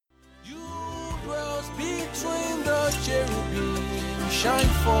cherubim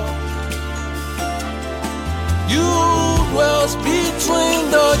shine forth. You dwells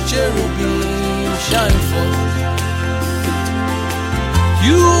between the cherubim shine forth.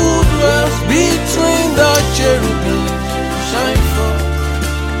 You dwells between the cherubim shine forth.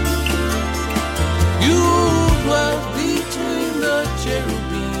 You dwells between the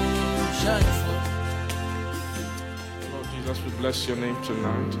cherubim shine forth. Lord Jesus, we bless your name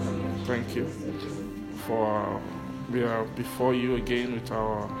tonight. Thank you for we are before you again with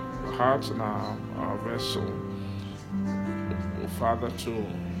our hearts and our vessel, Father,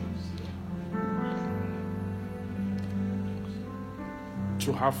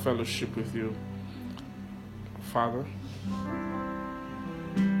 to have fellowship with you. Father,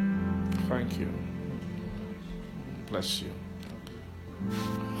 thank you. Bless you.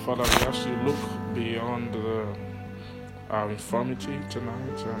 Father, we ask you look beyond our infirmity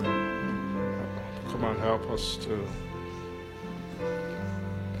tonight and come and help us to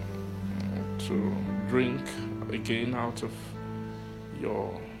drink again out of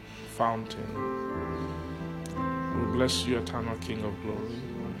your fountain. We bless you, eternal King of glory.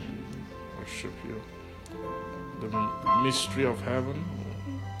 Worship you. The mystery of heaven,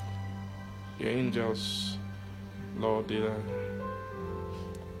 the angels, Lord,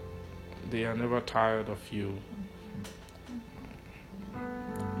 they are never tired of you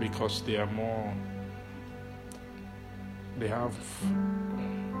because they have more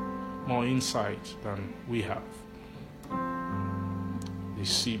insight than we have. They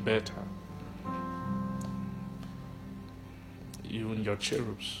see better. Even your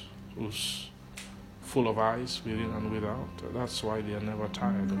cherubs, who's full of eyes within and without, that's why they are never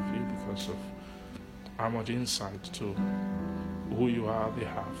tired of you, because of how much insight to who you are they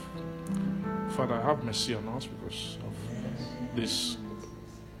have. Father, have mercy on us because of this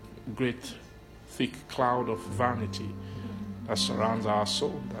great thick cloud of vanity that surrounds our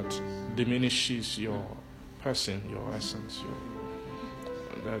soul, that diminishes your person, your essence,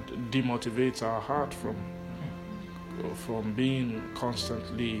 that demotivates our heart from being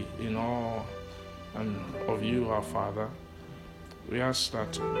constantly in awe and of you, our Father. We ask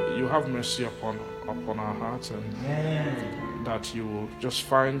that you have mercy upon our hearts, and that you will just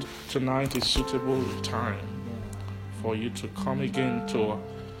find tonight a suitable time for you to come again to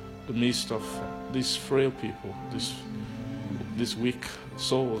the midst of these frail people, these weak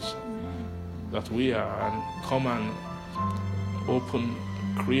souls that we are, and come and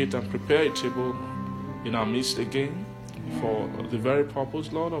create and prepare a table in our midst again for the very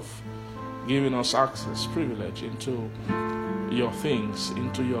purpose, Lord, of giving us access, privilege into your things,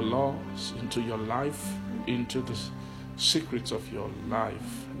 into your laws, into your life, into the secrets of your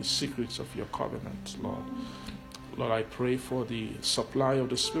life, the secrets of your covenant, Lord. Lord, I pray for the supply of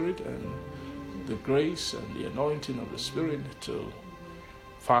the Spirit and the grace and the anointing of the Spirit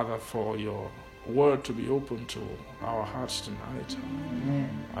Father, for your word to be open to our hearts tonight.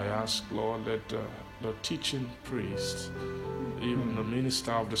 I ask, Lord, that the teaching priest, even the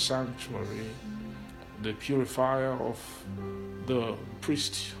minister of the sanctuary, the purifier of the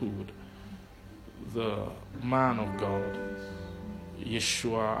priesthood, the man of God,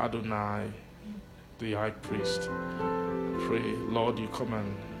 Yeshua Adonai, the high priest, pray, Lord, you come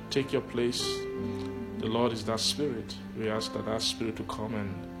and take your place. The Lord is that Spirit. We ask that Spirit to come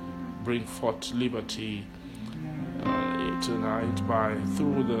and bring forth liberty tonight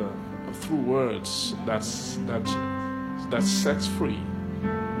through words that sets free,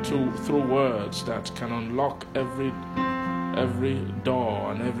 through words that can unlock every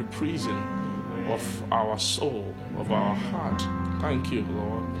door and every prison of our soul, of our heart. Thank you,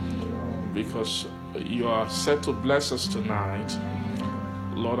 Lord, because you are set to bless us tonight.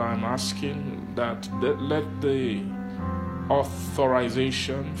 Lord, I'm asking that let the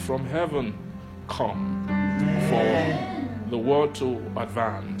authorization from heaven come for the word to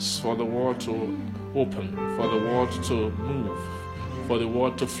advance, for the word to open, for the word to move, for the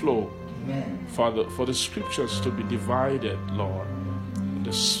word to flow, for the scriptures to be divided, Lord.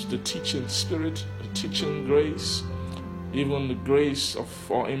 The teaching spirit, the teaching grace, even the grace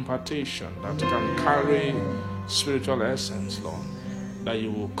for impartation that can carry spiritual essence, Lord, that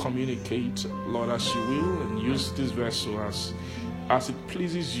you will communicate, Lord, as you will, and use this vessel as it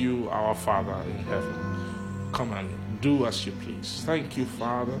pleases you, our Father in heaven. Come and do as you please. Thank you,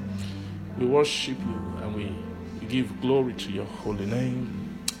 Father. We worship you and we give glory to your holy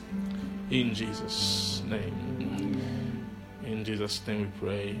name. In Jesus' name. In Jesus' name we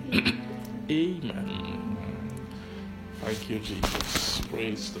pray. Amen. Thank you, Jesus.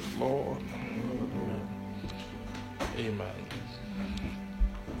 Praise the Lord. Amen.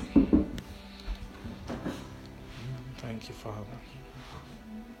 Thank you, Father.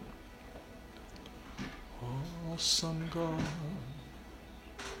 Awesome God,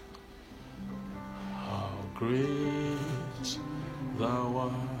 how great thou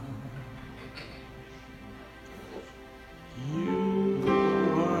art. You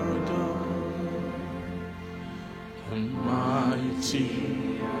are God, and mighty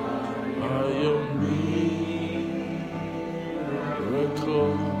are your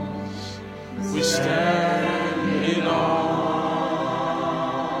miracles. We stand in awe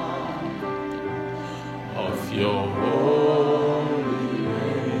of your holy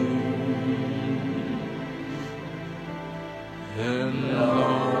name. And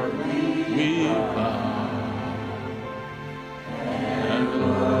Lord, we bow and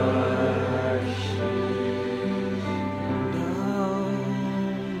worship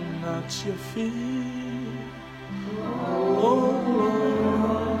down at your feet, oh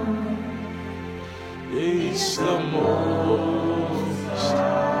Lord. It's the most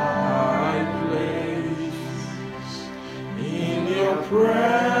high place in your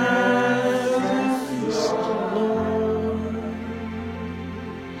presence, Lord.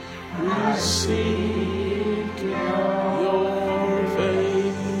 We seek your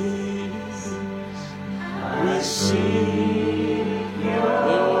face. We seek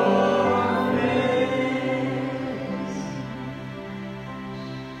your face.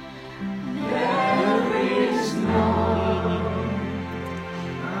 There is none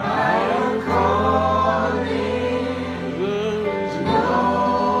higher calling. There is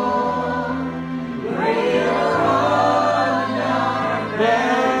none greater honor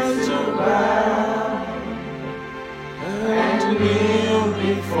than to bow and to kneel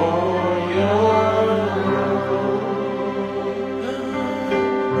before your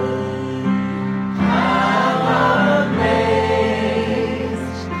I'm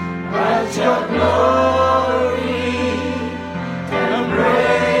amazed at your glory,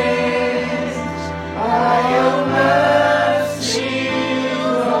 embraced by your mercy, oh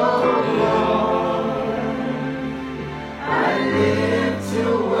Lord. I live to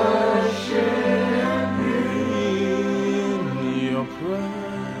worship you in your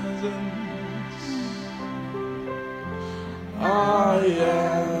presence. I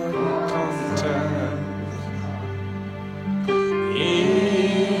am content in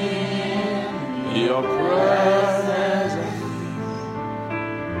your presence.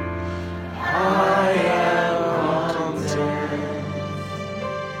 I am content,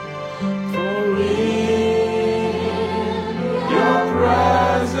 for in your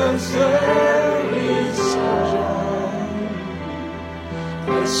presence there is joy,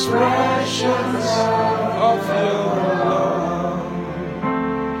 expressions of your love,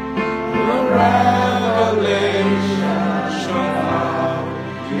 the revelation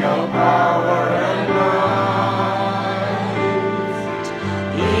of your power and might.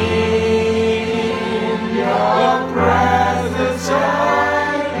 In your presence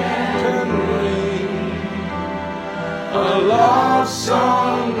I can bring a love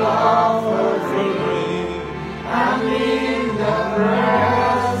song offering. I'm in the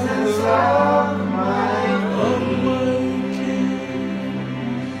presence of my King.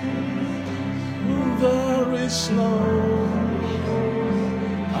 There is no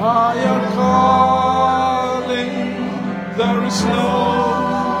higher calling. There is no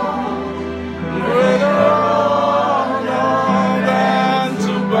greater honor than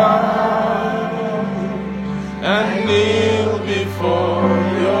to bow and kneel before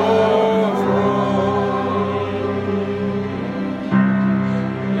your throne.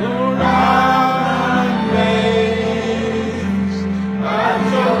 Lord, I'm amazed at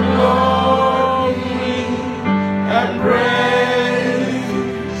your glory and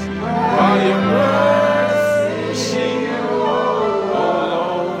praise by your mercy, oh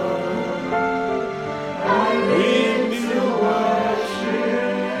Lord.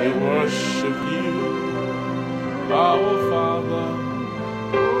 We worship you, our Father.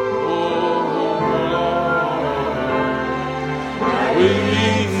 Oh Lord, we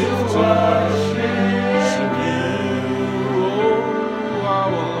live to worship you, oh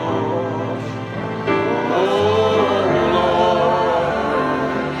our Lord. Oh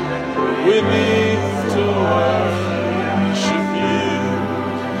Lord, we live to worship you,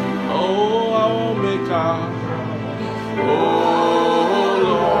 oh our Maker. Oh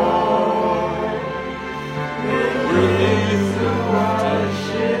Lord, we live to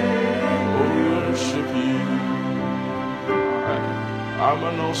worship you. I'm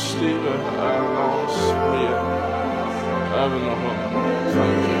an Osteve, I'm an Ostrea, Heaven or home.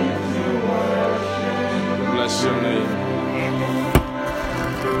 Thank you. Bless your name.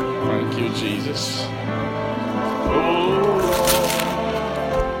 Thank you, Jesus.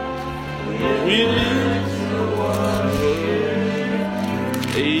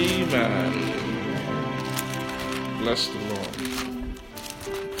 Amen. Bless the Lord.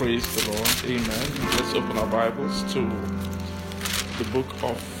 Praise the Lord. Amen. Let's open our Bibles to the book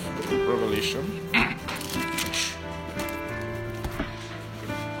of Revelation.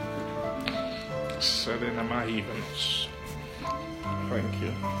 Serenama Evenos. Thank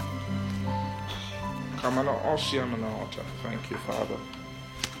you. Kamala Osiamanata. Thank you, Father.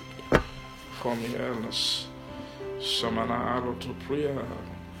 For me, earnest. Samana Aro to prayer.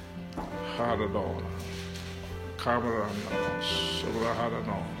 Haradon. Cameron.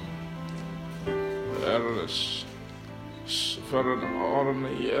 Sobrahadano. Earnest. For an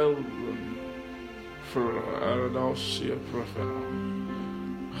ordinary elven. For Aradosia Prophet.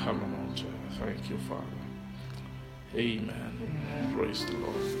 Hamanota. Thank you, Father. Amen. Praise the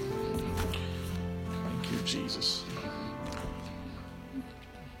Lord. Thank you, Jesus.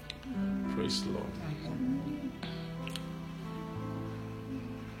 Praise the Lord.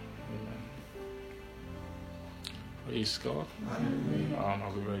 Amen. Praise God.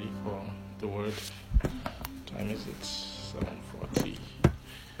 Are we ready for the word? Time is it? 7:40.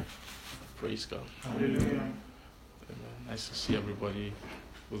 Praise God. Amen. Nice to see everybody.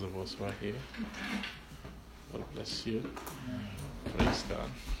 Those of us who are here. God bless you. Praise God.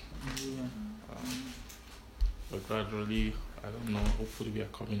 But gradually, I don't know, hopefully we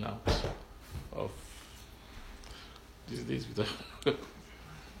are coming out of these days we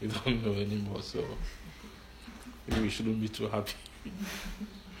don't know anymore, so maybe we shouldn't be too happy.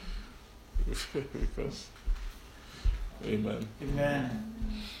 Because, amen.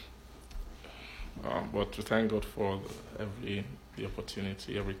 But to thank God for the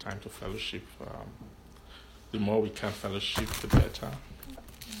opportunity, every time to fellowship. The more we can fellowship, the better.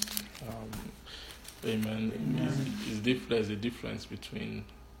 Amen. There's a difference between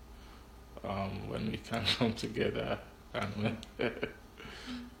when we can come together and when.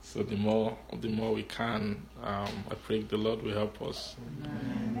 So the more we can, I pray the Lord will help us.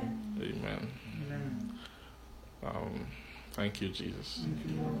 Amen. Thank you, Jesus.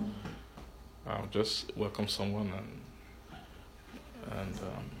 I'll just welcome someone and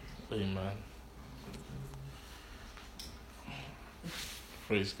amen.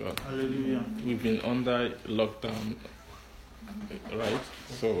 Praise God. Hallelujah. We've been under lockdown, right?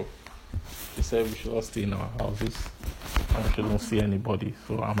 So they said we should all stay in our houses and we shouldn't see anybody.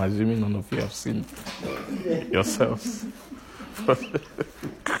 So I'm assuming none of you have seen yourselves.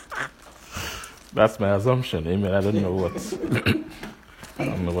 That's my assumption. Amen. I don't know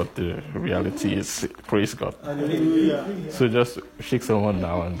what the reality is. Praise God. Hallelujah. So just shake someone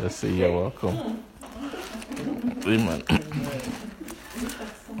now and just say, "You're welcome." Amen.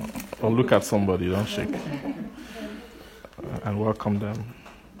 Or look at somebody, don't shake. And welcome them.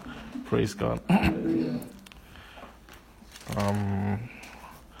 Praise God.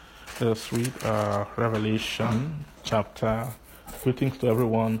 Let's read Revelation chapter. Greetings to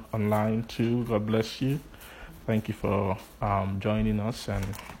everyone online too. God bless you. Thank you for joining us and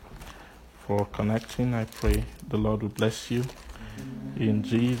for connecting. I pray the Lord will bless you. In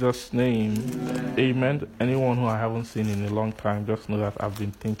Jesus' name, amen. Anyone who I haven't seen in a long time, just know that I've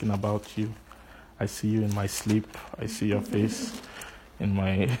been thinking about you. I see you in my sleep. I see your face in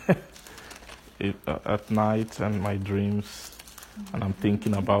my at night and my dreams, and I'm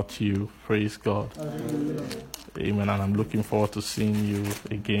thinking about you. Praise God. Amen. And I'm looking forward to seeing you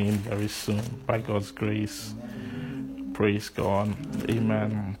again very soon by God's grace. Praise God.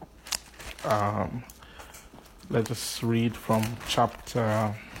 Amen. Let us read from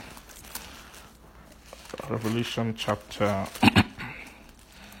Revelation chapter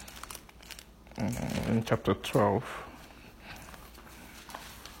in chapter 12.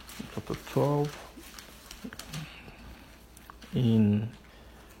 Chapter 12 in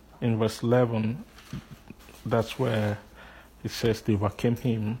verse 11. That's where it says they overcame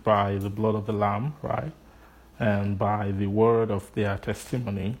him by the blood of the Lamb, right? And by the word of their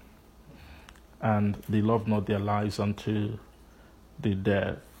testimony. And they loved not their lives unto the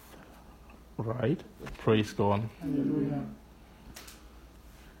death. Right? Praise God. Hallelujah.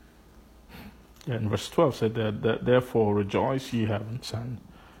 And verse 12 said that therefore rejoice ye heavens, and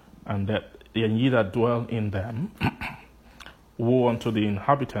ye that dwell in them. Woe unto the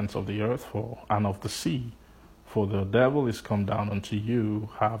inhabitants of the earth and of the sea, for the devil is come down unto you,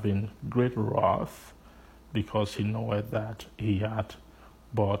 having great wrath, because he knoweth that he had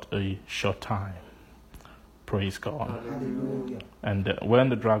but a short time. Praise God. Hallelujah. And when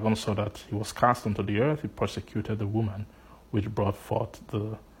the dragon saw that he was cast into the earth, he persecuted the woman which brought forth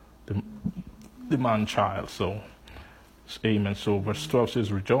the man child. So Amen. So verse 12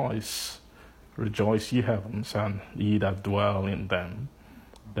 says, Rejoice, ye heavens, and ye that dwell in them.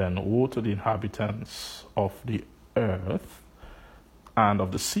 Then woe to the inhabitants of the earth and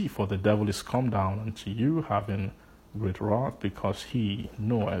of the sea, for the devil is come down unto you, having great wrath, because he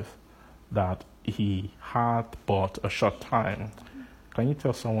knoweth that he hath but a short time. Can you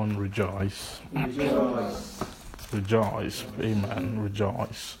tell someone, rejoice? Rejoice. Amen.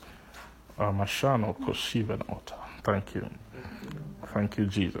 Rejoice. Mashano Koshivenota. Thank you. Thank you,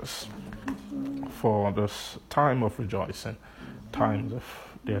 Jesus, for this time of rejoicing, time of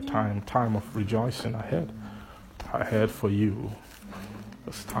rejoicing ahead for you.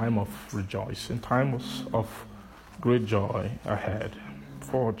 This time of rejoicing, times of great joy ahead.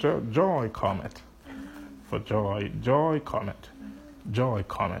 For joy cometh. For joy cometh. Joy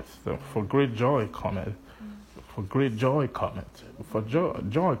cometh. For great joy cometh. For great joy cometh. For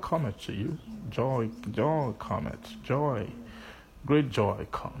joy cometh to you. Joy cometh. Joy. Great joy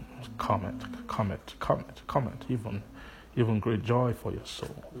cometh. Even great joy for your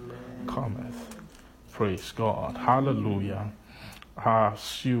soul cometh. Praise God. Hallelujah.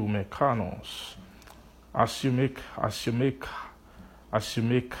 As you make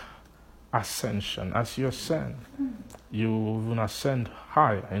ascension, as you ascend, you will ascend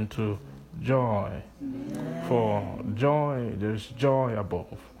higher into joy. For joy, there's joy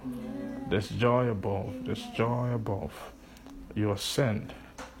above. There's joy above. There's joy above. You ascend.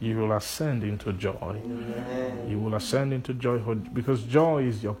 You will ascend into joy. You will ascend into joy, because joy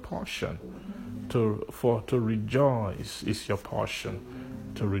is your portion. To rejoice is your portion.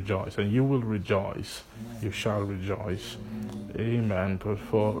 To rejoice, and you will rejoice. You shall rejoice. Amen.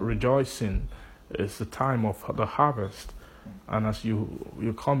 For rejoicing is the time of the harvest, and as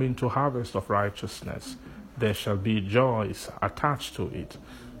you come into harvest of righteousness, there shall be joys attached to it.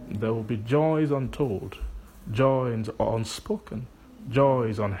 There will be joys untold, joys unspoken,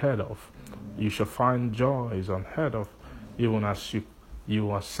 joys unheard of. You shall find joys unheard of, even as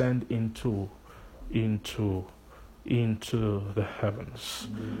you ascend into the heavens.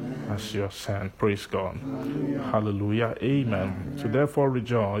 As you ascend. Praise God. Hallelujah. Amen. So therefore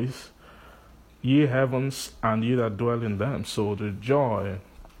rejoice, ye heavens, and ye that dwell in them. So this joy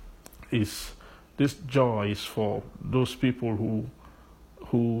is for those people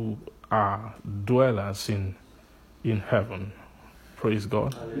who are dwellers in heaven. Praise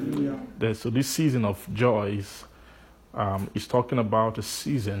God. So this season of joy is talking about a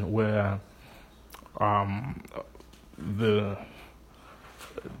season where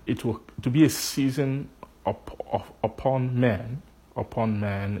it will to be a season upon men.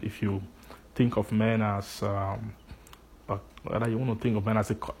 If you think of men as whether you want to think of men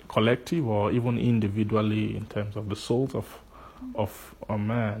as a collective or even individually in terms of the souls of a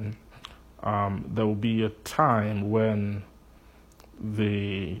man, there will be a time when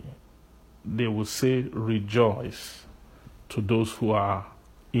they will say rejoice to those who are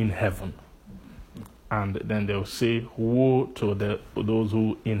in heaven. And then they'll say, woe to those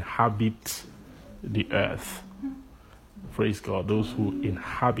who inhabit the earth. Praise God. Those who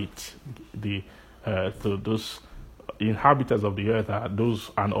inhabit the earth. So those inhabitants of the earth are those,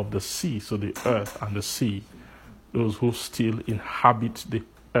 and of the sea. So the earth and the sea. Those who still inhabit the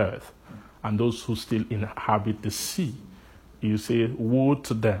earth. And those who still inhabit the sea. You say, woe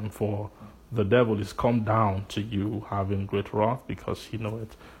to them, for the devil is come down to you, having great wrath, because he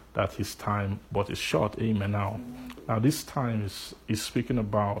knoweth that his time but is short. Amen. Now this time is speaking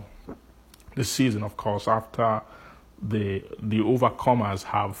about the season, of course, after the overcomers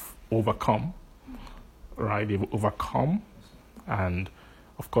have overcome, right? They've overcome, and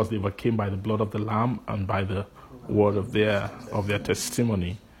of course they overcame by the blood of the Lamb and by the word of their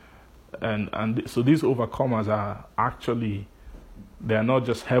testimony. And so these overcomers are actually, they are not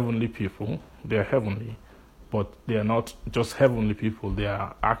just heavenly people, they are heavenly. But they are not just heavenly people, they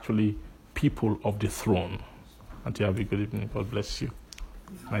are actually people of the throne. Auntie Abby, good evening. God bless you.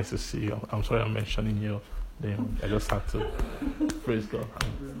 Nice to see you. I'm sorry I'm mentioning your name. I just had to. Praise God.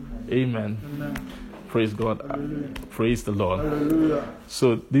 Amen. Amen. Praise God. Praise the Lord. Hallelujah.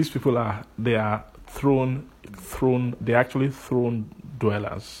 So these people they're actually throne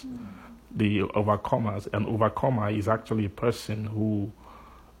dwellers. The overcomers. An overcomer is actually a person who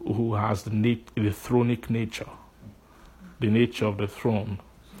has the thronic nature, the nature of the throne,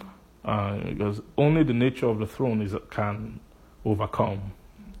 because only the nature of the throne can overcome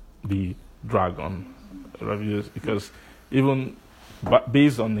the dragon, right? Because even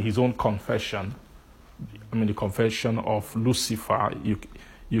based on his own confession, the confession of Lucifer,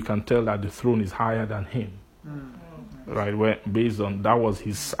 you can tell that the throne is higher than him, right? Based on that was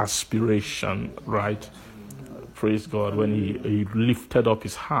his aspiration, right? Praise God. When he lifted up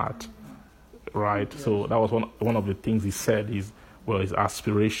his heart, right? So that was one of the things he said his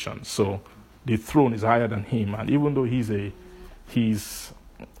aspiration. So the throne is higher than him, and even though he's a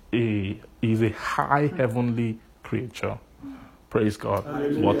high heavenly creature, praise God,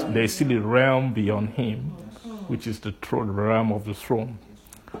 but there's still a realm beyond him, which is the realm of the throne.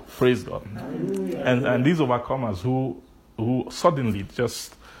 Praise God. And these overcomers who suddenly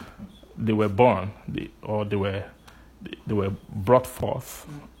just they were born, they were brought forth.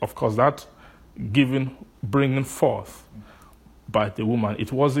 Of course, that bringing forth by the woman,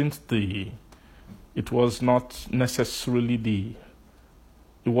 it was not necessarily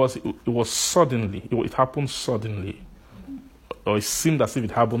it was suddenly, it happened suddenly, or it seemed as if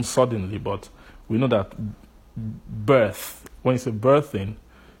it happened suddenly, but we know that birth, when it's a birthing,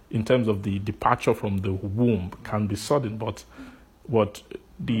 in terms of the departure from the womb, can be sudden, but what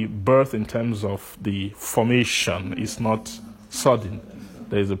the birth in terms of the formation is not sudden.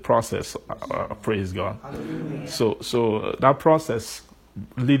 There is a process, praise God. So that process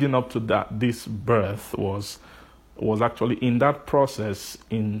leading up to this birth was actually in that process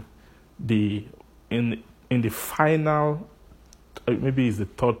in the final, maybe it's the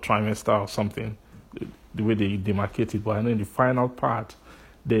third trimester or something, the way they demarcate it, but I know in the final part,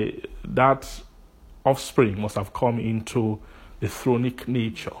 that offspring must have come into the thronic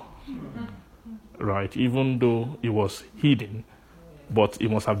nature, right? Even though it was hidden, but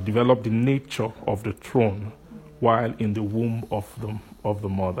it must have developed the nature of the throne while in the womb of the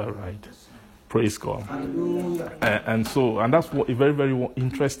mother, right? Praise God. And that's a very, very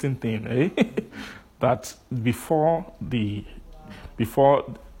interesting thing, eh? That before the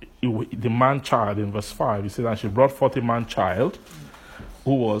man-child in verse 5, he says that she brought forth a man-child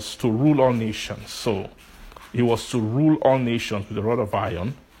who was to rule all nations. So he was to rule all nations with a rod of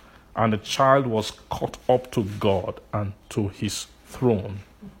iron, and the child was caught up to God and to his throne.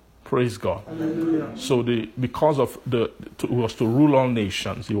 Praise God. Hallelujah. So because of he was to rule all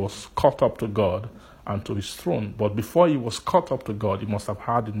nations, he was caught up to God and to his throne. But before he was caught up to God, he must have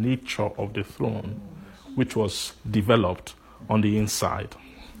had the nature of the throne, which was developed on the inside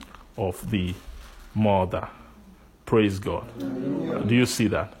of the mother. Praise God. Hallelujah. Do you see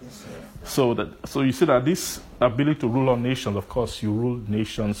that? Yes, so you see that this ability to rule all nations, of course, you rule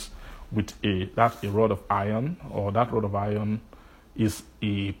nations with a rod of iron, or that rod of iron is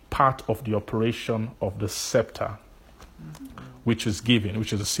a part of the operation of the scepter, which is given,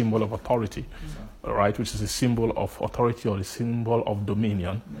 which is a symbol of authority, right? Which is a symbol of authority or a symbol of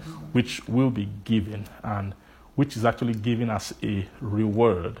dominion, which will be given, and which is actually given as a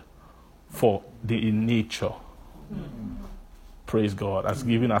reward for the nature. Praise God. As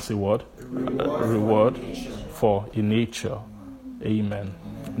given as a word, reward for a nature. Amen.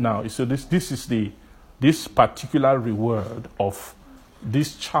 Now, so this is this particular reward of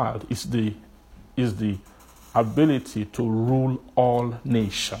this child is the ability to rule all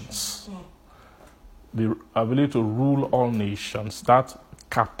nations. The ability to rule all nations, that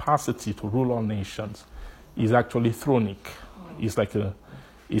capacity to rule all nations is actually thronic. It's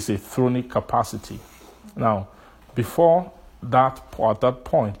a thronic capacity. Now, before that, at that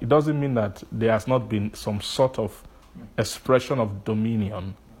point, it doesn't mean that there has not been some sort of expression of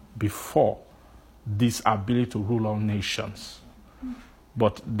dominion before this ability to rule all nations.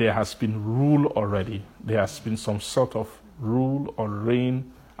 But there has been rule already. There has been some sort of rule or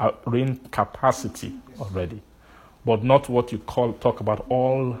reign capacity already. But not what you talk about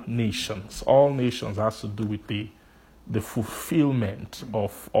all nations. All nations has to do with the fulfillment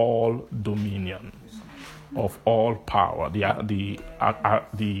of all dominion, of all power, the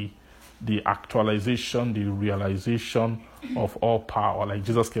actualization, the realization of all power. Like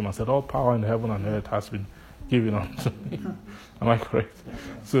Jesus came and said, all power in heaven and earth has been given unto me. Am I correct?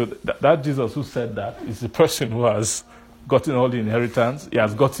 So that Jesus who said that is the person who has gotten all the inheritance. He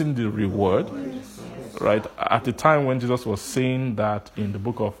has gotten the reward. Right? At the time when Jesus was saying that in the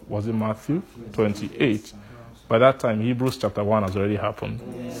book of, was it Matthew 28? By that time, Hebrews chapter 1 has already happened.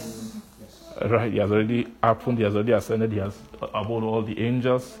 Right? He has already happened. He has already ascended. He has above all the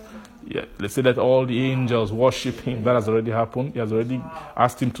angels. Yeah, let's say that all the angels worship him. That has already happened. He has already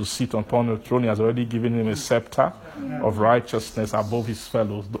asked him to sit upon the throne. He has already given him a scepter of righteousness above his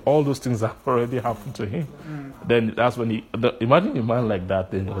fellows. All those things have already happened to him. Then that's when imagine a man like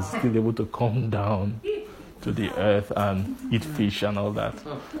that, then he was still able to come down to the earth and eat fish and all that.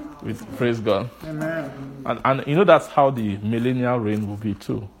 Praise God. Amen. And you know that's how the millennial reign will be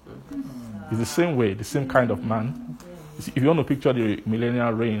too. It's the same way, the same kind of man. If you want to picture the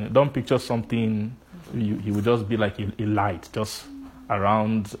millennial reign, don't picture something, he will just be like a light, just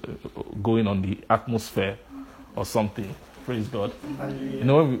around, going on the atmosphere or something. Praise God. You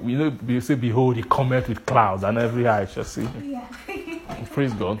know, we say, behold, he cometh with clouds, and every eye shall see him.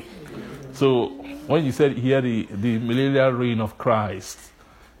 Praise God. So when you said here the millennial reign of Christ,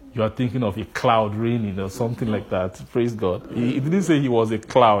 you are thinking of a cloud raining or something like that. Praise God. He didn't say he was a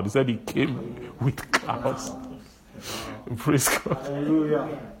cloud. He said he came with clouds. Praise God.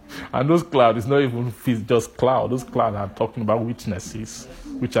 Hallelujah. And those clouds, it's not even just cloud. Those clouds are talking about witnesses,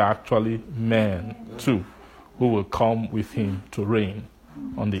 which are actually men too, who will come with him to reign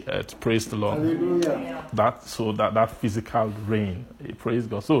on the earth. Praise the Lord. Hallelujah. That physical reign. Praise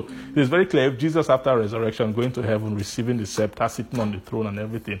God. So it's very clear, if Jesus after resurrection going to heaven, receiving the scepter, sitting on the throne and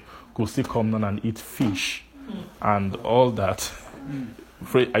everything, could still come down and eat fish and all that.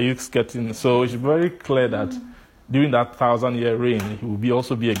 Are you getting? So it's very clear that during that 1,000-year reign, he will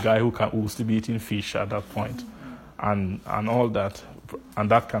also be a guy who will still be eating fish at that point, and all that, and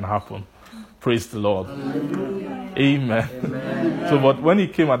that can happen. Praise the Lord. Amen. Amen. So, but when he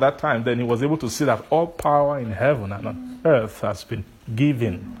came at that time, then he was able to see that all power in heaven and on earth has been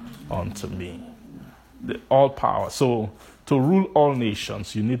given unto me. All power. So, to rule all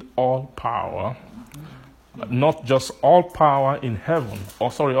nations, you need all power. Not just all power in heaven,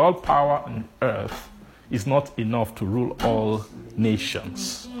 all power on earth is not enough to rule all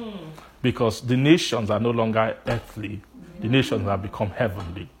nations. Because the nations are no longer earthly. The nations have become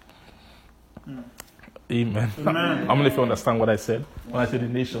heavenly. Amen. How many of you understand what I said? When I say the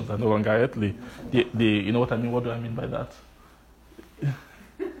nations are no longer earthly, you know what I mean? What do I mean by that?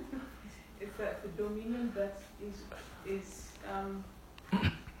 It's that the dominion that is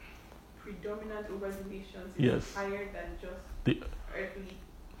predominant over the nations is higher than just the earthly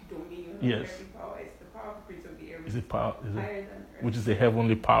dominion. Yes. Earthly power. It's the power of the prince of the air. Is it power? Higher than earthly. Which is the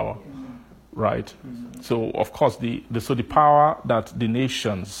heavenly power, right? So of course the power that the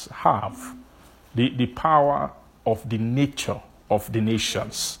nations have, the power of the nature of the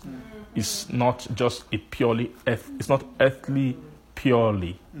nations is not just it's not earthly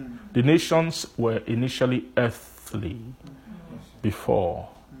purely. The nations were initially earthly before.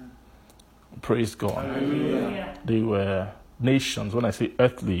 Praise God. Hallelujah. They were nations. When I say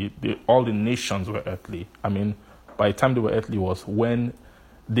earthly, all the nations were earthly. I mean, by the time they were earthly was when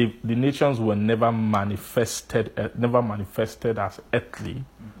the nations were never manifested as earthly,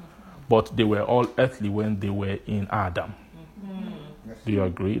 but they were all earthly when they were in Adam. Do you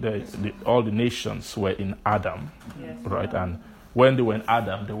agree? All the nations were in Adam, right? And when they were in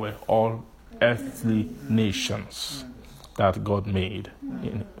Adam, they were all earthly nations that God made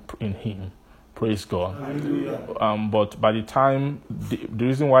in Him. Praise God. But by the time, the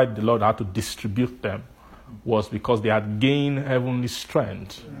reason why the Lord had to distribute them was because they had gained heavenly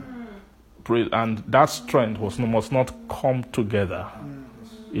strength. And that strength must not come together.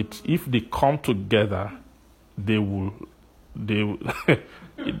 If they come together, they will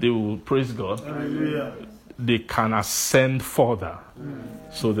praise God. They can ascend further.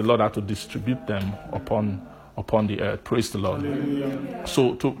 So the Lord had to distribute them upon the earth. Praise the Lord.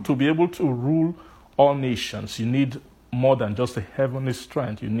 So to be able to rule all nations, you need more than just a heavenly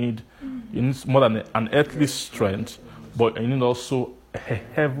strength. You need more than an earthly strength, but you need also a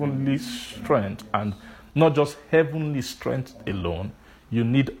heavenly strength. And not just heavenly strength alone, you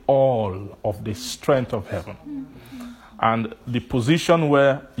need all of the strength of heaven. And the position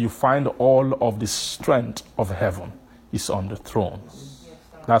where you find all of the strength of heaven is on the throne.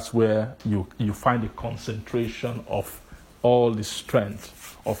 That's where you find the concentration of all the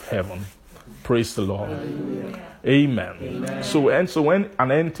strength of heaven. Praise the Lord. Amen. So when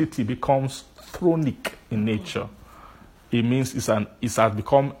an entity becomes thronic in nature, it means it has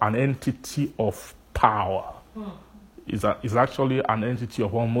become an entity of power. It's actually an entity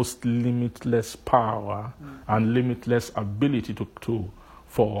of almost limitless power and limitless ability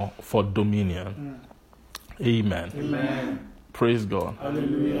for dominion. Amen. Praise God.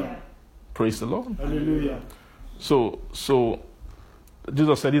 Hallelujah. Praise the Lord. Hallelujah. So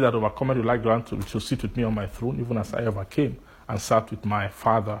Jesus said, "He that overcometh will like grant to sit with me on my throne, even as I overcame and sat with my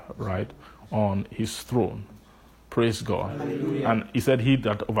Father, right, on his throne." Praise God. Hallelujah. And he said, "He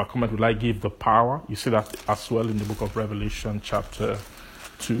that overcometh will I give the power." You see that as well in the book of Revelation, chapter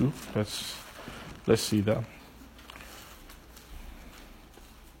 2. Let's see that.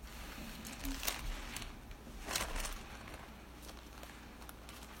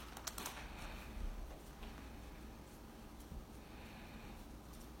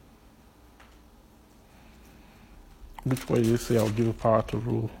 Which way did you say I'll give you power to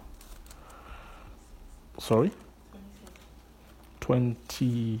rule? Sorry?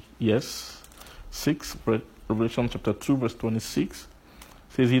 20, yes. 6, Revelation chapter 2, verse 26.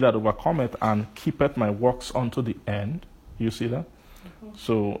 says, he that overcometh and keepeth my works unto the end. You see that?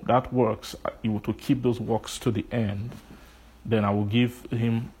 So that works, you to keep those works to the end, then I will give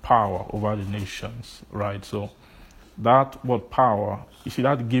him power over the nations, right? So that word power, you see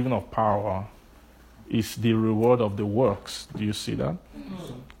that giving of power is the reward of the works. Do you see that?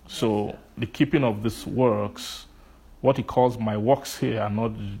 So the keeping of these works, what he calls my works here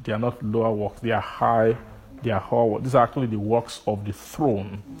they are not lower works, they are high, they are high. These are actually the works of the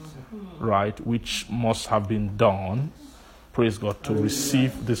throne, right? Which must have been done, praise God, to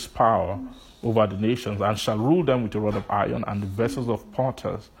receive this power over the nations, and shall rule them with a rod of iron, and the vessels of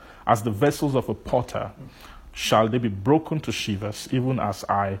potters, as the vessels of a potter, shall they be broken to shivers, even as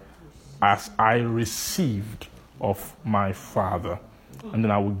I received of my Father. And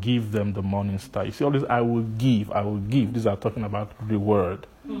then I will give them the morning star. You see all this, I will give. These are talking about reward,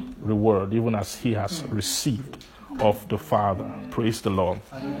 even as he has received of the Father. Praise the Lord.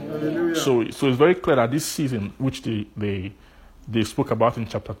 So it's very clear that this season, which they spoke about in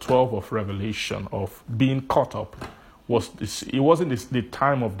chapter 12 of Revelation, of being caught up, it wasn't the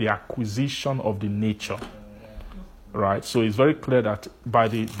time of the acquisition of the nature, right? So it's very clear that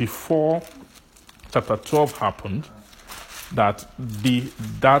before chapter 12 happened, that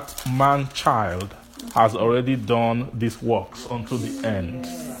that man-child has already done these works unto the end.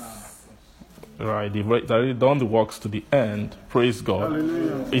 Right, they've already done the works to the end. Praise God.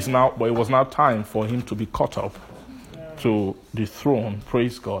 But it was now time for him to be caught up to the throne.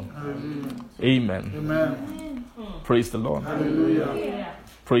 Praise God. Amen. Amen. Praise the Lord. Hallelujah.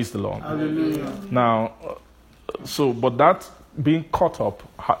 Praise the Lord. Hallelujah. Now, but that being caught up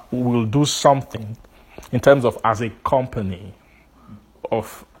will do something in terms of as a company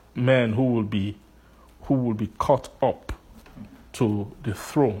of men who will be caught up to the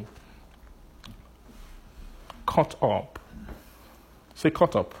throne. Caught up. Say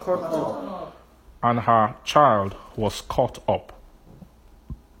caught up. Caught up. And her child was caught up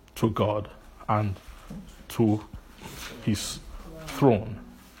to God and to his throne.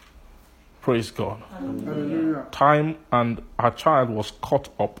 Praise God. Hallelujah. Time and her child was caught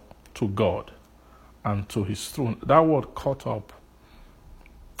up to God and to his throne. That word caught up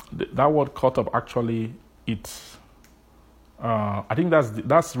actually, it's I think that's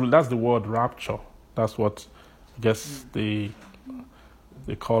the word rapture. That's what I guess they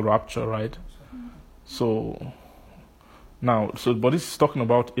call rapture, right? So now, but this is talking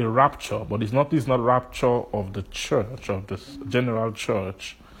about a rapture, but this is not rapture of the church, of the general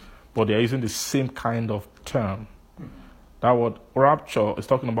church, but they are using the same kind of term. That word rapture is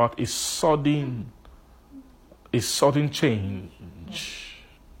talking about a sudden change.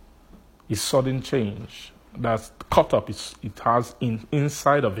 A sudden change. That's caught up. It has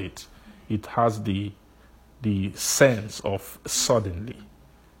inside of it. It has the sense of suddenly.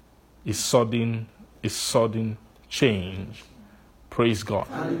 A sudden change. Praise God.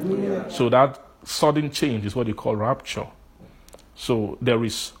 Hallelujah. So that sudden change is what you call rapture. So there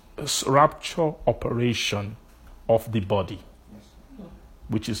is a rapture operation of the body,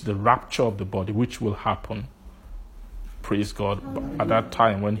 which is the rapture of the body, which will happen. Praise God. At that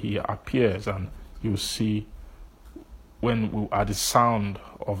time when he appears, and you see at the sound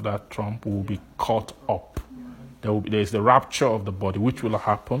of that trump, we will be caught up. There is the rapture of the body, which will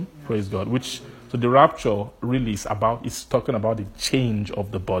happen. Praise God. So the rapture really is talking about the change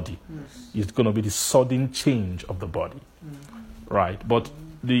of the body. It's going to be the sudden change of the body. Right. But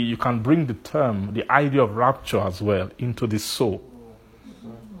you can bring the idea of rapture as well into the soul.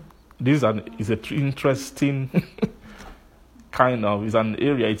 This is an interesting is an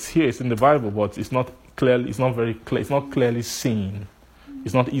area. It's in the Bible, but it's not clearly, it's not very clear, it's not clearly seen.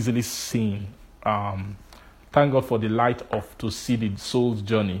 It's not easily seen. Thank God for the light to see the soul's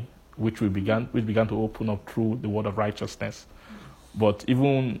journey, which began to open up through the word of righteousness. But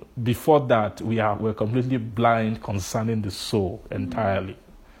even before that, we're completely blind concerning the soul entirely,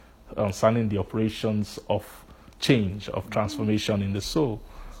 concerning the operations of change, of transformation in the soul.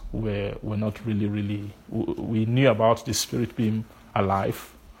 We're not really, we knew about the spirit being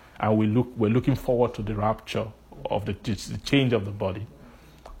alive, and we're looking forward to the rapture of the change of the body.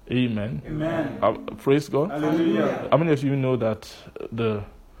 Amen. Amen. Praise God. Hallelujah. How many of you know that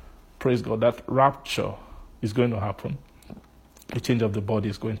praise God, that rapture is going to happen? The change of the body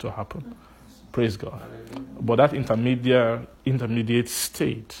is going to happen. Praise God. But that intermediate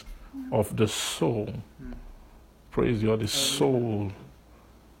state of the soul, praise God, the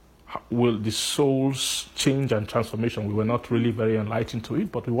soul's change and transformation, we were not really very enlightened to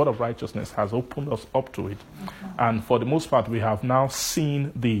it, but the word of righteousness has opened us up to it. And for the most part, we have now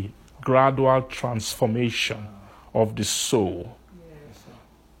seen the gradual transformation of the soul.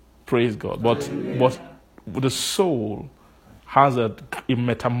 Praise God. But the soul has a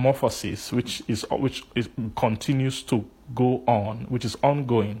metamorphosis which continues to go on, which is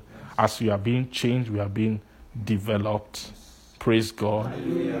ongoing. As we are being changed, we are being developed. Praise God.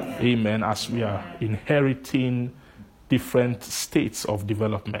 Amen. As we are inheriting different states of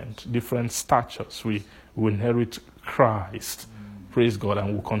development, different statures, we inherit Christ. Praise God.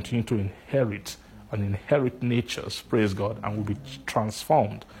 And we'll continue to inherit natures. Praise God. And we'll be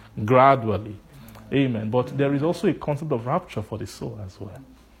transformed gradually. Amen. But there is also a concept of rapture for the soul as well,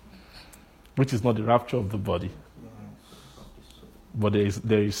 which is not the rapture of the body. But this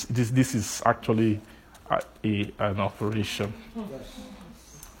is actually an operation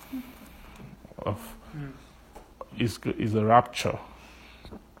is a rapture.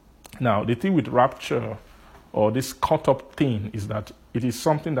 Now, the thing with rapture or this caught up thing is that it is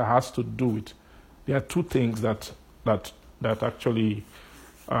something that has to do with. There are two things that actually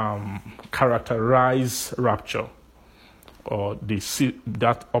characterize rapture or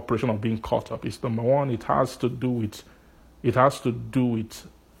that operation of being caught up. Is number one, it has to do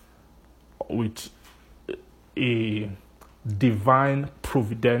with a divine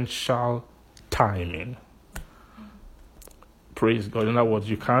providential timing. Praise God. In other words,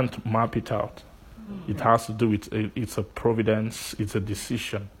 you can't map it out. It has to do with it's a providence, it's a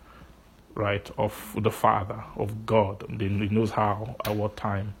decision, right, of the Father, of God. He knows how, at what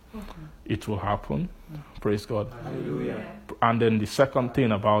time it will happen. Praise God. Hallelujah. And then the second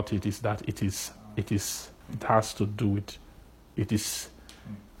thing about it is that it has to do with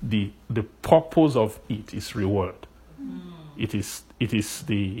the purpose of it is reward. It is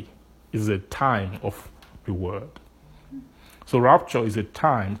a time of reward. So rapture is a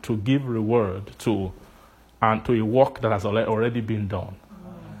time to give reward to a work that has already been done,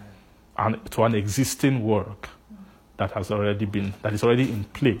 and to an existing work that is already in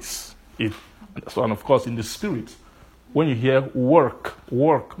place. And of course, in the spirit, when you hear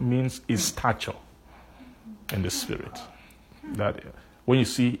work means a stature in the spirit. That when you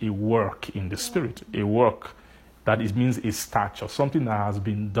see a work in the spirit, a work that means a stature, something that has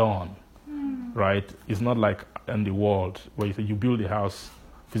been done, right? It's not like in the world where you build a house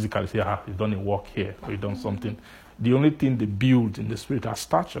physically, say, you've done a work here, or you've done something. The only thing they build in the spirit are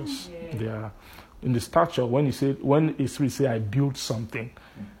statures. They are in the stature. When a spirit say, I built something,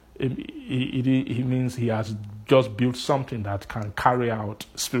 it means he has just built something that can carry out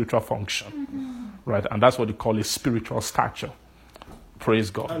spiritual function, right? And that's what they call a spiritual stature.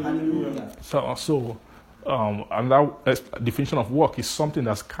 Praise God. Hallelujah. So another definition of work is something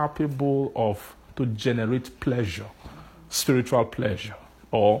that's capable of to generate pleasure, spiritual pleasure,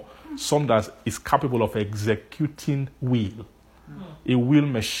 or some that is capable of executing will. A will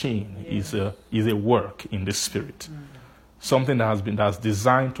machine is a work in the spirit. Something that's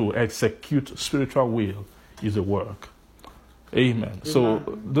designed to execute spiritual will is a work. Amen. So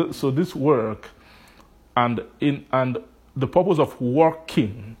this work and the purpose of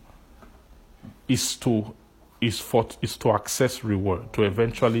working is to access reward, to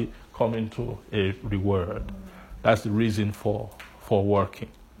eventually come into a reward. That's the reason for working.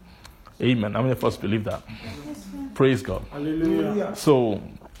 Amen. How many of us believe that? Praise God. Hallelujah. So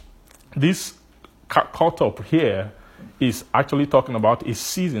this caught up here is actually talking about a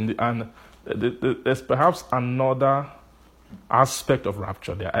season, and there's perhaps another aspect of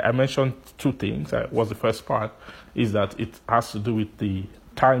rapture there. I mentioned two things. Was the first part is that it has to do with the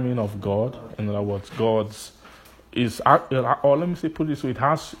timing of God. In other words, God's is, or let me say, put it this way: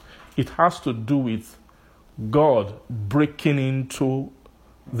 it has to do with God breaking into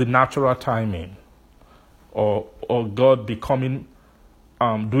the natural timing, or God becoming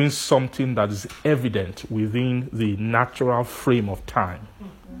doing something that is evident within the natural frame of time.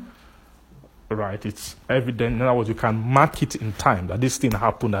 Right, it's evident. In other words, you can mark it in time that this thing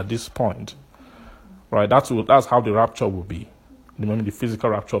happened at this point. Right, that's how the rapture will be. Remember the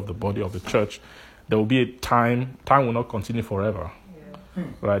physical rapture of the body of the church. There will be a time. Time will not continue forever.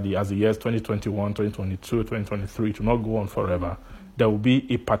 Right, as the years 2021, 2022, 2023, it will not go on forever. There will be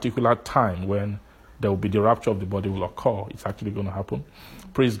a particular time when there will be the rapture of the body will occur. It's actually going to happen.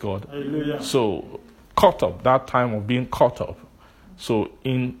 Praise God. Hallelujah. So, caught up, that time of being caught up. So,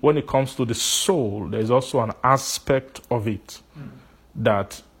 when it comes to the soul, there's also an aspect of it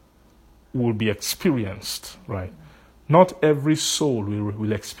that will be experienced, right? Not every soul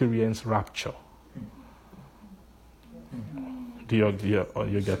will experience rapture. Do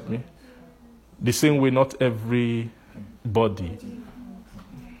you get me? The same way, not every body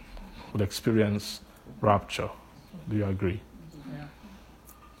will experience rapture. Do you agree? Yeah.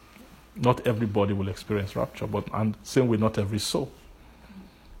 Not everybody will experience rapture, and same way, not every soul.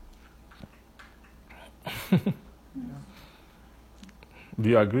 Do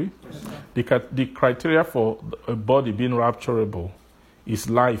you agree? The criteria for a body being rapturable is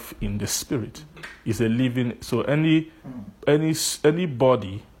life in the spirit. Is a living. So any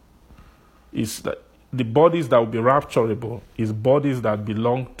body is that the bodies that will be rapturable is bodies that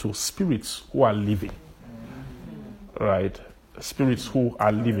belong to spirits who are living. Right? Spirits who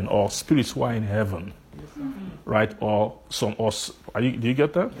are living, or spirits who are in heaven. Right? Do you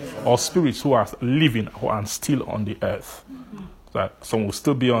get that? Or spirits who are living who are still on the earth. That some will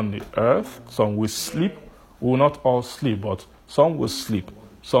still be on the earth, some will sleep. We will not all sleep, but some will sleep,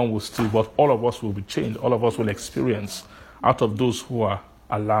 some will sleep, but all of us will be changed. All of us will experience out of those who are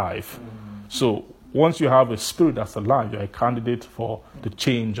alive. So once you have a spirit that's alive, you're a candidate for the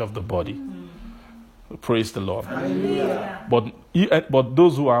change of the body. Praise the Lord. Hallelujah. But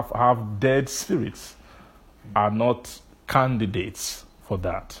those who have dead spirits are not candidates for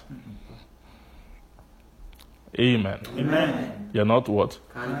that. Amen. Amen. You're not what?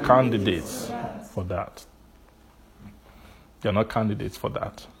 Candidates for that. You're not candidates for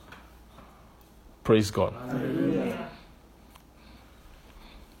that. Praise God. Hallelujah.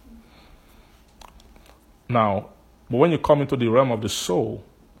 Now, but when you come into the realm of the soul,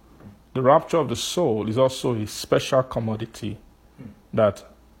 the rapture of the soul is also a special commodity that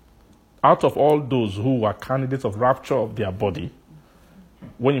out of all those who are candidates of rapture of their body,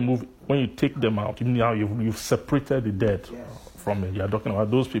 when you take them out, now you've separated the dead from it. You're talking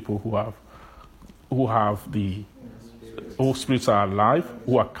about those people whose spirits are alive,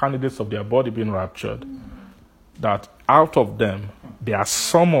 who are candidates of their body being raptured. That out of them, there are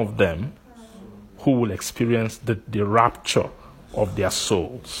some of them who will experience the rapture of their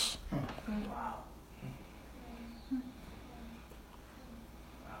souls.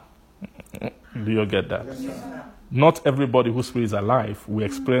 Do you get that? Not everybody whose spirit is alive will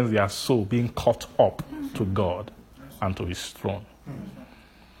experience their soul being caught up to God and to his throne.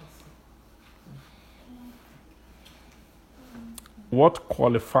 What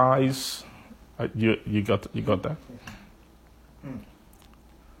qualifies? You got that?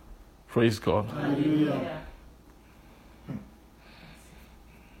 Praise God. Hallelujah.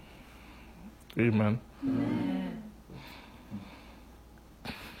 Amen. Amen.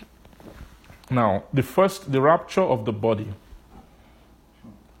 Now, the rapture of the body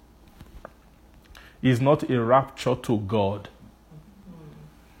is not a rapture to God.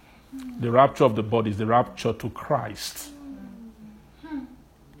 The rapture of the body is the rapture to Christ.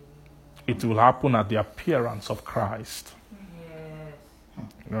 It will happen at the appearance of Christ. Yes.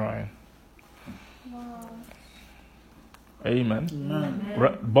 Right.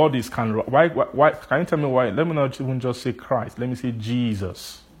 Amen. Bodies can. Why? Can you tell me why? Let me not even just say Christ. Let me say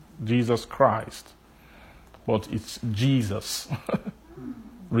Jesus. Jesus Christ. But it's Jesus.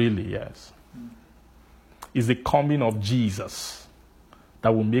 Really, yes. It's the coming of Jesus that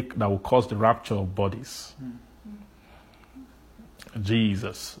will cause the rapture of bodies.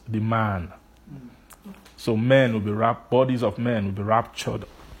 Jesus, the man. So men will be bodies of men will be raptured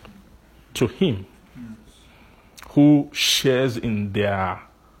to him, who shares in their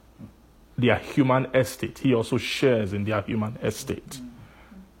human estate. He also shares in their human estate.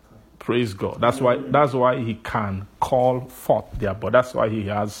 Praise God. That's why he can call forth their body. That's why he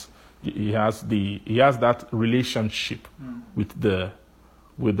has that relationship with the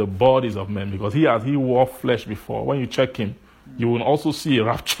bodies of men, because he wore flesh before. When you check him, you will also see a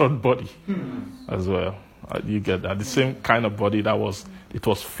raptured body as well. You get that? The same kind of body it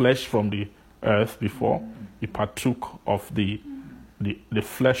was flesh from the earth before. He partook of the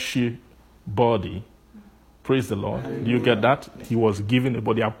fleshy body. Praise the Lord. Do you get that? He was given a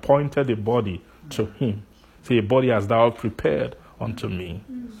body, appointed a body to him. Say, a body hast thou prepared unto me.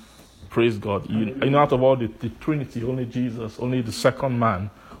 Praise God. You know, out of all the Trinity, only Jesus, only the second man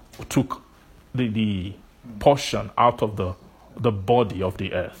took the portion out of the body of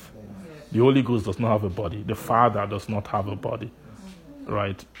the earth. The Holy Ghost does not have a body. The Father does not have a body.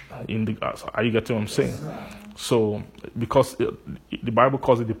 Right? Are you getting what I'm saying? So, because the Bible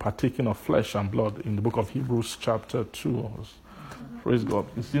calls it the partaking of flesh and blood in the book of Hebrews chapter 2. Praise God.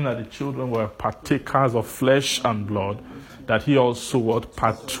 It's seen that the children were partakers of flesh and blood, that he also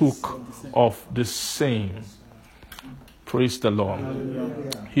partook of the same. Praise the Lord.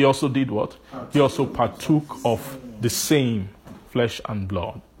 He also did what? He also partook of the same flesh and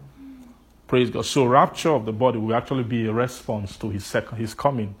blood. Praise God. So rapture of the body will actually be a response to his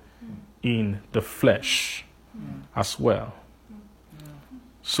coming in the flesh as well.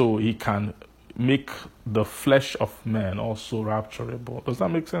 So he can make the flesh of man also rapturable. Does that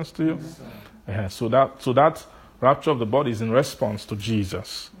make sense to you? So that rapture of the body is in response to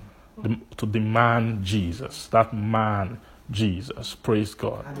Jesus. to the man Jesus. That man Jesus. Praise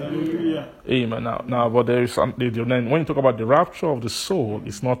God. Hallelujah. Amen. Now, but there is something. When you talk about the rapture of the soul,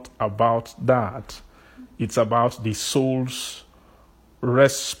 it's not about that. It's about the soul's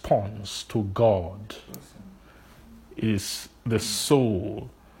response to God. Is the soul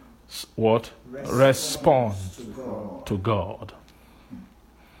what? Response to God.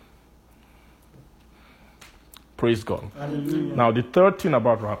 Praise God. Hallelujah. Now, the third thing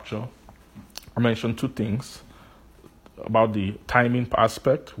about rapture, I mentioned two things. About the timing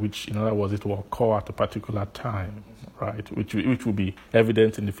aspect, which in other words, it will occur at a particular time, right? Which will be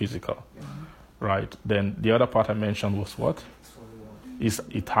evident in the physical, right? Then the other part I mentioned was what?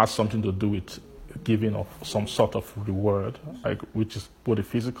 It has something to do with giving of some sort of reward, like which is both the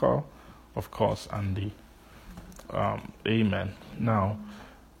physical, of course, and the amen. Now,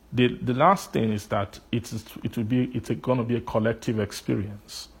 the last thing is that it's going to be a collective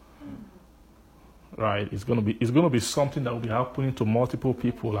experience. Right, it's going to be something that will be happening to multiple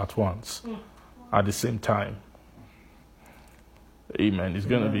people at once, at the same time. Amen. It's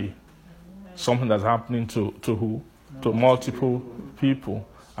going to be something that's happening to who? To multiple people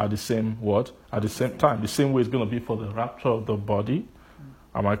at the same what? At the same time. The same way it's going to be for the rapture of the body.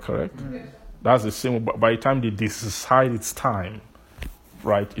 Am I correct? That's the same. By the time they decide it's time,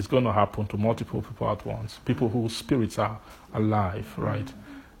 right, it's going to happen to multiple people at once. People whose spirits are alive, right?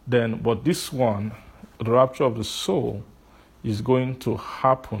 Then, but this one, the rapture of the soul, is going to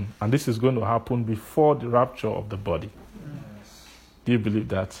happen, and this is going to happen before the rapture of the body. Yes. Do you believe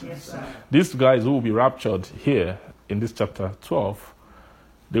that? Yes, sir. These guys who will be raptured here in this chapter 12,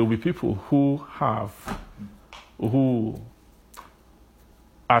 there will be people who are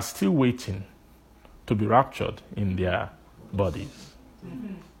still waiting to be raptured in their bodies.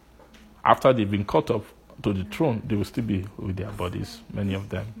 Mm-hmm. After they've been caught up to the throne, they will still be with their bodies, many of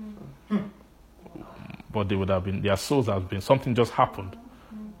them. But they would have been, their souls have been, something just happened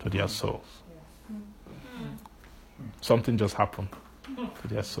to their souls. Something just happened to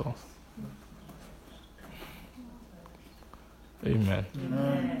their souls. Amen.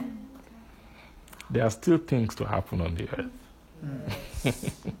 Amen. There are still things to happen on the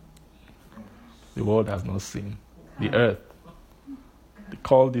earth. The world has not seen. The earth, they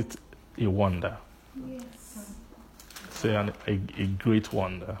called it a wonder. Yes. Say a great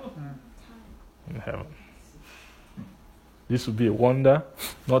wonder in heaven. This will be a wonder,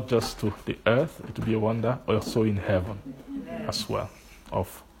 not just to the earth, it will be a wonder also in heaven as well,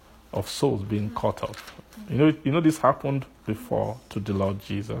 of souls being caught up. You know this happened before to the Lord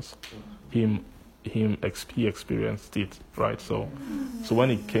Jesus. He experienced it, right? So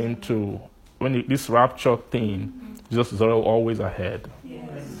when it came to this rapture thing, Jesus is always ahead.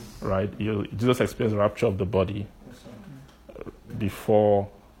 Yes. Right? Jesus experienced the rapture of the body before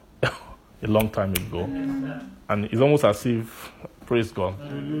a long time ago. And it's almost as if, praise God,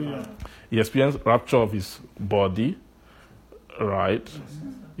 he experienced rapture of his body, right?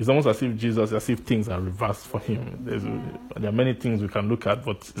 It's almost as if things are reversed for him. There are many things we can look at,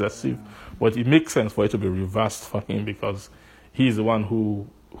 but it's as if, but it makes sense for it to be reversed for him because he is the one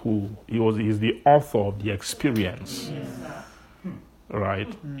he's the author of the experience. Right?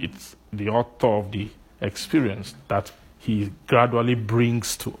 It's the author of the experience that he gradually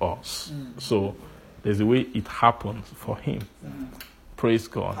brings to us. So there's a way it happens for him. Praise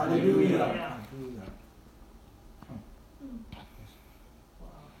God. Hallelujah.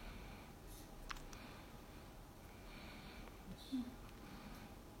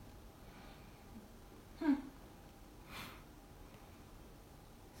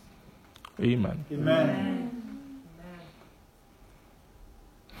 Amen. Amen.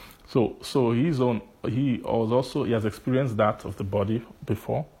 So he has experienced that of the body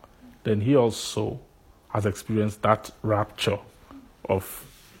before. Then he also has experienced that rapture of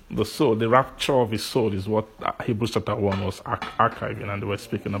the soul. The rapture of his soul is what Hebrews chapter 1 was archiving and they were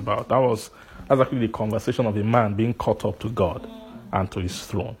speaking about. That's actually the conversation of a man being caught up to God and to his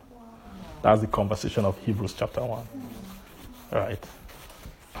throne. That's the conversation of Hebrews chapter 1. Right.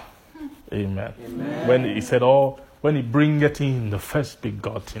 Amen. When he said, when he bringeth in the first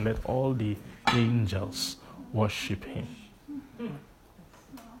begotten, let all the angels worship him.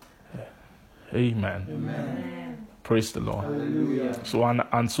 Amen. Amen. Praise the Lord. Hallelujah.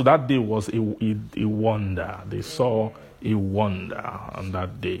 So that day was a wonder. They saw a wonder on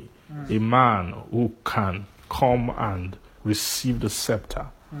that day. A man who can come and receive the scepter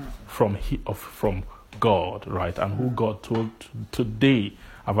from God, right? And who God told, today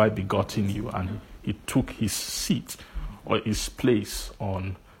have I begotten you, and he took his seat or his place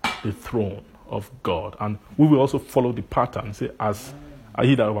on the throne of God. And we will also follow the pattern. Say, as And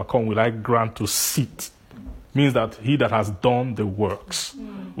he that overcome will I grant to sit. Means that he that has done the works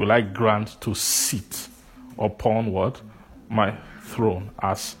will I grant to sit upon what? My throne,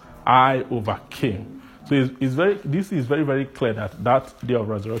 as I overcame. So this is very, very clear that day of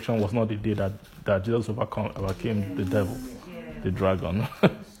resurrection was not the day that Jesus overcame the devil, the dragon.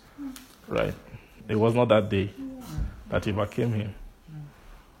 Right? It was not that day that he overcame him.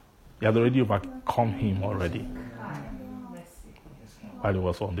 He had already overcome him already while he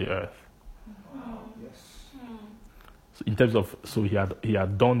was on the earth. So in terms of, so he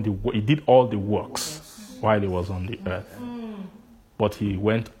had done he did all the works while he was on the earth, but he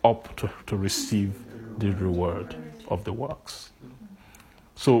went up to receive the reward of the works.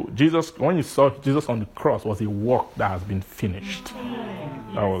 So Jesus, when you saw Jesus on the cross, was a work that has been finished.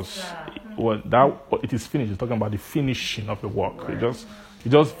 That was it is finished. It's talking about the finishing of the work. It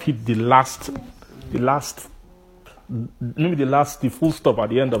just hit the full stop at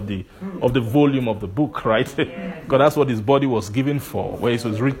the end of the volume of the book, right? Because that's what his body was given for, where it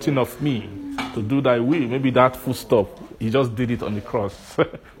was written of me to do thy will. Maybe that full stop, he just did it on the cross.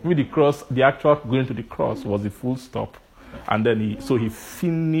 Maybe the actual going to the cross was the full stop, and then he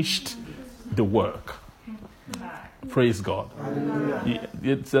finished the work. Praise God.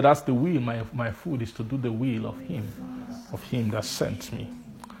 So that's the will. My food is to do the will of him that sent me.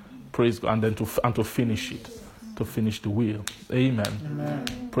 Praise God, and then to finish it. To finish the will. Amen.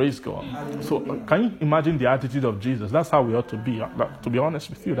 Amen. Praise God. So can you imagine the attitude of Jesus? That's how we ought to be. To be honest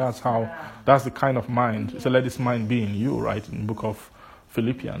with you, that's the kind of mind. He said, let this mind be in you, right? In the book of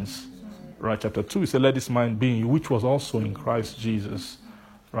Philippians, right, chapter 2. He said, let this mind be in you, which was also in Christ Jesus,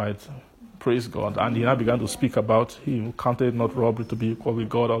 right? Praise God. And he now began to speak about him who counted not robbery to be equal with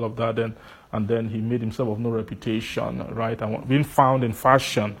God, all of that. And then he made himself of no reputation, right? And being found in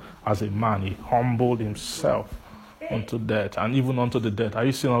fashion as a man, he humbled himself unto death, and even unto the death. Are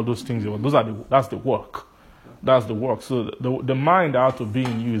you seeing all those things? That's the work. That's the work. So the mind out to be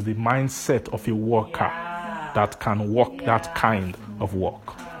in you is the mindset of a worker that can work that kind of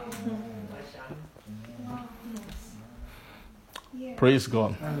work. Praise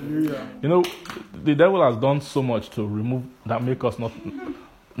God. Hallelujah. You know, the devil has done so much to remove that, make us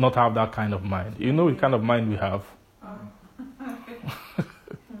not have that kind of mind. You know the kind of mind we have.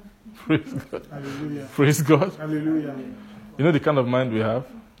 Praise God. Hallelujah. Praise God. Hallelujah. You know the kind of mind we have.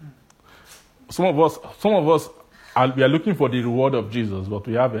 Some of us we are looking for the reward of Jesus, but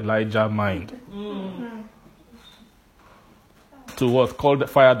we have Elijah mind. To what? Called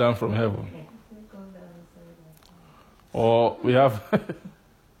fire down from heaven. Or we have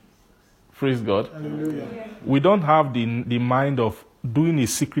praise God. Hallelujah. We don't have the mind of doing a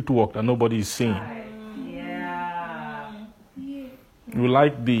secret work that nobody is seeing. You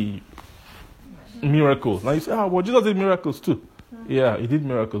like the miracles. Now you say, well, Jesus did miracles too. Yeah, he did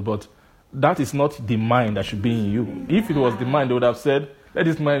miracles, but that is not the mind that should be in you. If it was the mind, they would have said, let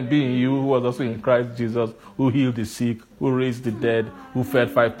this mind be in you, who was also in Christ Jesus, who healed the sick, who raised the dead, who fed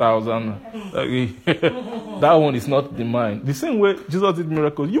 5,000. That one is not the mind. The same way Jesus did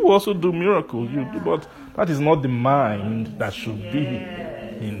miracles, you also do miracles, but that is not the mind that should be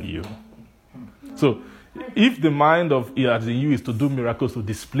in you. So, if the mind of as in you is to do miracles, to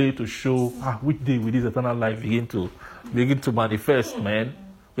display, to show, which day will this eternal life begin to manifest, man?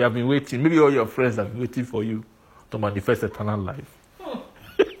 We have been waiting. Maybe all your friends have been waiting for you to manifest eternal life.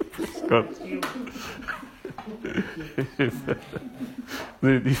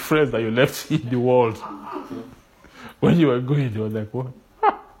 The friends that you left in the world, when you were going, you were like, what?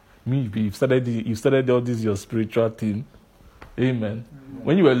 You started all this your spiritual thing. Amen.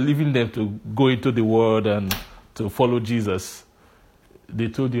 When you were leaving them to go into the world and to follow Jesus, they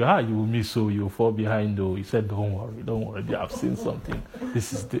told you, you will miss, so you'll fall behind. Though he said, don't worry, they have seen something.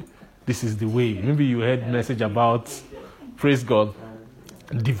 This is the way. Maybe you heard message about, praise God,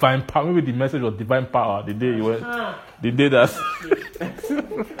 divine power. Maybe the message was divine power the day you went, the day that.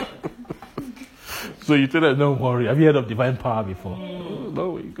 So you told them, don't worry. Have you heard of divine power before?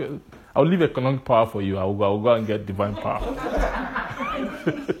 No, I'll leave economic power for you. I'll go and get divine power.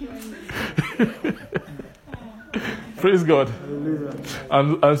 Praise God.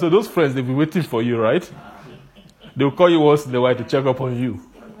 And so those friends, they'll be waiting for you, right? They'll call you once in a while to check up on you.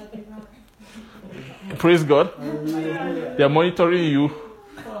 Praise God. They're monitoring you.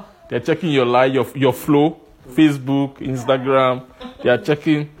 They're checking your life, your flow, Facebook, Instagram. They are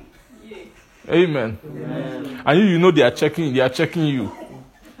checking. Amen. And you know they are checking you.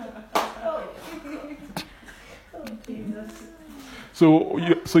 So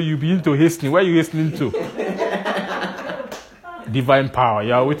you begin to hasten. Where are you hastening to? Divine power.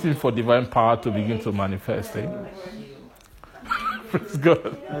 You are waiting for divine power to begin to manifest. Praise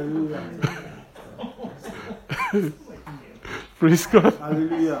God. Hallelujah. Praise God.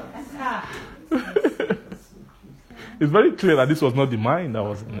 Hallelujah. It's very clear that this was not the mind that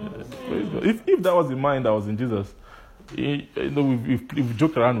was in Praise God. If that was the mind that was in Jesus, we've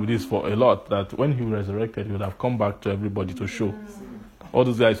joked around with this for a lot, that when he resurrected, he would have come back to everybody to show. All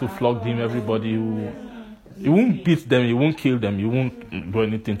those guys who flogged him, everybody who... He won't beat them, he won't kill them, he won't do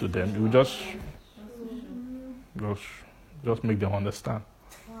anything to them. He will just make them understand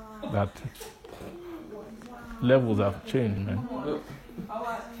that levels have changed, man.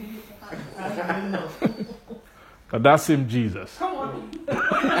 But that same Jesus.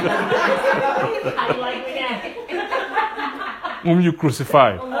 Whom you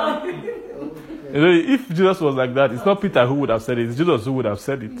crucified. If Jesus was like that, it's not Peter who would have said it, it's Jesus who would have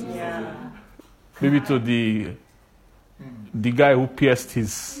said it. Yeah. Maybe to the guy who pierced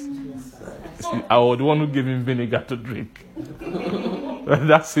or the one who gave him vinegar to drink.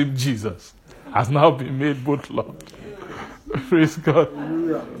 That same Jesus has now been made both Lord. Praise God.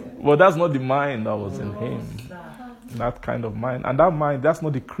 But that's not the mind that was in him. That kind of mind. And that mind, that's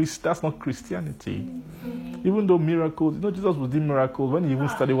not Christianity. Even though miracles, Jesus was doing miracles. When he even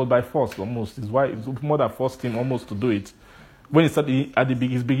started, it was by force almost. His mother forced him almost to do it. When he started at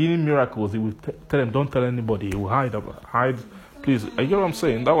his beginning miracles, he would tell them, don't tell anybody. He would hide. Please. You get what I'm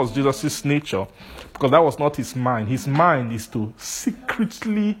saying? That was Jesus' nature. Because that was not his mind. His mind is to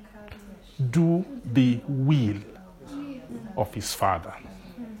secretly do the will of his Father.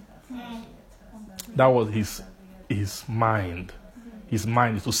 That was his mind. His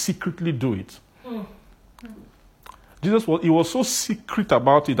mind is to secretly do it. Jesus was so secret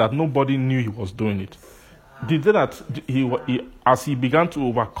about it that nobody knew he was doing it. The day that as he began to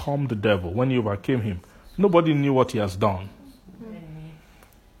overcome the devil, when he overcame him, nobody knew what he has done.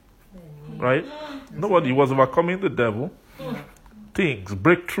 Right? Nobody was overcoming the devil. Things,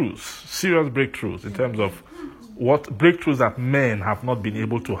 breakthroughs, serious breakthroughs in terms of breakthroughs that men have not been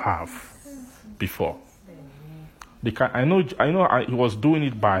able to have before. I know he was doing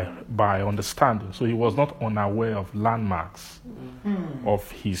it by understanding, so he was not unaware of landmarks of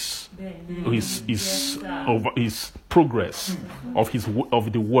his progress, of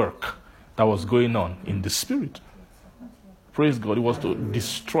the work that was going on in the spirit. Praise God. It was to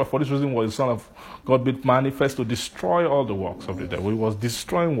destroy. For this reason was the Son of God made manifest to destroy all the works of the devil. He was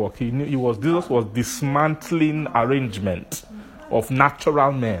destroying work. He knew Jesus was dismantling arrangement of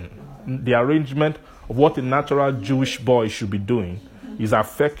natural men. The arrangement of what a natural Jewish boy should be doing. His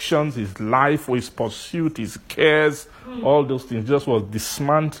affections, his life, his pursuit, his cares, all those things. Jesus was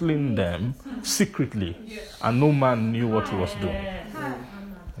dismantling them secretly. And no man knew what he was doing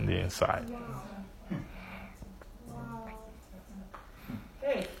in the inside.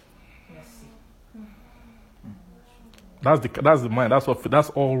 That's the mind. That's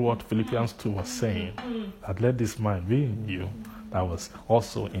all what Philippians 2 was saying. That let this mind be in you that was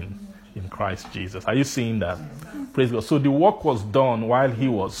also in Christ Jesus. Are you seeing that? Praise God. So the work was done while he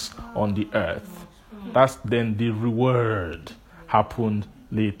was on the earth. That's then the reward happened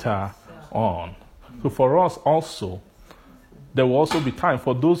later on. So for us also, there will also be time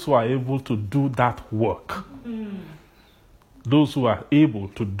for those who are able to do that work. Those who are able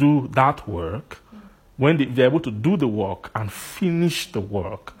to do that work, when they're able to do the work and finish the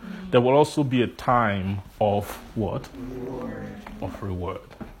work, there will also be a time of what? Of reward.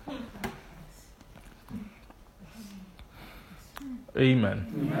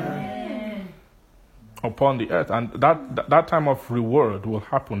 Amen. Upon the earth. And that time of reward will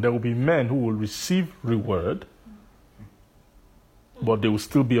happen. There will be men who will receive reward, but they will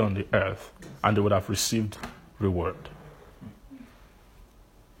still be on the earth, and they would have received reward.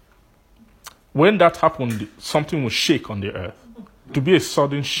 When that happened, something will shake on the earth. To be a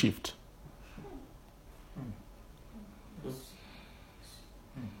sudden shift.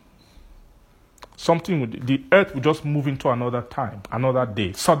 The earth will just move into another time, another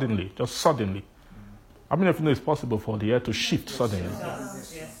day, suddenly, just suddenly. I mean, if you know it's possible for the earth to shift suddenly.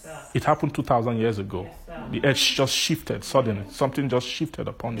 It happened 2,000 years ago. The earth just shifted suddenly. Something just shifted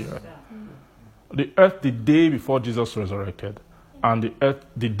upon the earth. The earth the day before Jesus resurrected, and the earth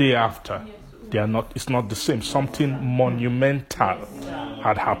the day after. It's not the same. Something monumental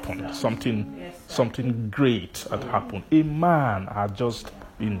had happened. Something great had happened. A man had just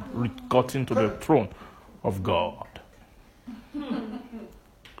been gotten to the throne of God.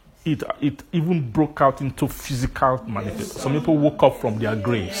 It even broke out into physical manifestation. Some people woke up from their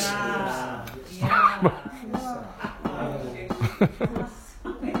graves.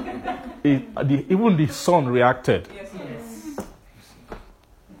 Even the sun reacted.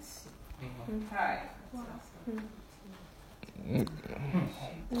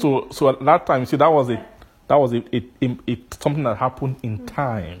 So at that time, see, that was something that happened in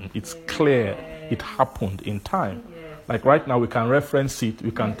time. It's clear it happened in time. Like right now, we can reference it.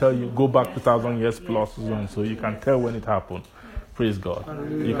 We can tell you, go back 2,000 years plus, so you can tell when it happened. Praise God.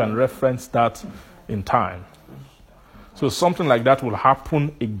 You can reference that in time. So something like that will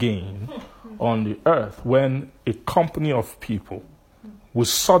happen again on the earth when a company of people will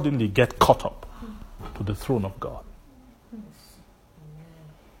suddenly get caught up to the throne of God.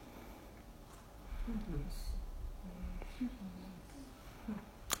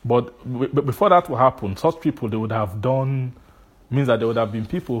 But before that will happen, such people, they would have done, means that there would have been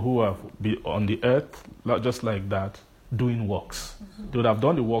people who have been on the earth, just like that, doing works. They would have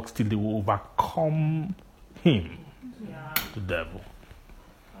done the works till they will overcome him, the devil.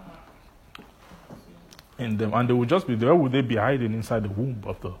 In them, and they would just be there. Where would they be hiding? Inside the womb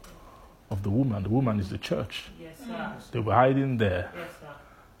of the woman. The woman is the church. Yes, sir. They were hiding there. Yes, sir.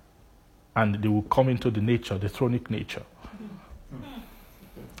 And they will come into the nature, the thronic nature,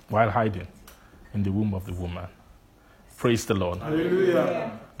 while hiding in the womb of the woman. Praise the Lord.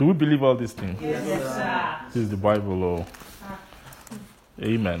 Hallelujah. Do we believe all these things? Yes, sir. This is the Bible. Oh.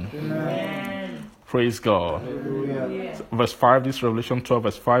 Amen. Amen. Praise God. Hallelujah. Verse 5, this Revelation 12,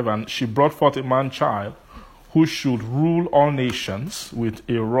 verse 5. And she brought forth a man-child who should rule all nations with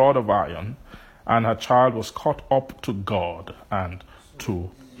a rod of iron, and her child was caught up to God and to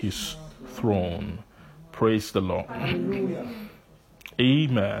his throne. Praise the Lord. Hallelujah.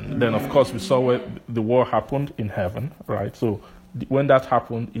 Amen. Then, of course, we saw where the war happened in heaven, right? So, when that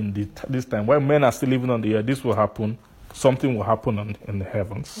happened in this time, when men are still living on the earth, this will happen. Something will happen in the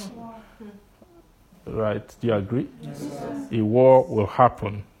heavens. Right? Do you agree? Yes, sir. A war will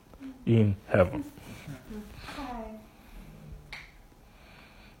happen in heaven.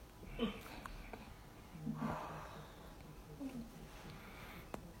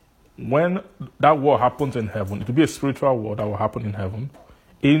 When that war happens in heaven, it will be a spiritual war that will happen in heaven.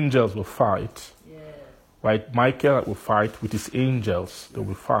 Angels will fight. Right? Michael will fight with his angels. They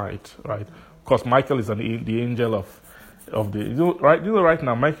will fight. Right? Because Michael is the angel of the... right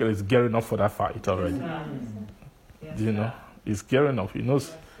now, Michael is gearing up for that fight already. Do you know? He's gearing up. He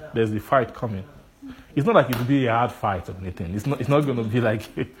knows there's the fight coming. It's not like it will be a hard fight or anything. It's not going to be like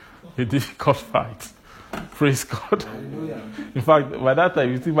a difficult fight. Praise God. Hallelujah. In fact, by that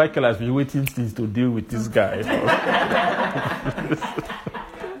time, you see Michael has been waiting since to deal with this guy.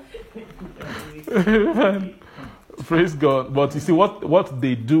 Praise God. But you see, what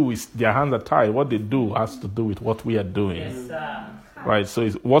they do is their hands are tied. What they do has to do with what we are doing. Yes, sir. Right? So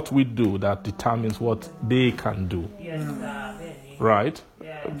it's what we do that determines what they can do. Yes, sir. Right?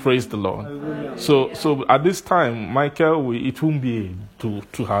 Yeah. Praise the Lord. Hallelujah. So at this time, Michael, it won't be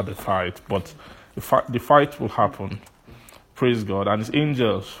too hard a fight, but the fight will happen. Praise God. And his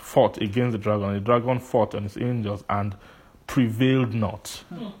angels fought against the dragon. The dragon fought and his angels and prevailed not.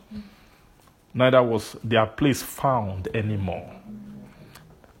 Neither was their place found anymore.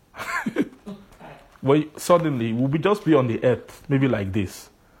 Well, suddenly, we'll just be on the earth, maybe like this.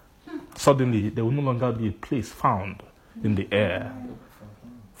 Suddenly, there will no longer be a place found in the air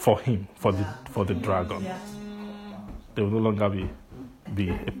for him, for the dragon. There will no longer be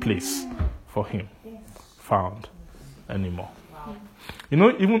a place for him found anymore. You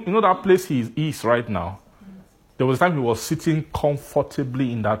know that place he is right now? There was a time he was sitting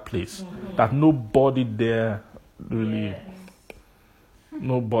comfortably in that place. That nobody there really,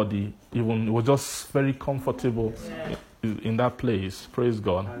 nobody even, it was just very comfortable in that place. Praise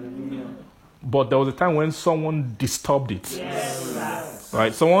God. Hallelujah. But there was a time when someone disturbed it. Yes.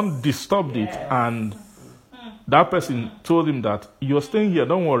 Right? Someone disturbed it, and that person told him that you're staying here,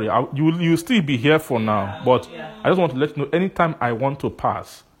 don't worry, you'll still be here for now, but I just want to let you know, anytime I want to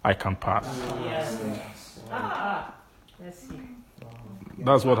pass, I can pass. Yes. Let's see.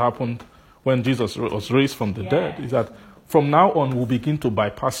 That's what happened when Jesus was raised from the dead, is that from now on we'll begin to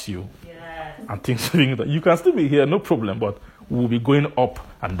bypass you Yes. and things like that. You can still be here, no problem, but we'll be going up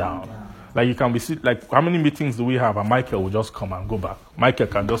and down. Like you can be like, how many meetings do we have? And Michael will just come and go back. Michael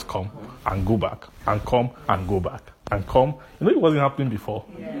can just come and go back and come and go back and come. You know, it wasn't happening before.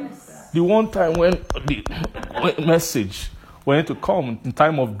 Yes. The one time when the message went to come in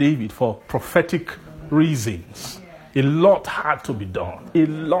time of David for prophetic reasons, a lot had to be done. A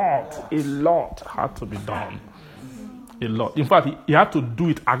lot had to be done. A lot. In fact, he had to do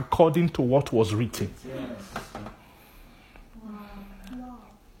it according to what was written.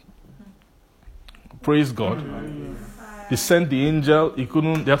 Praise God. He sent the angel. They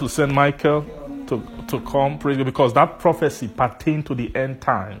had to send Michael to come. Praise God, because that prophecy pertained to the end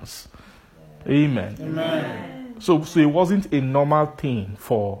times. Amen. Amen. So it wasn't a normal thing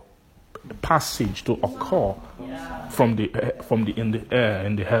for a passage to occur from the in the air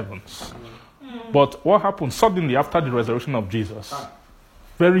in the heavens. But what happened suddenly after the resurrection of Jesus?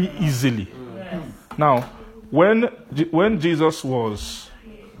 Very easily. Now, when Jesus was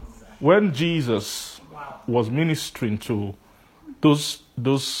ministering to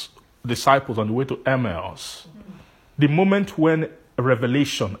those disciples on the way to Emmaus, the moment when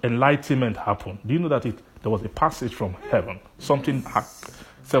revelation, enlightenment happened, do you know that there was a passage from heaven? Something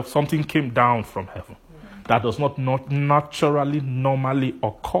came down from heaven that does not normally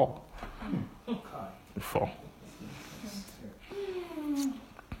occur before.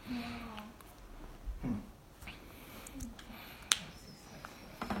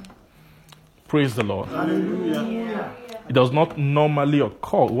 Praise the Lord. Hallelujah. It does not normally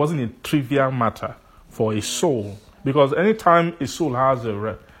occur. It wasn't a trivial matter for a soul. Because anytime a soul has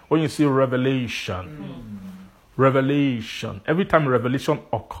when you see revelation, every time revelation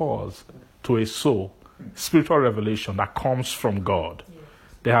occurs to a soul, spiritual revelation that comes from God,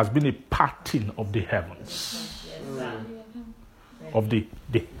 there has been a parting of the heavens. Of the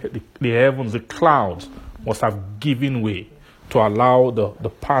heavens, the clouds must have given way to allow the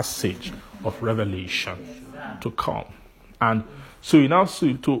passage of revelation to come. And so you now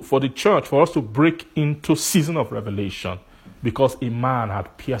see for the church, for us to break into season of revelation, because a man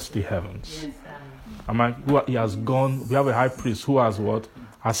had pierced the heavens. He has gone. We have a high priest who has what?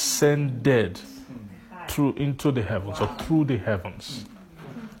 Ascended into the heavens, or through the heavens.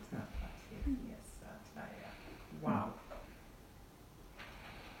 Wow.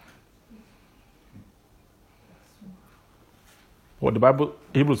 What the Bible,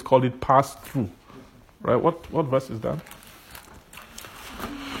 Hebrews called it passed through. Right? What verse is that?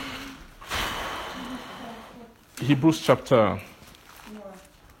 Hebrews chapter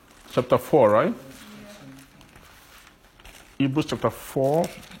 4, right? Hebrews chapter 4,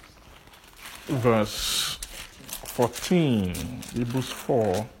 verse 14. Hebrews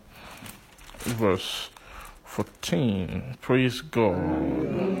 4, verse 14. Praise God.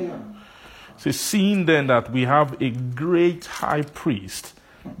 So, seeing then that we have a great high priest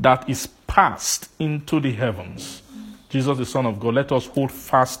that is passed into the heavens, Jesus the Son of God, let us hold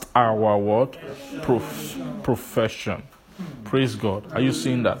fast our what? Profession. Praise God. Are you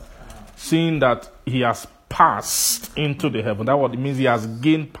seeing that? Seeing that he has passed into the heaven. That's what it means. He has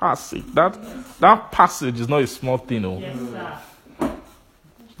gained passage. That passage is not a small thing. Oh. Yes, sir.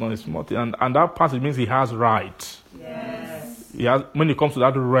 It's not a small thing. And that passage means he has right. Yes. He has, when it comes to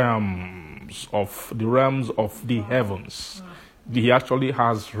that realms of the heavens, he actually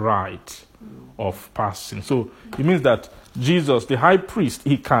has right of passing. So it means that Jesus, the high priest,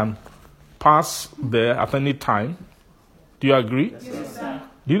 he can pass there at any time. Do you agree? Yes, sir.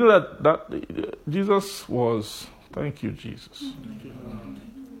 Do you know that Jesus was... Thank you, Jesus.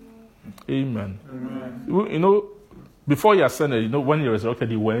 Amen. You know, before he ascended, when he resurrected,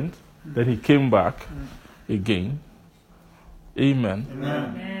 he went. Then he came back again. Amen.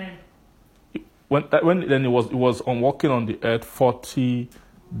 Amen. When he was walking on the earth 40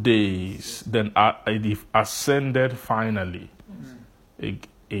 days, then he ascended finally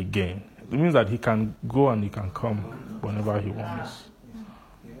again. It means that he can go and he can come whenever he wants.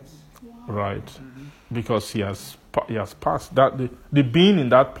 Right? Because he has passed. That the being in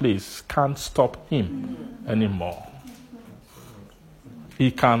that place can't stop him anymore.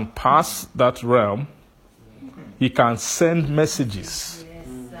 He can pass that realm. He can send messages.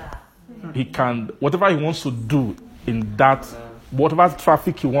 He can, whatever he wants to do in that, whatever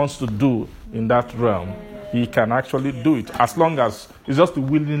traffic he wants to do in that realm, he can actually do it, as long as it's just the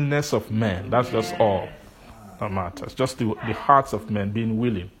willingness of men. That's just all that matters. Just the hearts of men being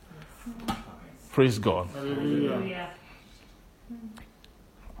willing. Praise God. Hallelujah.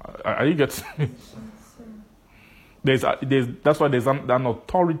 Are you getting me? That's why there's an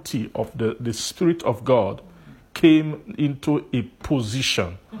authority of the Spirit of God came into a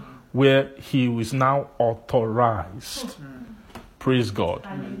position where he is now authorized, praise God,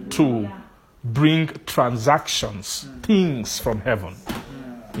 to bring transactions, things from heaven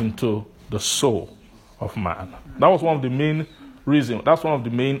into the soul of man. That was one of the main reasons. That's one of the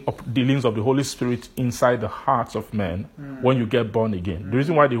main dealings of the Holy Spirit inside the hearts of men when you get born again. The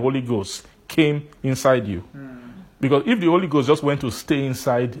reason why the Holy Ghost came inside you. Because if the Holy Ghost just went to stay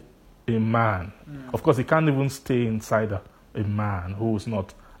inside a man, of course he can't even stay inside a man who is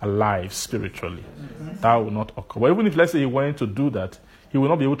not alive spiritually. That will not occur. But even if, let's say, he went to do that, he will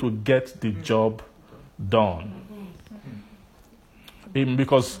not be able to get the job done.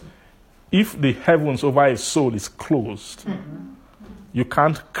 Because if the heavens over his soul is closed, You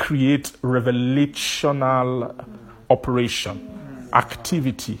can't create revelational operation,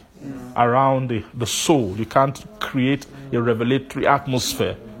 activity around the soul. You can't create a revelatory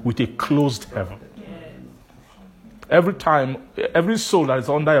atmosphere with a closed heaven. Every time, every soul that is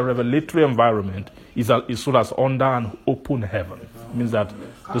under a revelatory environment is soul that's under an open heaven. It means that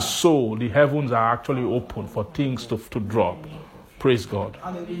the soul, the heavens are actually open for things to drop. Praise God.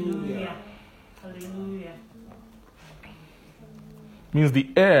 Hallelujah. Hallelujah. Means the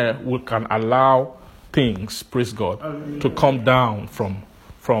air can allow things, praise God, to come down from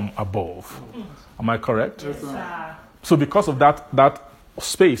above. Am I correct? Yes, sir. So because of that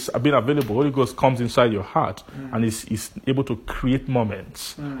space being available, Holy Ghost comes inside your heart and is able to create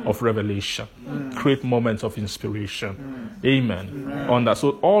moments of revelation, create moments of inspiration. Amen. On that.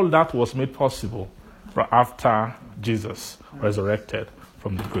 So all that was made possible after Jesus resurrected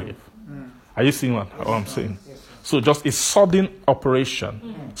from the grave. Are you seeing what I'm saying? So just a sudden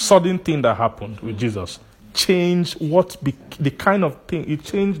operation, sudden thing that happened with Jesus changed the kind of thing. It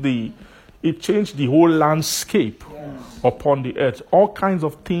changed the whole landscape upon the earth. All kinds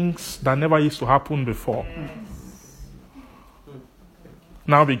of things that never used to happen before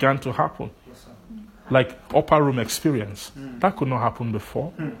now began to happen. Like upper room experience. That could not happen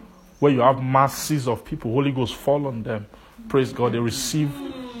before. Where you have masses of people, Holy Ghost fall on them. Praise God, they receive.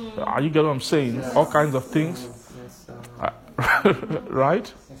 Are you getting what I'm saying? All kinds of things. Right?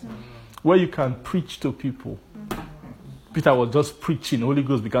 Where you can preach to people. Peter was just preaching. Holy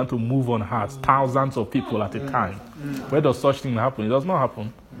Ghost began to move on hearts. Thousands of people at a time. Where does such thing happen? It does not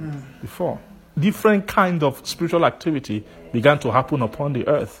happen before. Different kind of spiritual activity began to happen upon the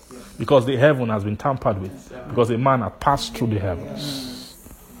earth because the heaven has been tampered with. Because a man had passed through the heavens.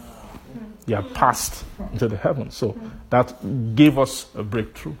 He had passed into the heavens. So that gave us a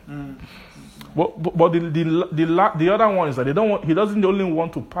breakthrough. But the other one is that he doesn't only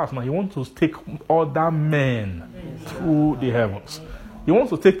want to pass, now he wants to take other men through the heavens. He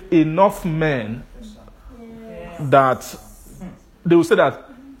wants to take enough men that they will say that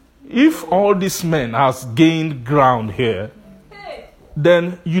if all these men has gained ground here,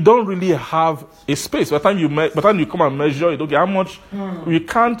 then you don't really have a space. By the time you come and measure it, okay, how much we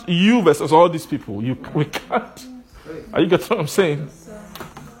can't, you versus all these people, we can't. Are you getting what I'm saying?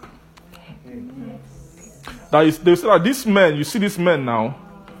 They say that these men, you see these men now,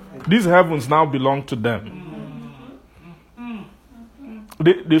 these heavens now belong to them.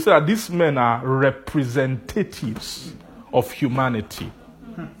 They say that these men are representatives of humanity.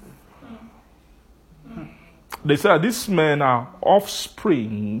 They say that these men are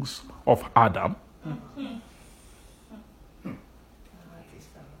offsprings of Adam.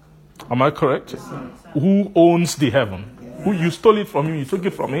 Am I correct? Who owns the heaven? Who you stole it from him, you took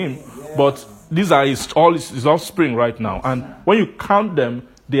it from him, but these are his offspring right now. And when you count them,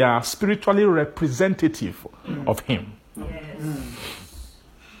 they are spiritually representative of him.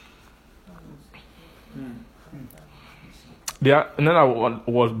 In other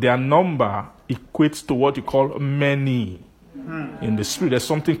words, their number equates to what you call many in the spirit. There's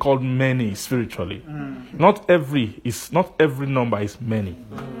something called many spiritually. Not every number is many.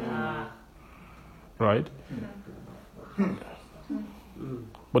 Right?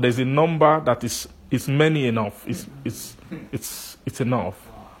 But there's a number that is many enough. It's enough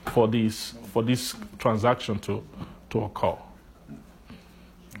for this transaction to occur.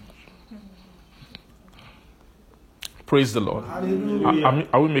 Praise the Lord.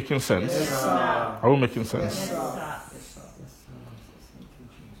 Are we making sense? Yes, are we making sense?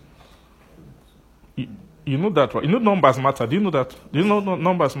 You know that, right? You know numbers matter. Do you know that? Do you know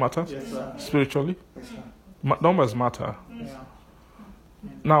numbers matter? Yes, spiritually? Yes, Numbers matter. Yeah.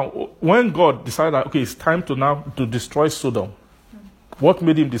 Now, when God decided that, okay, it's time to destroy Sodom, what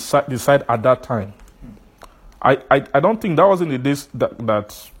made him decide at that time? I don't think that was in the days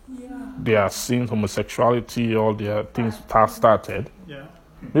that they are seeing homosexuality, all their things started. Yeah.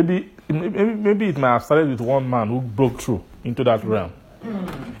 Maybe it might have started with one man who broke through into that realm.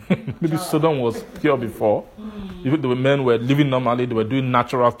 Maybe Sodom was pure before. Even the men were living normally, they were doing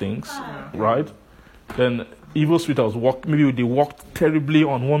natural things, right? Then evil spirit was maybe they walked terribly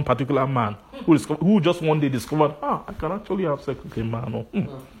on one particular man who just one day discovered, I can actually have sex with a man.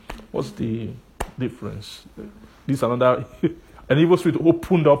 What's the difference? This another. An evil spirit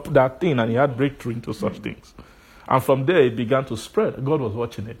opened up that thing and he had breakthrough into such things. And from there it began to spread. God was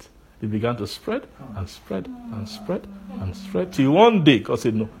watching it. It began to spread and spread and spread and spread. Till one day God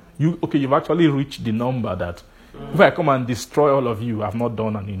said, no, you've actually reached the number that if I come and destroy all of you, I've not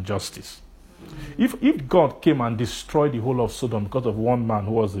done an injustice. If God came and destroyed the whole of Sodom because of one man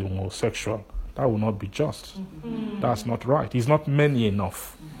who was homosexual, That will not be just. That's not right. He's not many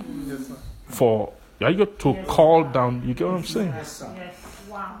enough for you to call down. You get what I'm saying? Yes.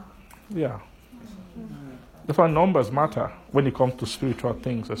 Wow. Yeah. That's why numbers matter when it comes to spiritual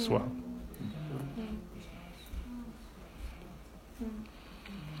things as well.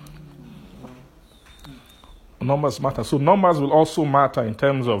 Numbers matter. So numbers will also matter in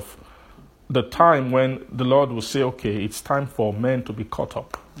terms of the time when the Lord will say, okay, it's time for men to be caught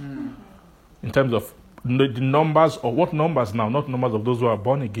up. In terms of the numbers, or what numbers now? Not numbers of those who are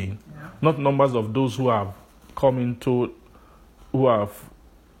born again. Not numbers of those who have come into,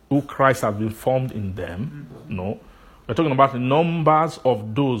 who Christ has been formed in them. No. We're talking about the numbers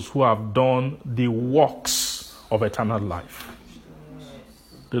of those who have done the works of eternal life.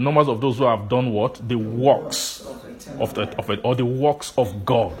 The numbers of those who have done what? The works of it, or the works of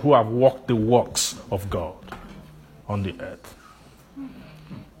God, who have walked the works of God on the earth.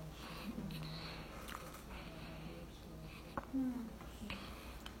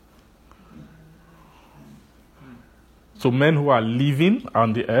 So men who are living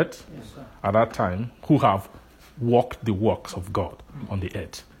on the earth at that time, who have walked the works of God on the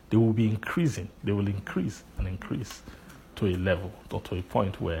earth, they will be increasing. They will increase and increase to a level or to a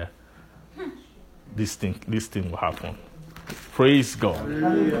point where this thing will happen. Praise God.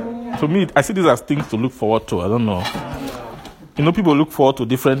 To me, I see these as things to look forward to. I don't know. You know, people look forward to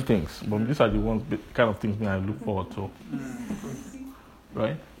different things, but these are the ones, kind of things I look forward to.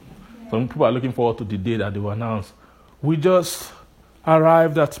 Right? Some people are looking forward to the day that they will announce, we just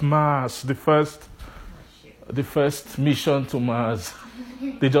arrived at Mars, the first mission to Mars.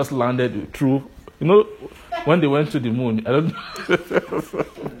 They just landed through. You know, when they went to the moon, I don't know.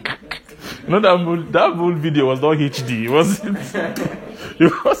 You know, that moon video was not HD.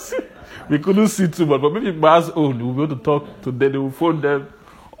 It wasn't. We couldn't see too much. But maybe Mars own, we'll be able to talk to them. They will phone them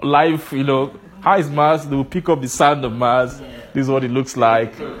live, you know. How is Mars? They will pick up the sound of Mars. This is what it looks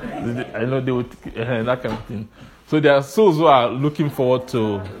like. I know they would, that kind of thing. So there are souls who are looking forward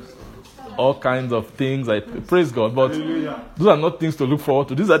to all kinds of things. Praise God. But those are not things to look forward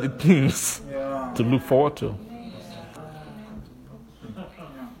to. These are the things to look forward to.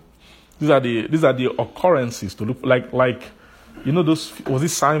 These are the occurrences to look like. You know, was it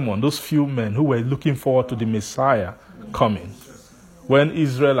Simon? Those few men who were looking forward to the Messiah coming, when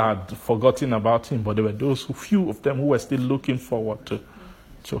Israel had forgotten about him, but there were those few of them who were still looking forward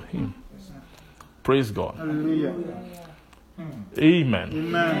to him. Praise God. Hallelujah. Amen.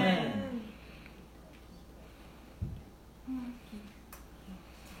 Amen.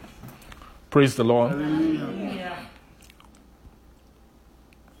 Praise the Lord. Hallelujah.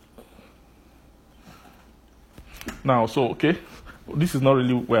 Now, so, okay, this is not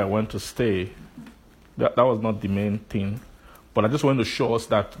really where I want to stay. That was not the main thing. But I just want to show us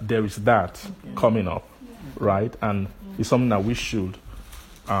that there is that coming up, right? And it's something that we should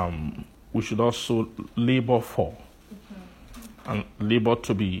also labor for and labor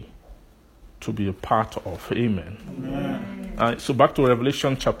to be a part of. Amen. So back to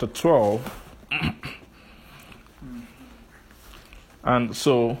Revelation chapter 12. And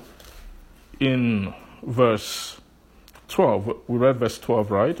so in verse 12, we read verse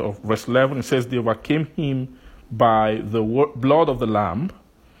 12, right? Or verse 11, it says, they overcame him by the blood of the Lamb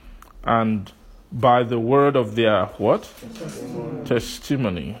and by the word of their what?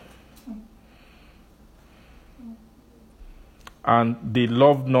 Testimony. And they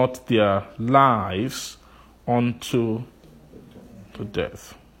loved not their lives unto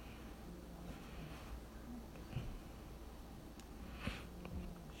death.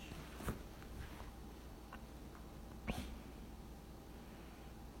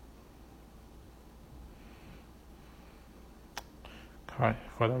 Hi,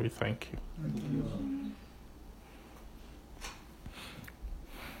 Father, we thank you. Thank you.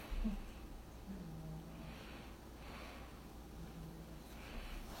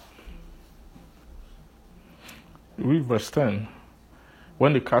 Read verse 10.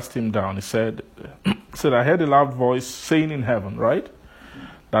 When they cast him down, he said, I heard a loud voice saying in heaven, right?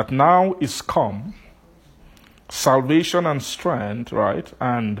 That now is come salvation and strength, right?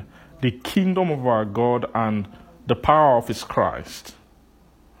 And the kingdom of our God and the power of his Christ.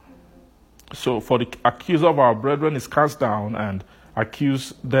 So for the accuser of our brethren is cast down and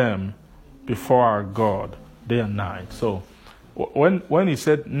accuse them before our God day and night. So when he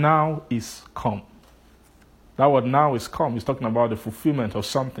said now is come, that word now is come, he's talking about the fulfillment of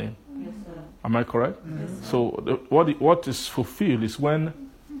something. Yes, sir. Am I correct? Yes, So what is fulfilled is when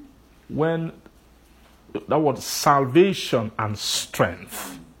that word salvation and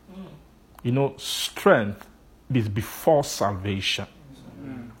strength. You know, strength is before salvation.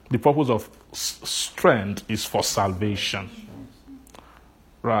 The purpose strength is for salvation.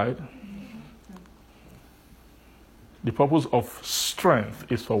 Right? The purpose of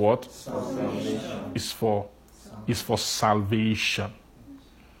strength is for what? Salvation. Is for salvation.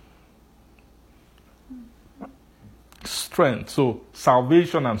 Strength. So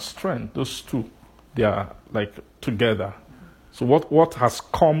salvation and strength, those two, they are like together. So what has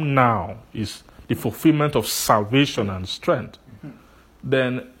come now is the fulfillment of salvation and strength.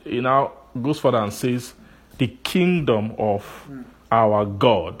 Then it now goes further and says, the kingdom of our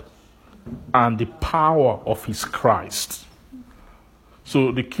God and the power of his Christ.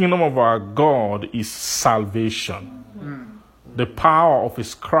 So the kingdom of our God is salvation. The power of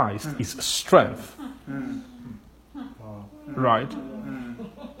his Christ is strength. Right?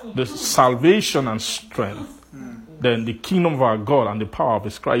 The salvation and strength. Then the kingdom of our God and the power of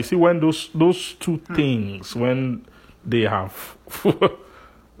his Christ. See, when those two things, when they have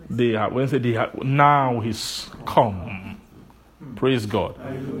now he's come. Praise God.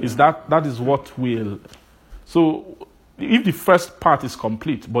 Is that is what will. So if the first part is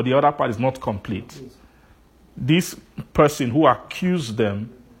complete, but the other part is not complete, this person who accused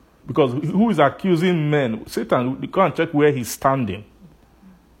them, because who is accusing men? Satan, you can't check where he's standing.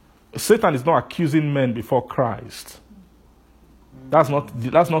 Satan is not accusing men before Christ. That's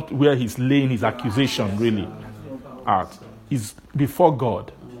not where he's laying his accusation really at. He's before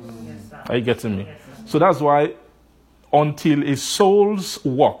God. Are you getting me? So that's why until a soul's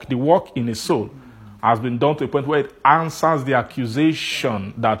work, the work in a soul, has been done to a point where it answers the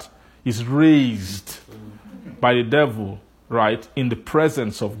accusation that is raised by the devil, right, in the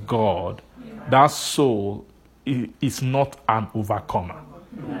presence of God, that soul is not an overcomer.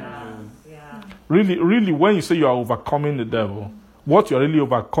 Really, when you say you are overcoming the devil, what you're really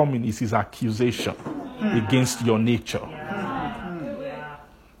overcoming is his accusation against your nature.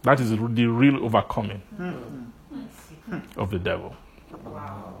 That is the real overcoming of the devil.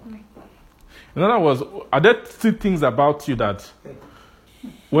 In other words, are there still things about you that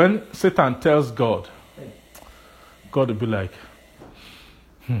when Satan tells God, God will be like,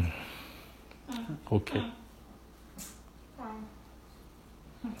 okay.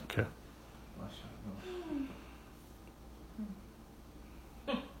 Okay.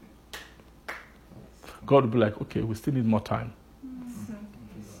 God will be like, okay, we still need more time.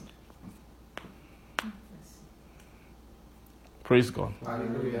 Praise God.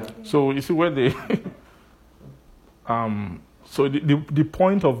 Hallelujah. So you see where they so the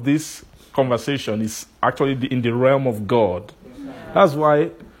point of this conversation is actually in the realm of God. That's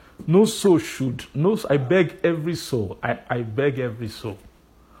why no soul should, I beg every soul, I beg every soul,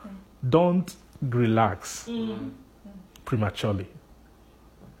 don't relax prematurely.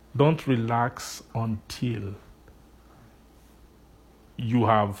 Don't relax until you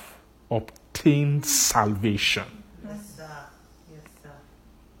have obtained salvation. Yes, sir. Yes, sir.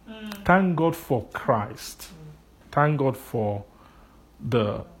 Thank God for Christ. Thank God for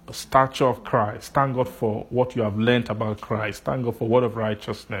the stature of Christ. Thank God for what you have learned about Christ. Thank God for word of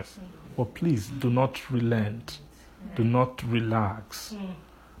righteousness. But please do not relent. Do not relax.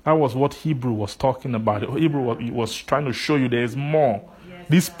 That was what Hebrew was talking about. Hebrew was trying to show you there is more.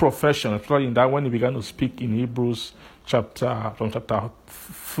 This profession, especially in that when he began to speak in Hebrews from chapter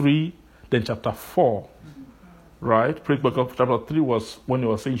 3, then chapter 4, right? Chapter 3 was when he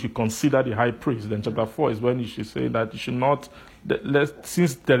was saying you should consider the high priest. Then chapter 4 is when you should say that you should not,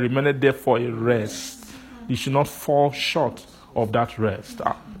 since there remained therefore a rest, you should not fall short of that rest.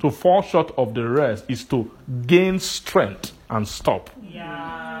 To fall short of the rest is to gain strength and stop.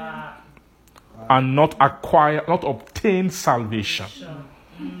 Yeah. And not obtain salvation.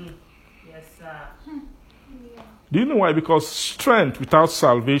 Yes, sir. Do you know why? Because strength without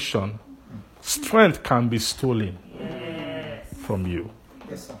salvation, strength can be stolen from you.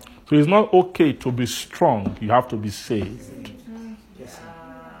 Yes, sir. So it's not okay to be strong. You have to be saved. Yes,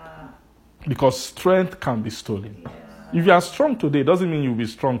 sir. Because strength can be stolen. If you are strong today, doesn't mean you'll be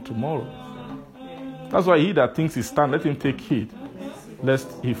strong tomorrow. That's why he that thinks he stand, let him take heed, lest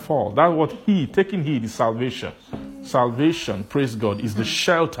he fall. That's what taking heed is salvation. Salvation, praise God, is the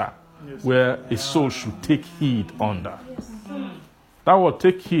shelter where a soul should take heed under. That word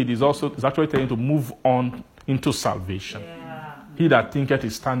take heed is actually telling to move on into salvation. He that thinketh he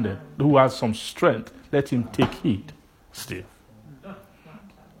standeth, who has some strength, let him take heed still.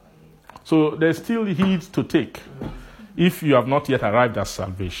 So there's still heed to take if you have not yet arrived at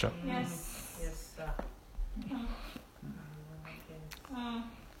salvation. Yes, sir.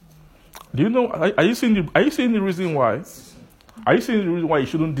 Do you know? Are you seeing the reason why? Are you seeing the reason why you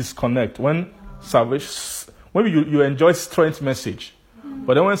shouldn't disconnect when salvation? Maybe you enjoy strength message,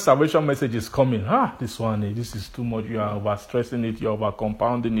 But then when salvation message is coming, this is too much. You are overstressing it. You are over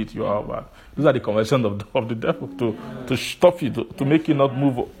compounding it. You are over. These are the conversations of the devil to stop you, to make you not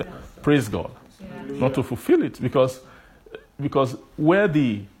move. Praise God, not to fulfill it, because where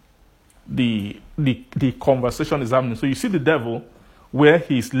the conversation is happening. So you see the devil where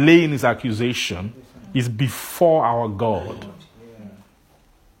he's laying his accusation is before our God.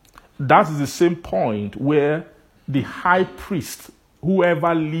 That is the same point where the high priest,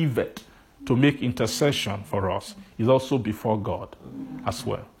 whoever liveth to make intercession for us, is also before God as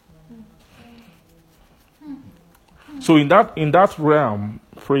well. So in that realm,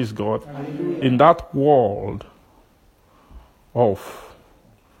 praise God, in that world of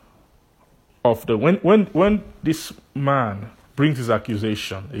the when this man brings his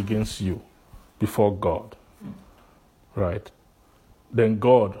accusation against you before God, right? Then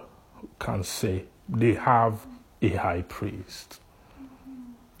God can say they have a high priest.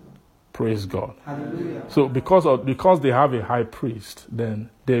 Praise God. Hallelujah. So because they have a high priest,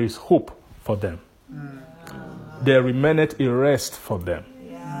 then there is hope for them. There remaineth a rest for them.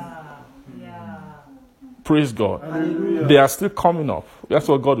 Praise God. Hallelujah. They are still coming up. That's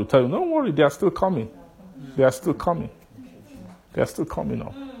what God will tell you. Don't worry, they are still coming. They are still coming. They are still coming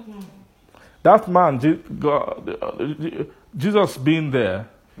up. That man, Jesus being there,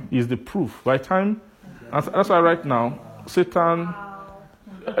 is the proof. By time, that's why right now, Satan,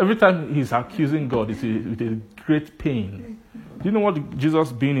 every time he's accusing God, it's with a great pain. Do you know what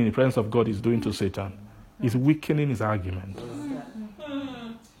Jesus being in the presence of God is doing to Satan? He's weakening his argument.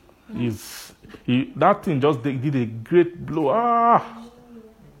 That thing just did a great blow.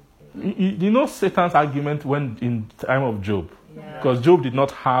 You know Satan's argument when in time of Job, because Job did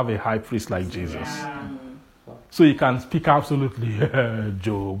not have a high priest like Jesus, so he can speak absolutely.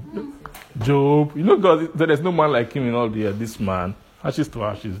 Job. You know, God, there is no man like him in all the earth. This man, ashes to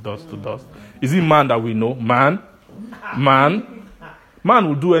ashes, dust to dust. Is he man that we know? Man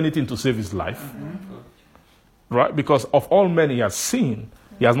will do anything to save his life, right? Because of all men he has seen,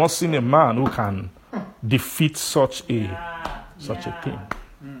 he has not seen a man who can defeat such a thing.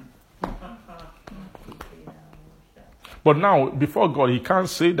 But now, before God, he can't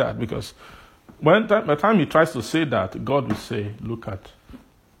say that, because by the time he tries to say that, God will say, look at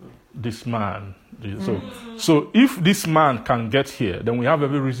this man. So if this man can get here, then we have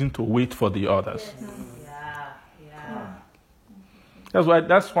every reason to wait for the others.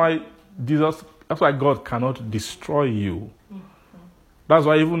 That's why God cannot destroy you. That's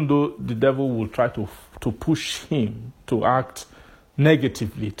why even though the devil will try to push him to act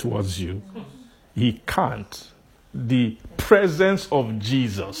negatively towards you, he can't. The presence of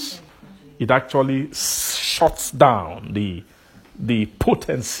Jesus, it actually shuts down the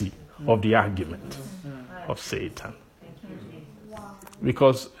potency of the argument of Satan.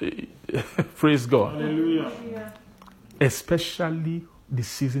 Because, praise God, hallelujah. Especially the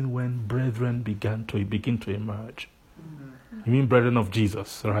season when brethren begin to emerge. You mean brethren of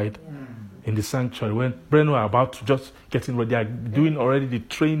Jesus, right? In the sanctuary, when brethren were about to just getting ready, they are doing already the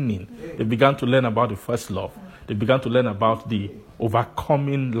training. They began to learn about the first love. They began to learn about the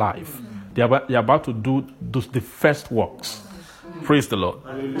overcoming life. They are about to do the first works. Praise the Lord.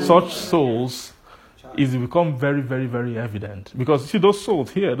 Hallelujah. Such souls is become very, very, very evident. Because see, those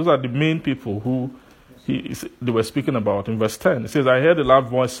souls here, those are the main people who they were speaking about. In verse 10, it says, I heard a loud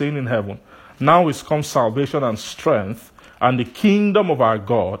voice saying in heaven, now is come salvation and strength, and the kingdom of our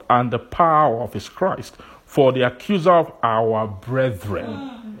God, and the power of his Christ. For the accuser of our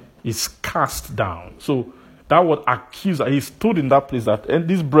brethren is cast down. So that word accuser, he stood in that place that, and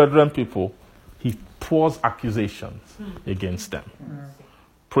these brethren people, he pours accusations against them.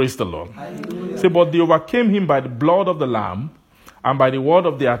 Praise the Lord. Say, but they overcame him by the blood of the Lamb and by the word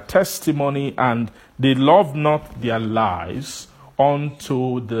of their testimony, and they loved not their lives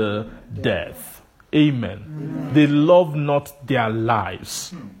unto the death. Amen. They loved not their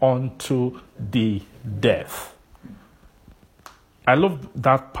lives unto the death. I love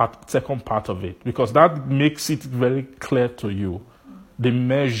that second part of it, because that makes it very clear to you the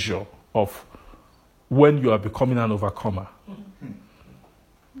measure of when you are becoming an overcomer.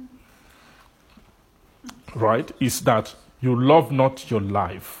 Right? Is that you love not your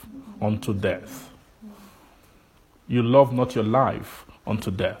life unto death. You love not your life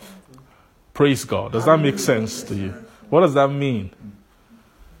unto death. Praise God. Does that make sense to you? What does that mean?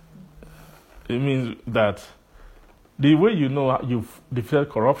 It means that the way you know you've defeated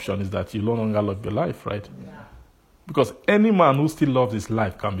corruption is that you no longer love your life, right? Yeah. Because any man who still loves his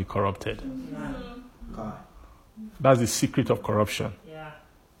life can be corrupted. Yeah. That's the secret of corruption. Yeah.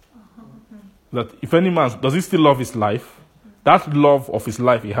 That if any man, does he still love his life? That love of his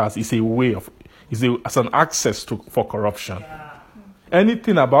life he has is a way of, as an access for corruption.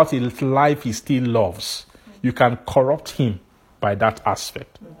 Anything about his life he still loves, you can corrupt him by that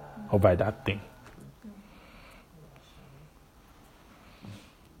aspect or by that thing.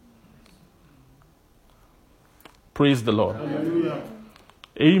 Praise the Lord. Hallelujah.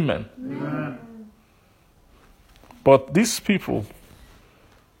 Amen. Amen. But these people,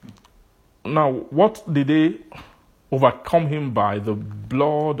 now what did they overcome him by? The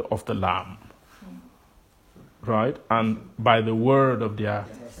blood of the Lamb. Right? And by the word of their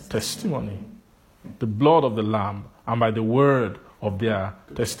testimony. The blood of the Lamb and by the word of their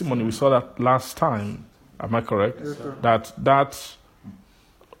testimony. We saw that last time. Am I correct? Yes, sir.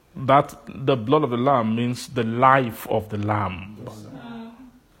 That the blood of the Lamb means the life of the Lamb.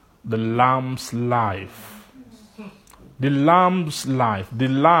 The Lamb's life. The Lamb's life. The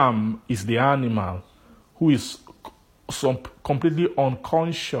Lamb is the animal who is completely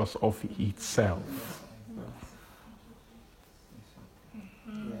unconscious of itself.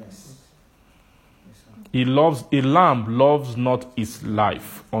 A lamb loves not its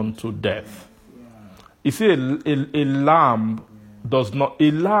life unto death. You see, a lamb does not.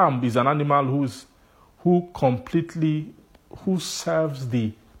 A lamb is an animal who serves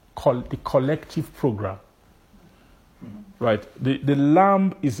the collective program. Right. The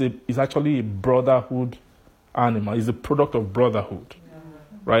lamb is actually a brotherhood animal. It's a product of brotherhood.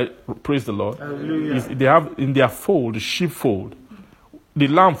 Right. Praise the Lord. They have in their fold, the sheepfold. The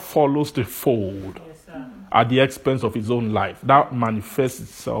lamb follows the fold at the expense of its own life. That manifests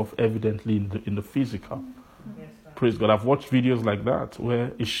itself evidently in the physical. Praise God. I've watched videos like that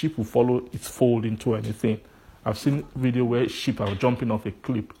where a sheep will follow its fold into anything. I've seen video where sheep are jumping off a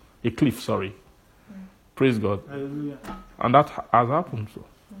cliff. Praise God. Hallelujah. And that has happened. So.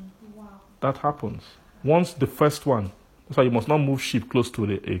 Wow. That happens. Once the first one, that's why you must not move sheep close to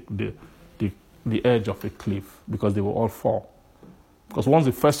the edge of a cliff because they will all fall. Because once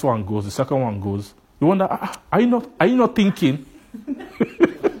the first one goes, the second one goes, you wonder, are you not thinking?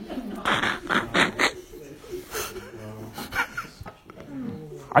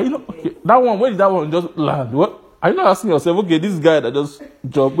 Are you not, okay, that one, where did that one just land? What? Are you not asking yourself, okay, this guy that just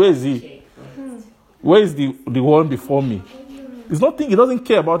jumped, where is he? Where is the one before me? He's not thinking, he doesn't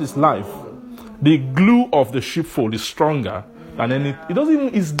care about his life. The glue of the sheepfold is stronger than any. It doesn't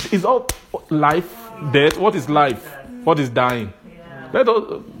even, it's all life, death. What is life? What is dying?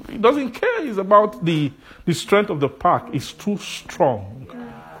 He doesn't care. It's about the strength of the pack. It's too strong.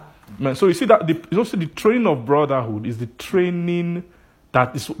 Man, so you see that the training of brotherhood is the training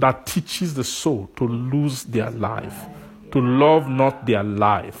that teaches the soul to lose their life, to love not their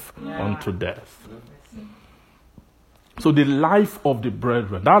life unto death. So the life of the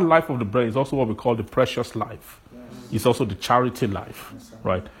brethren, that life of the brethren is also what we call the precious life. It's also the charity life,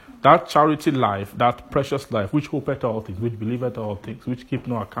 right? That charity life, that precious life, which hopeth all things, which believeth all things, which keep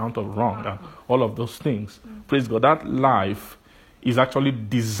no account of wrong, and all of those things. Praise God. That life is actually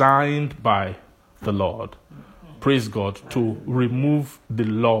designed by the Lord. Praise God, to remove the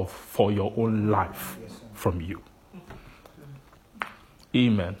love for your own life from you.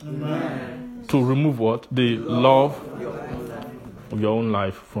 Amen. Amen. To remove what? The love of your own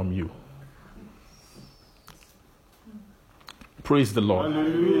life from you. Praise the Lord.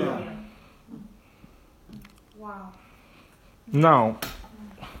 Hallelujah. Wow. Now,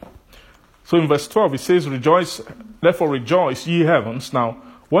 so in verse 12 it says, "Rejoice, therefore rejoice, ye heavens." Now,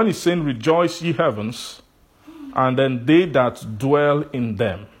 when he's saying rejoice, ye heavens, and then they that dwell in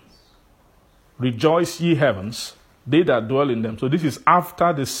them. Rejoice, ye heavens, they that dwell in them. So this is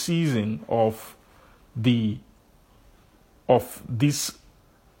after the season of this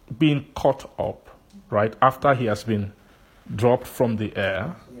being caught up, right? After he has been dropped from the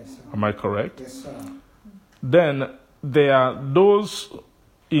air. Yes, sir. Am I correct? Yes, sir. Then there are those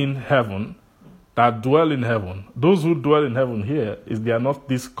in heaven that dwell in heaven. Those who dwell in heaven here, they are not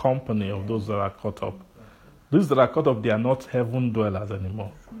this company of those that are caught up. Those that are caught up, they are not heaven dwellers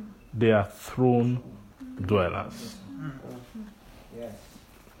anymore. They are throne dwellers. Yes.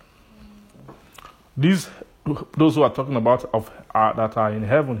 Those who are talking about that are in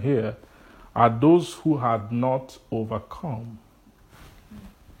heaven here are those who had not overcome,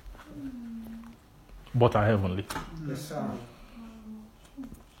 but are heavenly. Yes, sir.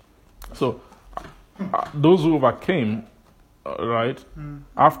 So, those who overcame, right,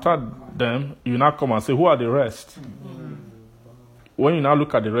 after them, you now come and say, who are the rest? When you now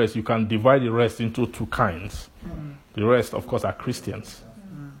look at the rest, you can divide the rest into two kinds. The rest, of course, are Christians,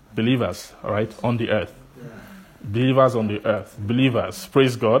 believers, right, on the earth. Believers on the earth, believers,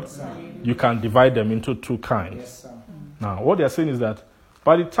 praise God. You can divide them into two kinds. Yes, sir. Now, what they are saying is that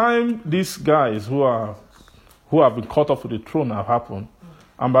by the time these guys who have been caught up to the throne have happened,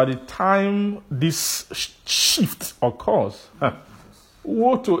 and by the time this shift occurs,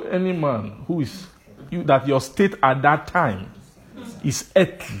 woe to any man who is that your state at that time is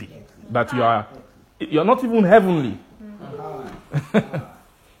earthly, that you're not even heavenly.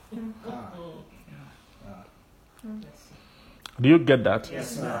 Do you get that?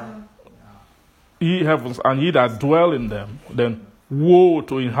 Yes, sir. Ye heavens and ye that dwell in them, then woe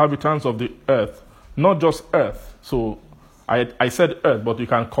to inhabitants of the earth, not just earth. So I said earth, but you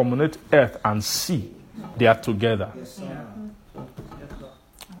can combine earth and sea. They are together. Yes, sir.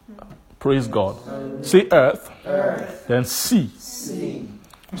 Praise God. Say earth, then sea.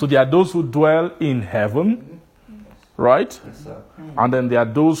 So there are those who dwell in heaven, right? Yes, sir. And then there are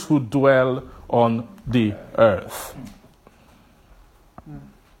those who dwell on the earth.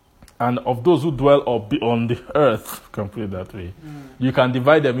 And of those who dwell on the earth, you can put it that way, you can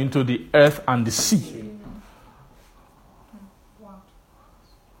divide them into the earth and the sea.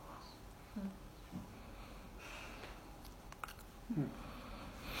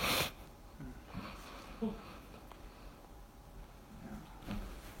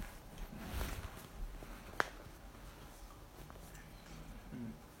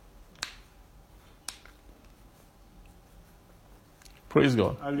 Praise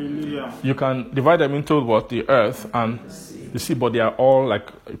God. Hallelujah. You can divide them into what? The earth and the sea, but they are all like,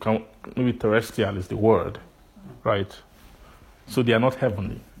 you can, maybe terrestrial is the word, right? So they are not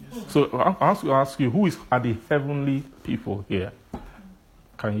heavenly. So I want to ask you, who are the heavenly people here?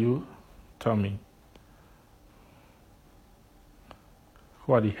 Can you tell me?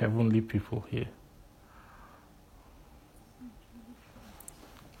 Who are the heavenly people here?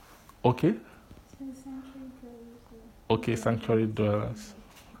 Okay? Okay, sanctuary dwellers.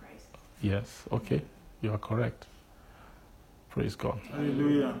 Yes, okay. You are correct. Praise God.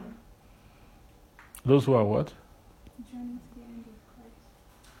 Hallelujah. Those who are what?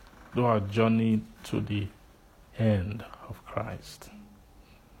 Journey to the end of Christ.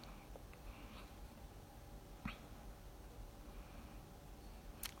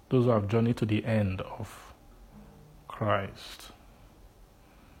 Those who are journeyed to the end of Christ. Those who have journeyed to the end of Christ.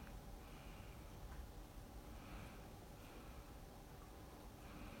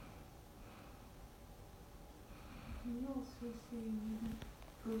 You also say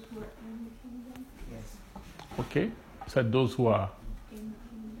those who are in the kingdom. Yes. Okay? Said those who are In the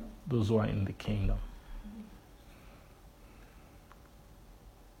kingdom. those who are in the kingdom.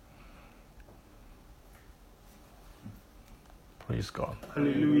 Praise God.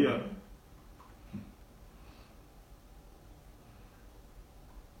 Hallelujah.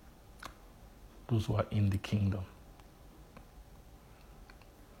 Those who are in the kingdom.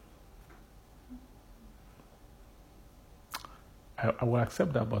 I will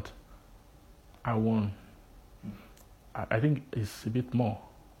accept that, but I won't. I think it's a bit more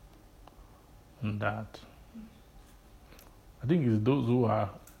than that. I think it's those who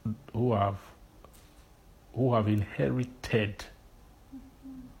have inherited,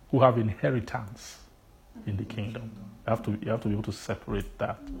 who have inheritance in the kingdom. You have to be able to separate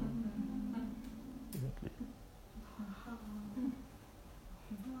that.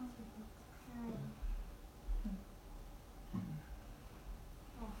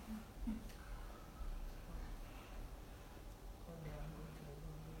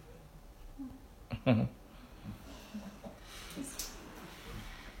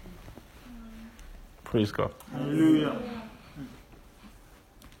 Praise God. Hallelujah.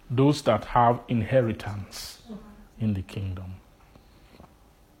 Those that have inheritance in the kingdom.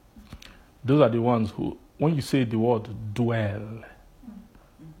 Those are the ones who, when you say the word dwell,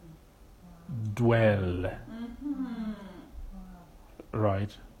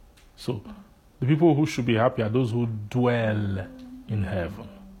 right? So the people who should be happy are those who dwell in heaven.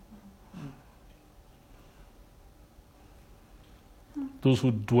 Those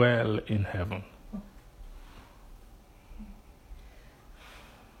who dwell in heaven.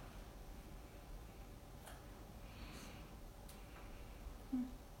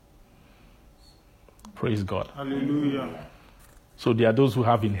 Praise God. Hallelujah. So there are those who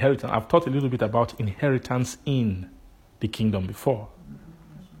have inheritance. I've taught a little bit about inheritance in the kingdom before,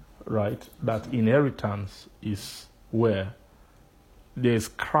 right? That inheritance is where there's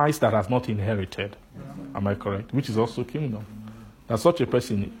Christ that has not inherited. Am I correct? Which is also kingdom. That such a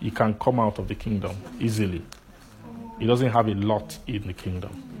person, he can come out of the kingdom easily. He doesn't have a lot in the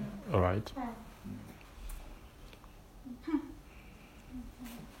kingdom. All right?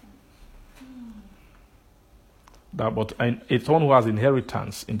 But it's one who has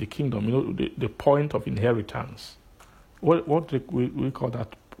inheritance in the kingdom. You know, the point of inheritance What do we call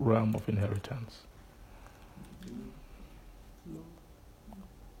that realm of inheritance?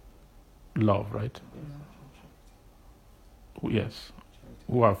 Love, right? Yes.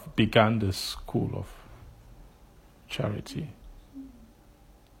 Who have begun the school of charity.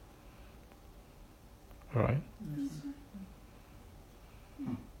 Right?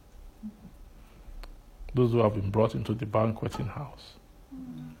 Those who have been brought into the banqueting house.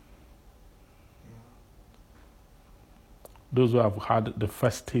 Those who have had the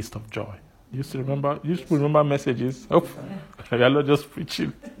first taste of joy. You still remember messages? Oh, we are not just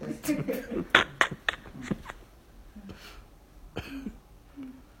preaching.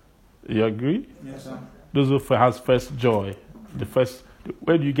 You agree? Yes, sir. Those who has first joy.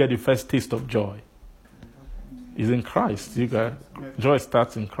 Where do you get the first taste of joy? Is in Christ. Joy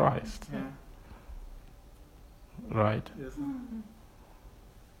starts in Christ. Yeah. Right? Yes, sir.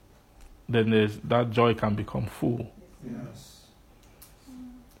 Then that joy can become full. Yes.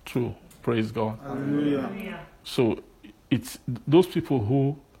 True. Praise God. Hallelujah. So it's those people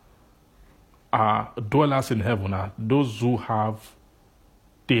who are dwellers in heaven are those who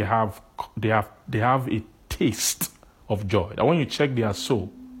they have a taste of joy. That when you check their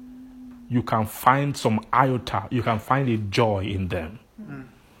soul, you can find some iota, you can find a joy in them.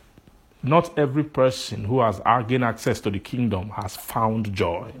 Not every person who has gained access to the kingdom has found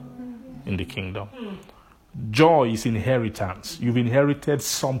joy in the kingdom. Joy is inheritance. You've inherited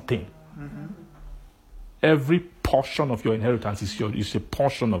something. Every portion of your inheritance is a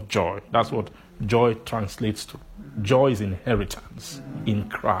portion of joy. That's what joy translates to. Joy is inheritance in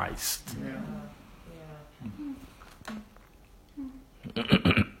Christ.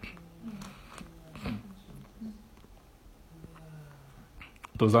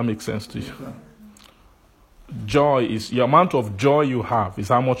 Does that make sense to you? Joy is the amount of joy you have is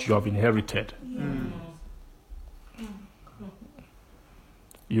how much you have inherited.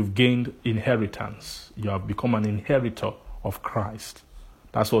 You've gained inheritance. You have become an inheritor of Christ.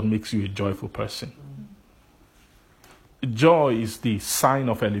 That's what makes you a joyful person. Joy is the sign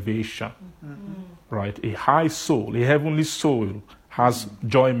of elevation. Right? A high soul, a heavenly soul has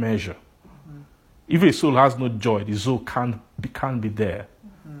joy measure. If a soul has no joy, the soul can't be there.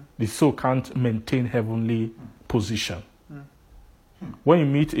 The soul can't maintain heavenly position. When you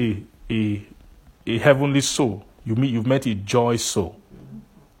meet a heavenly soul, you've met a joy soul.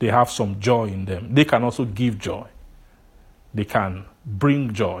 They have some joy in them. They can also give joy. They can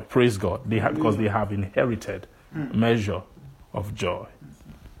bring joy. Praise God. Because they have inherited measure of joy.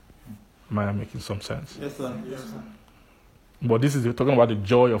 Am I making some sense? Yes, sir. Yes, sir. But this is talking about the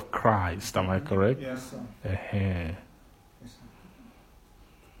joy of Christ. Am I correct? Yes, sir. Yes,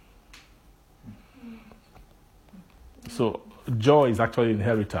 so joy is actually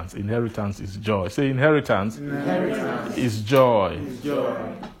inheritance. Inheritance is joy. Say inheritance is joy. It's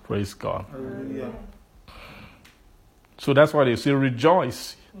joy. Praise God. Hallelujah. So that's why they say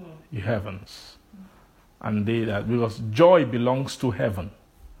rejoice, ye heavens. And because joy belongs to heaven.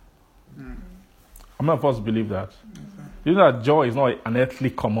 How many of us believe that? You know that joy is not an earthly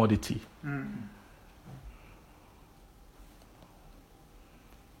commodity.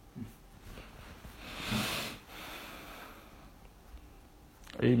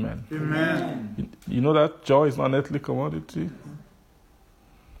 Amen. Amen. You know that joy is not an earthly commodity?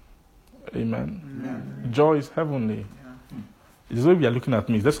 Amen. Amen. Joy is heavenly. It's as if you are looking at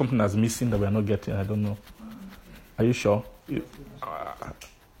me. Is there something that's missing that we are not getting? I don't know. Are you sure? Is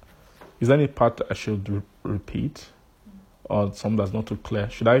there any part I should repeat? Or something that's not too clear?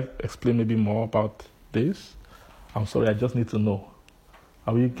 Should I explain maybe more about this? I'm sorry, I just need to know.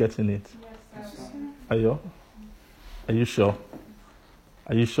 Are you getting it? Yes, sir. Are you? Are you sure?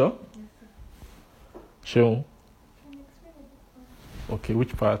 Are you sure? Sure. Can you explain it? Okay,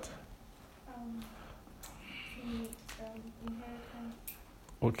 which part? Inheritance,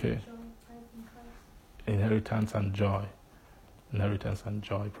 Okay. joy, pride in Christ. Inheritance and joy. Inheritance and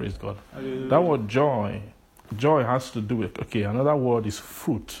joy. Praise God. Hallelujah. That word joy. Joy has to do with, another word is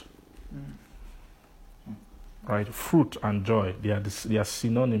fruit. Right? Fruit and joy, they are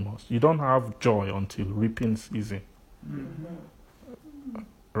synonymous. You don't have joy until reaping season.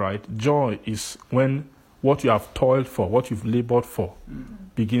 Right? Joy is when what you have toiled for, what you've labored for,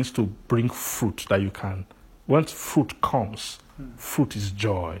 begins to bring fruit that you can. Once fruit comes, fruit is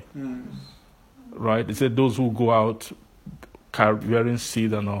joy. Right? They said those who go out bearing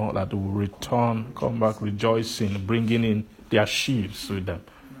seed and all that will return, come back rejoicing, bringing in their sheaves with them.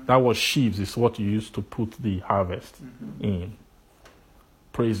 That word sheaves is what you use to put the harvest in.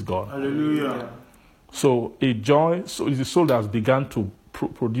 Praise God. Hallelujah. So a joy, so it's a soul that has begun to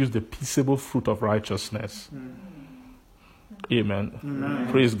produce the peaceable fruit of righteousness. Amen. Amen.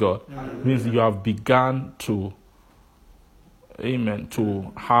 Praise God. Means you have begun to, amen,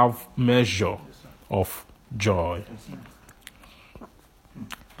 to have measure of joy.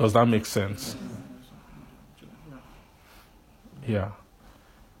 Does that make sense? Yeah.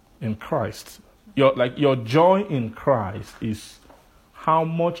 In Christ. Your joy in Christ is how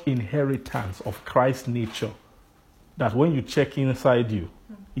much inheritance of Christ's nature that when you check inside you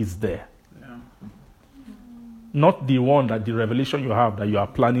is there. Yeah. Not the one that the revelation you have that you are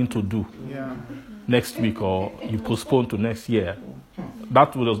planning to do Yeah. next week or you postpone to next year.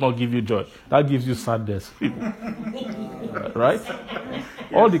 That does not give you joy. That gives you sadness. Right?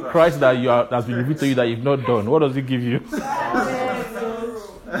 All the Christ that's been revealed to you that you've not done, what does it give you?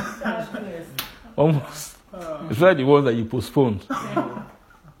 Almost. It's like the ones that you postponed.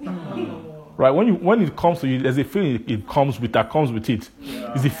 Right? When it comes to you, there's a feeling that comes with it.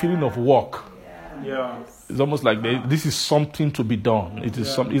 It's the feeling of work. Yeah. It's almost like this is something to be done. It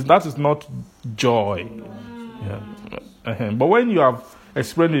is that is not joy. Yeah. But when you have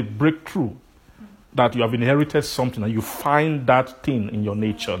experienced a breakthrough, that you have inherited something and you find that thing in your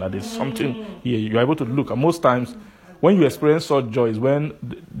nature, that is something here, you're able to look. And most times, when you experience such joy is when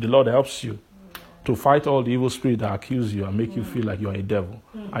the Lord helps you to fight all the evil spirits that accuse you and make you feel like you're a devil.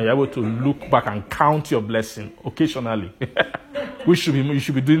 And you're able to look back and count your blessing occasionally. You should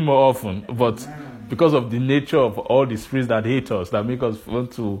be doing more often. But because of the nature of all the spirits that hate us, that make us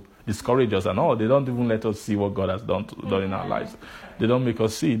want to discourage us and all, they don't even let us see what God has done in our lives. They don't make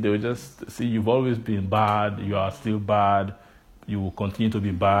us see. They will just see you've always been bad, you are still bad, you will continue to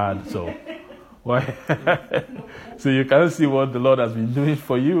be bad. So why? So you can't see what the Lord has been doing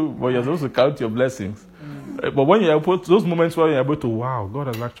for you, but you're supposed to count your blessings. But when you're able to, those moments where you're able to,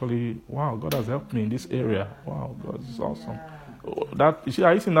 God has helped me in this area. Wow, God is awesome. Are you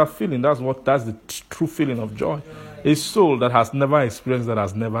seeing that feeling? That's the true feeling of joy. A soul that has never experienced, that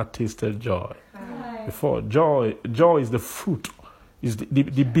has never tasted joy before. Joy is the fruit, is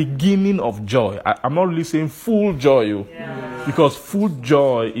the beginning of joy. I'm not really saying full joy, because full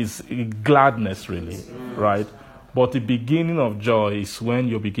joy is gladness, really, right? But the beginning of joy is when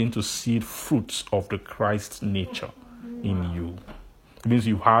you begin to see fruits of the Christ nature in you. It means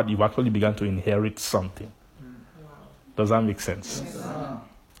you've actually begun to inherit something. Does that make sense? Yes.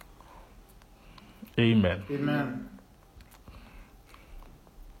 Amen. Amen.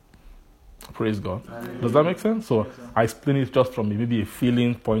 Praise God. Does that make sense? So I explain it just from maybe a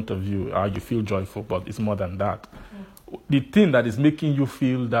feeling point of view. You feel joyful, but it's more than that. The thing that is making you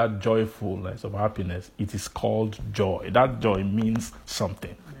feel that joyfulness of happiness, it is called joy. That joy means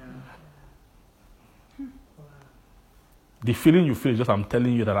something. The feeling you feel is just, I'm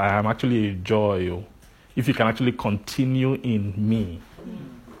telling you that I am actually a joy. If you can actually continue in me,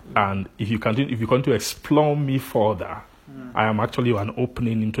 and if you continue to explore me further, I am actually an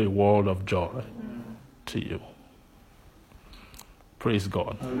opening into a world of joy to you. Praise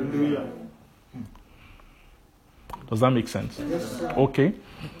God. Hallelujah. Does that make sense? Yes, sir. Okay.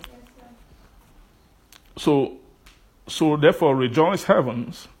 So therefore, rejoice,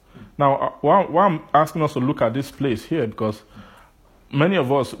 heavens. Now, why I'm asking us to look at this place here, because many of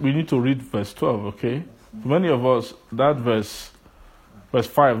us, we need to read verse 12, okay? Many of us, that verse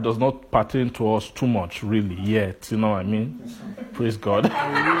 5 does not pertain to us too much, really, yet. You know what I mean? Praise God.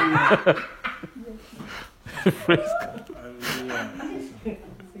 Praise God.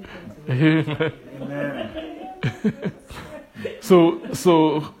 Amen. So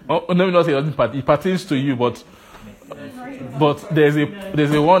let me not say it pertains to you, but there's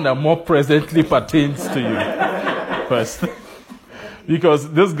a one that more presently pertains to you first.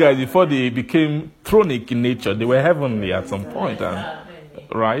 Because those guys, before they became thronic in nature, they were heavenly at some point,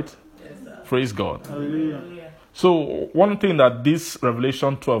 right? Praise God. Hallelujah. So one thing that this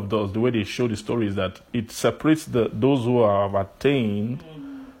Revelation 12 does, the way they show the story, is that it separates those who have attained,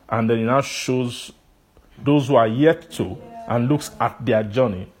 and then it now shows those who are yet to, and looks at their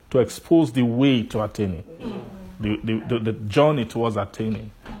journey to expose the way to attaining, the journey towards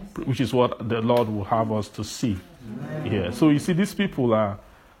attaining, which is what the Lord will have us to see here. So you see, these people are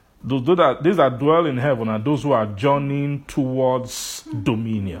those that dwell in heaven are those who are journeying towards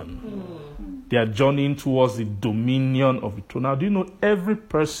dominion. They are journeying towards the dominion of it. Now, do you know every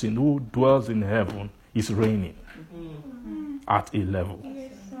person who dwells in heaven is reigning at a level?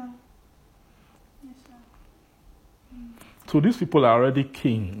 Yes, sir. Yes, sir. So these people are already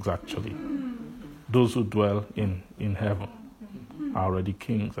kings, actually. Those who dwell in heaven are already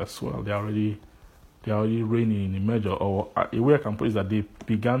kings as well. They are already reigning in a measure, or a way I can put it is that they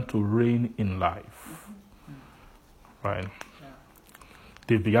began to reign in life. Right?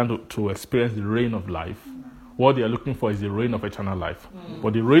 They began to experience the reign of life What they are looking for is the reign of eternal life.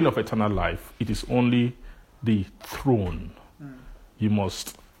 But the reign of eternal life, it is only the throne. You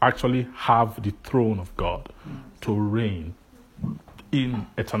must actually have the throne of God to reign in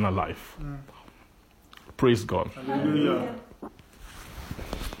eternal life. Praise God. Hallelujah. Am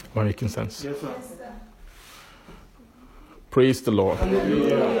I making sense? Yes, sir. Praise the Lord.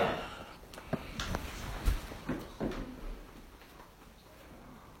 Hallelujah.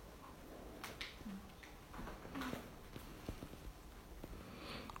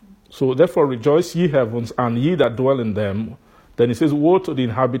 So therefore rejoice, ye heavens, and ye that dwell in them. Then it says, woe to the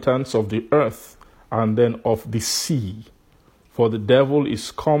inhabitants of the earth, and then of the sea. For the devil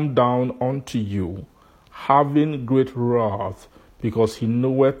is come down unto you, having great wrath, because he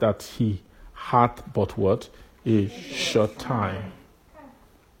knoweth that he hath but what? A short time.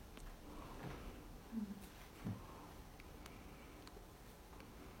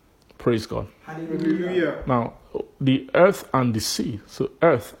 Praise God. Hallelujah. Now, the earth and the sea. So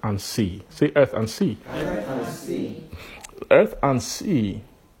earth and sea. Say earth and sea. Earth and sea. Earth and sea.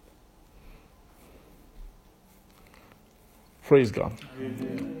 Praise God.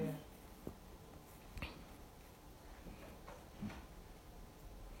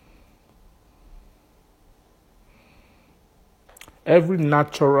 Every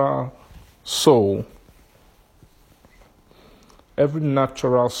natural soul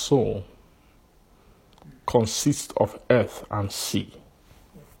consists of earth and sea.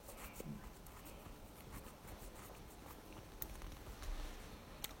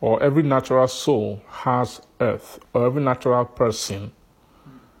 Or every natural soul has earth, or every natural person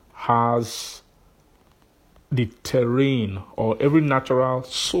has the terrain, or every natural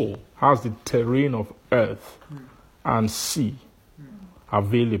soul has the terrain of earth and sea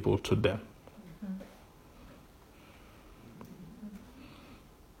available to them.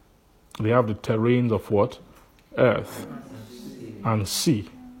 They have the terrains of what? Earth and sea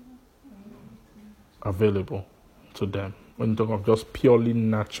available to them. When you talk of just purely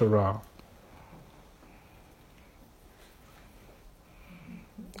natural.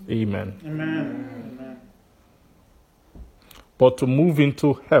 Amen. Amen. But to move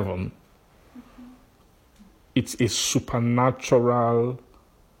into heaven, it's a supernatural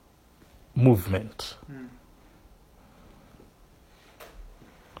movement.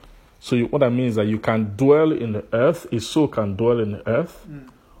 So what I mean is that you can dwell in the earth, a soul can dwell in the earth,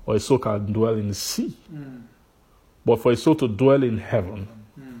 or a soul can dwell in the sea. But for a soul to dwell in heaven,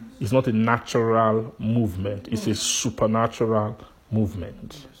 it's not a natural movement, it's a supernatural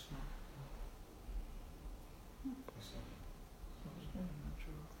movement.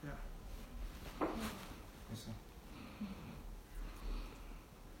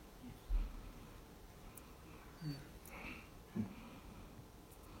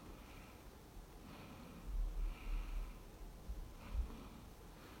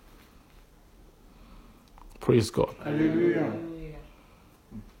 Praise God. Hallelujah.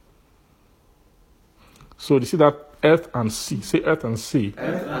 So you see that earth and sea. Say earth and sea.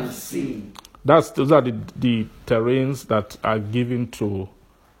 Earth and sea. Those are the terrains that are given to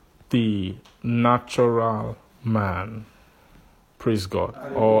the natural man. Praise God.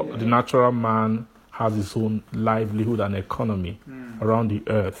 Or the natural man has his own livelihood and economy around the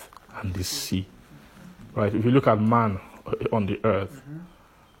earth and the sea. Right? If you look at man on the earth,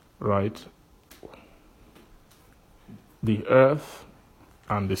 right? The earth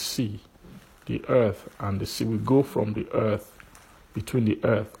and the sea. The earth and the sea. We go from the earth, between the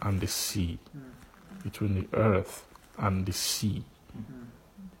earth and the sea. Between the earth and the sea.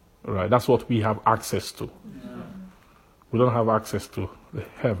 Right? That's what we have access to. We don't have access to the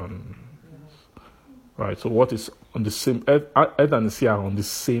heaven. Right? So what is on the same, earth and the sea are on the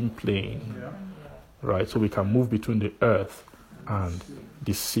same plane. Right? So we can move between the earth and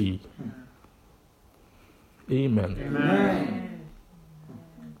the sea. Amen. Amen.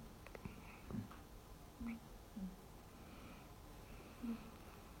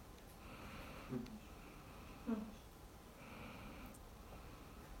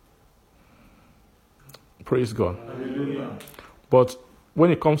 Praise God. Hallelujah. But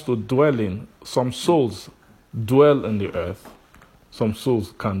when it comes to dwelling, some souls dwell in the earth, some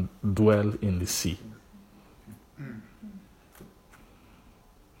souls can dwell in the sea.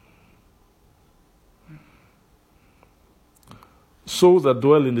 Souls that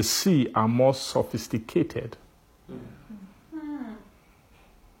dwell in the sea are more sophisticated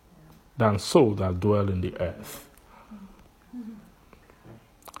than souls that dwell in the earth.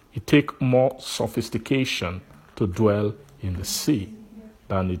 It takes more sophistication to dwell in the sea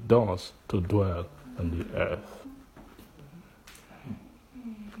than it does to dwell on the earth.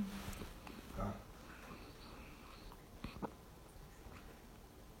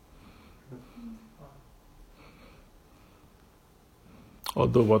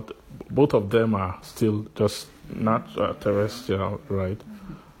 Although both of them are still just not terrestrial, right?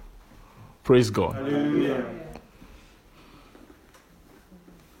 Praise God. Hallelujah.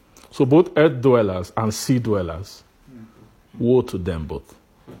 So both earth dwellers and sea dwellers, woe to them both.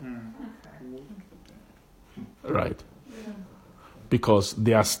 Right? Because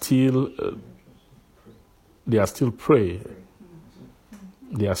they are still prey.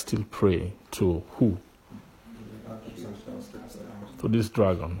 They are still prey to who? To this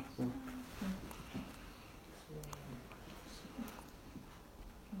dragon.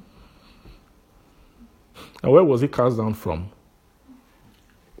 And where was he cast down from?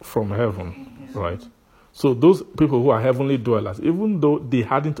 From heaven, right? So those people who are heavenly dwellers, even though they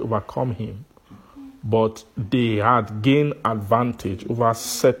hadn't overcome him, but they had gained advantage over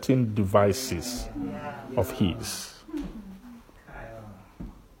certain devices of his.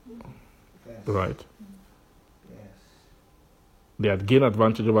 Right? They had gained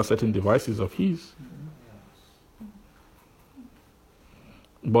advantage over certain devices of his.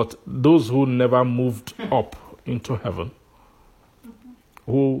 But those who never moved up into heaven,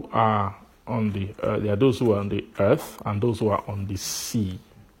 who are on the earth, there are those who are on the earth and those who are on the sea.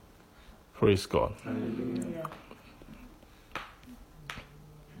 Praise God. Hallelujah.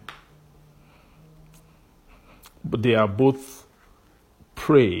 But they are both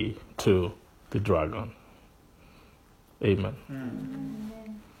prey to the dragon. Amen.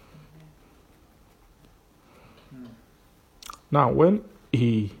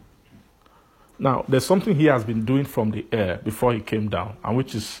 Now, there's something he has been doing from the air before he came down, and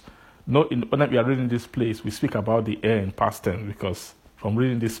which is, when we are reading this place, we speak about the air in past tense, because from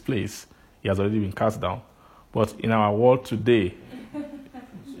reading this place, he has already been cast down. But in our world today,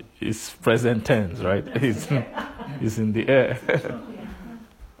 it's present tense, right? It's in the air.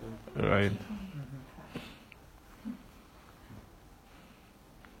 Right?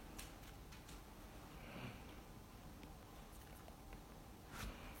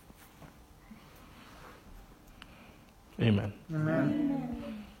 Amen.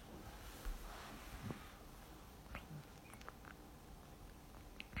 Amen.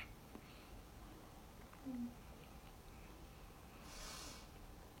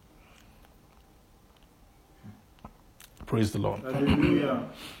 Praise the Lord. Hallelujah.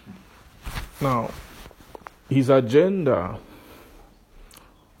 Now, his agenda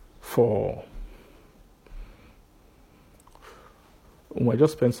for... I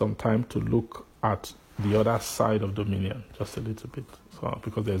just spend some time to look at the other side of dominion, just a little bit. So,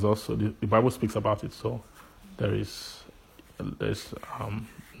 because there's also, the Bible speaks about it, so there's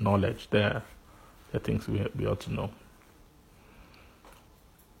knowledge there. There are things we ought to know.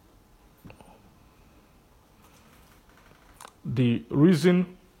 The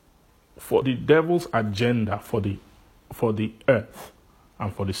reason for the devil's agenda for the earth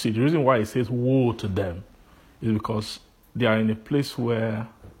and for the sea, the reason why it says woe to them is because they are in a place where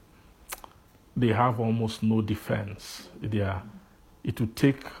they have almost no defense. It will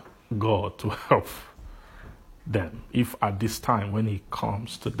take God to help them if at this time when he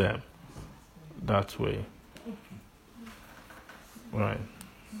comes to them that way. Right.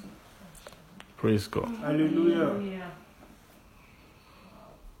 Praise God. Hallelujah.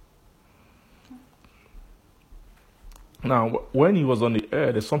 Now, when he was on the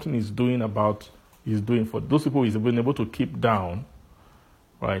air, there's something he's doing for those people he's been able to keep down,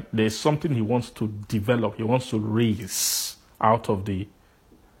 right? There's something he wants to develop, he wants to raise out of the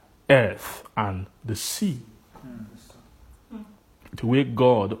earth and the sea. The way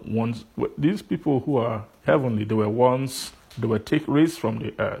God wants, these people who are heavenly, they were raised from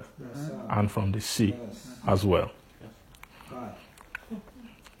the earth and from the sea as well.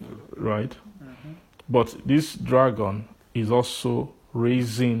 Right? But this dragon is also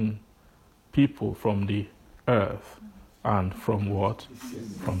raising people from the earth and from what?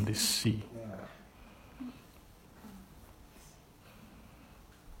 From the sea.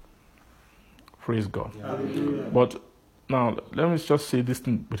 Praise God. Hallelujah. But now, let me just say this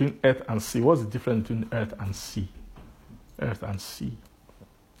thing between earth and sea. What's the difference between earth and sea? Earth and sea.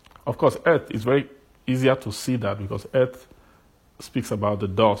 Of course, earth is very easier to see that because earth speaks about the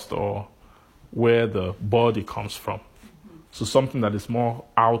dust or where the body comes from. So something that is more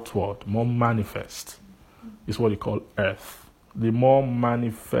outward, more manifest, is what you call earth. The more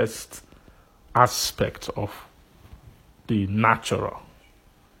manifest aspect of the natural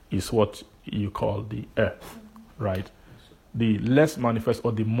is what you call the earth, right? The less manifest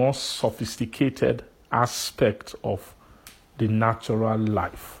or the more sophisticated aspect of the natural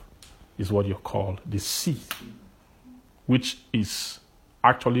life is what you call the sea, which is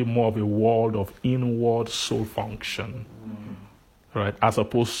actually more of a world of inward soul function, right, as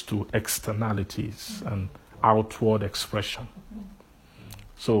opposed to externalities and outward expression.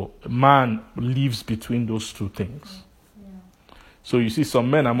 So man lives between those two things. So you see, some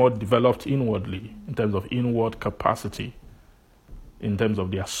men are more developed inwardly in terms of inward capacity, in terms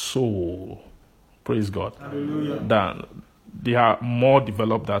of their soul. Praise God. Hallelujah. Than they are more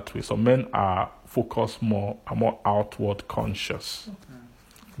developed that way. So men are focused more outward conscious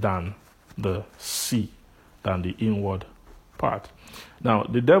than the than the inward part. Now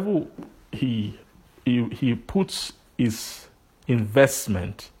the devil he puts his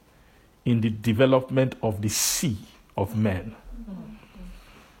investment in the development of the sea of men.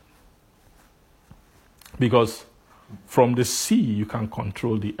 Because from the sea you can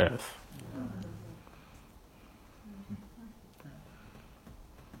control the earth.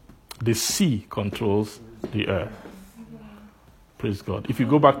 The sea controls the earth. Praise God. If you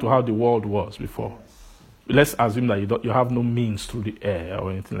go back to how the world was before, let's assume that you have no means through the air or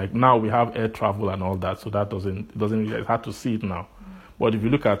anything. Like now we have air travel and all that, so that doesn't really, it's hard to see it now. But if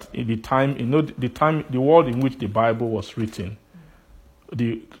you look at the time, the world in which the Bible was written,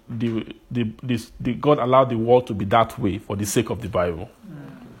 the God allowed the world to be that way for the sake of the Bible.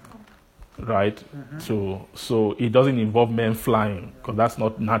 Right? So it doesn't involve men flying, because that's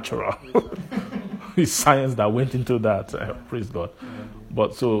not natural. It's science that went into that. Praise God.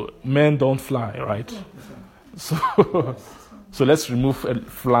 But so men don't fly, right? So let's remove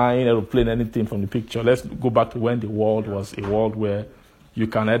flying, aeroplane, anything from the picture. Let's go back to when the world was a world where you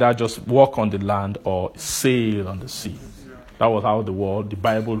can either just walk on the land or sail on the sea. That was how the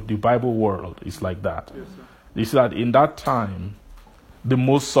Bible world is like that. You see that in that time, the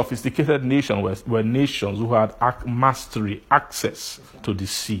most sophisticated nations were nations who had mastery, access to the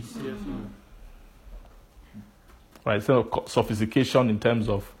sea. Right? So sophistication in terms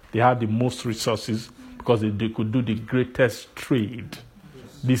of they had the most resources because they could do the greatest trade.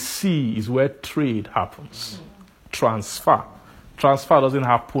 The sea is where trade happens. Transfer doesn't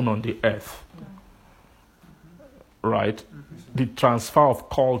happen on the earth. Right? The transfer of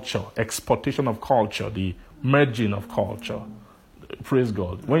culture, exportation of culture, the merging of culture. Praise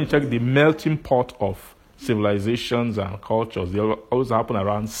God. When you check the melting pot of civilizations and cultures, they always happen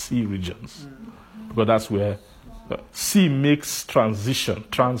around sea regions. Because that's where sea makes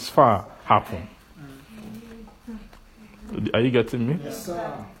transfer happen. Are you getting me? Yes,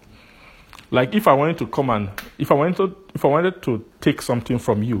 sir. Like if I wanted to take something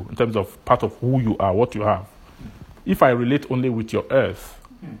from you in terms of part of who you are, what you have, if I relate only with your earth,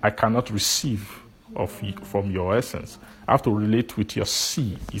 I cannot receive from your essence. I have to relate with your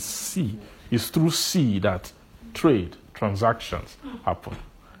sea. It's through sea that trade, transactions happen.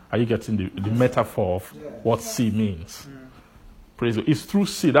 Are you getting the metaphor of what sea means? Praise God. It's through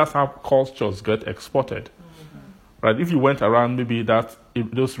sea. That's how cultures get exported. Right? If you went around maybe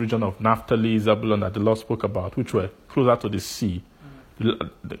those regions of Naphtali, Zebulun that the Lord spoke about, which were closer to the sea, the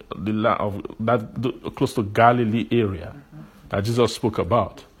land of that close to Galilee area that Jesus spoke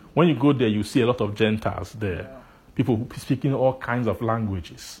about. When you go there, you see a lot of Gentiles there, people speaking all kinds of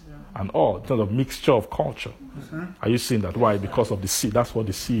languages and all in terms of mixture of culture. Are you seeing that? Why? Because of the sea. That's what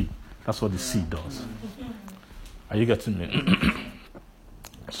the sea does. Are you getting me?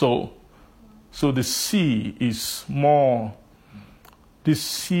 So the sea is more. This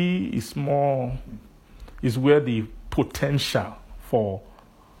sea is where the potential for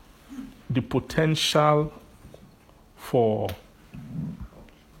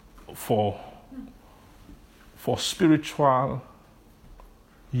spiritual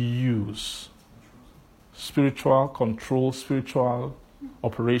use, spiritual control, spiritual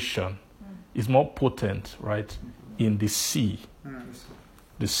operation is more potent, right, in the sea,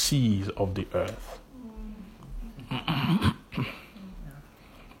 the seas of the earth.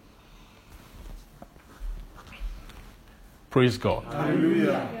 Praise God.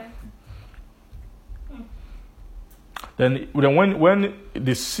 Hallelujah. Then when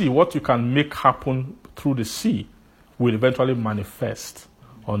the sea, what you can make happen through the sea will eventually manifest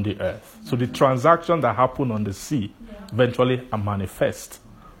on the earth. So the transactions that happen on the sea eventually are manifest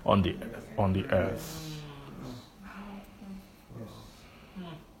on the earth.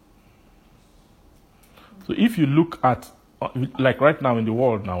 So if you look at, like right now in the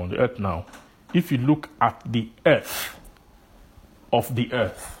world now, on the earth now, if you look at the earth of the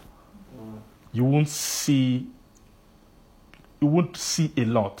earth, you won't see a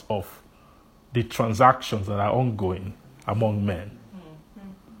lot of the transactions that are ongoing among men.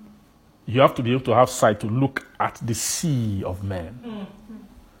 You have to be able to have sight to look at the sea of men,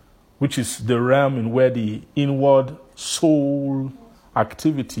 which is the realm in where the inward soul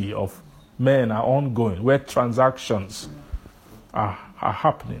activity of men are ongoing, where transactions are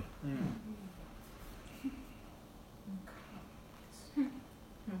happening.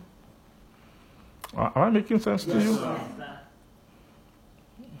 Am I making sense to you? Yes, sir.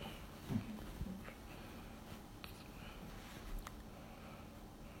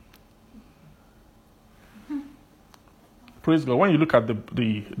 Praise God. When you look at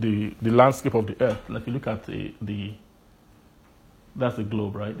the landscape of the earth, like you look at the that's a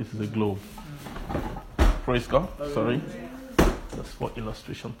globe, right? This is a globe. Praise God. Sorry. That's for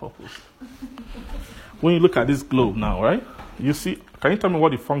illustration purpose. When you look at this globe now, right? You see, can you tell me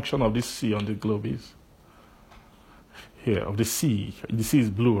what the function of this sea on the globe is? Here, of the sea. The sea is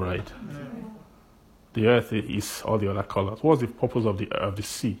blue, right? The earth is all the other colors. What's the purpose of the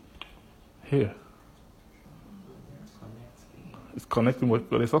sea? Here. It's connecting with,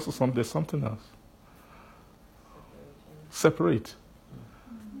 but there's also there's something else. Separate.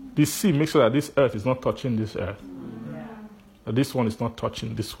 This sea makes sure that this earth is not touching this earth. That this one is not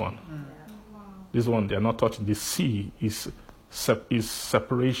touching this one. This one, they are not touching. The sea is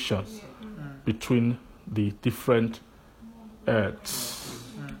separation between the different earths.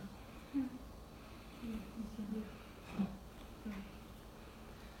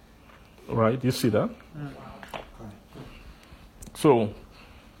 Right? You see that? So,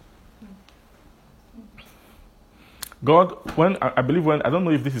 God, I believe I don't know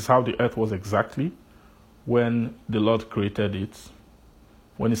if this is how the earth was exactly when the Lord created it,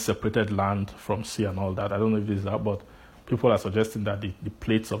 when He separated land from sea and all that. I don't know if this is that, but people are suggesting that the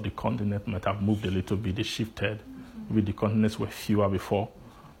plates of the continent might have moved a little bit. They shifted. Maybe the continents were fewer before,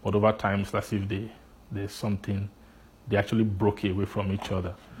 but over time it's as if there's something, they actually broke away from each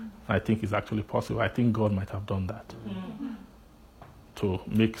other. And I think it's actually possible. I think God might have done that. To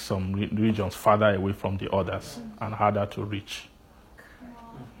make some regions farther away from the others and harder to reach.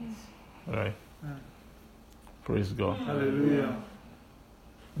 Right? Praise God. Hallelujah.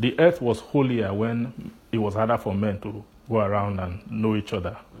 The earth was holier when it was harder for men to go around and know each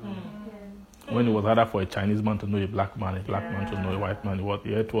other. When it was harder for a Chinese man to know a black man to know a white man,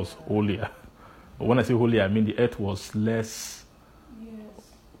 the earth was holier. But when I say holier, I mean the earth was less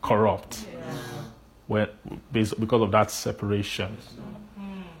corrupt. Because of that separation.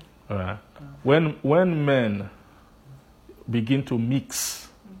 When men begin to mix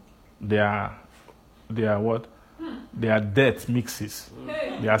their what? Their death mixes.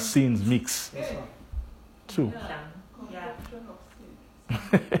 Their sins mix. Too.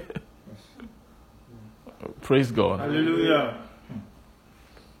 Praise God. Hallelujah.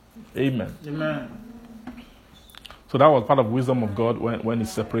 Amen. Amen. So that was part of wisdom of God when He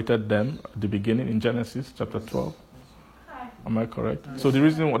separated them at the beginning in Genesis chapter 12. Am I correct? So the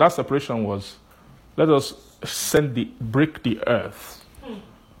reason that separation was, let us break the earth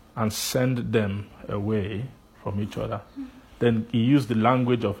and send them away from each other. Then He used the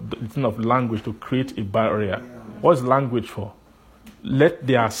thing of language to create a barrier. What is language for? Let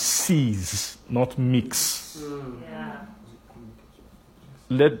their seas not mix.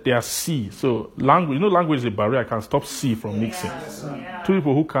 Let their sea. So language, language is a barrier. Can stop sea from mixing. Two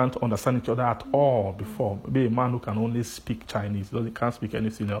people who can't understand each other at all before. Maybe a man who can only speak Chinese, can't speak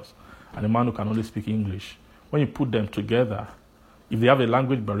anything else, and a man who can only speak English. When you put them together, if they have a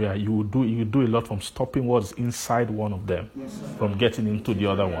language barrier, you do a lot from stopping what's inside one of them from getting into the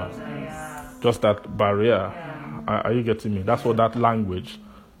other one. Just that barrier. Are you getting me? That's what that language,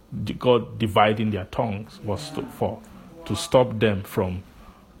 God dividing their tongues, was for, to stop them from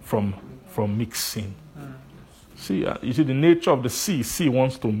mixing. See, you see the nature of the sea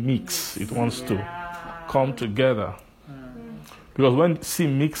wants to mix. It wants to come together. Because when sea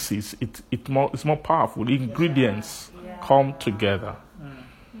mixes, it's more powerful. The ingredients come together.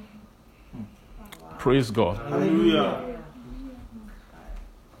 Praise God. Hallelujah.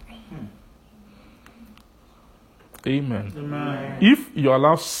 Amen. Amen. If you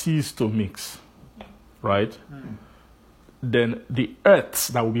allow seas to mix, right, then the earths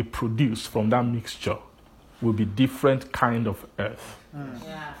that will be produced from that mixture will be different kind of earth.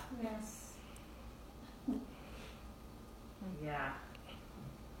 Yeah. Yes. Yeah.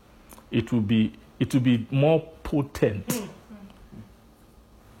 It will be more potent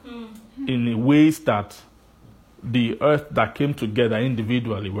in ways that the earth that came together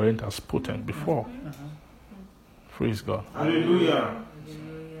individually weren't as potent before. Praise God. Hallelujah.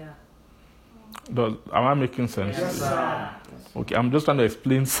 Hallelujah. Am I making sense? Yes, sir. Okay, I'm just trying to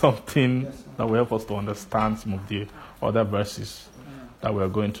explain something that will help us to understand some of the other verses that we are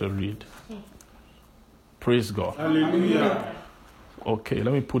going to read. Praise God. Hallelujah. Okay,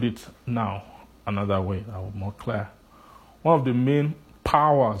 let me put it now another way that will be more clear. One of the main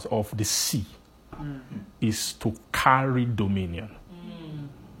powers of the sea is to carry dominion.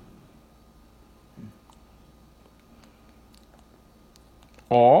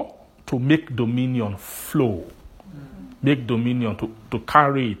 Or to make dominion flow. Make dominion, to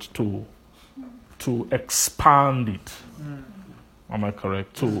carry it, to expand it. Am I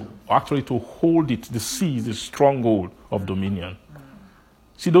correct? To hold it. The sea is the stronghold of dominion.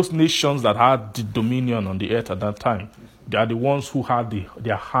 See, those nations that had the dominion on the earth at that time, they are the ones who had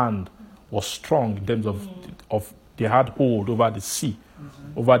their hand was strong in terms of they had hold over the sea,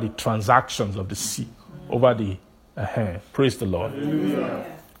 over the transactions of the sea, over the praise the Lord. Hallelujah.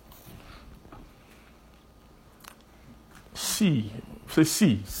 Sea. Say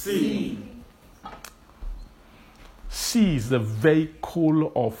sea. See. Sea is the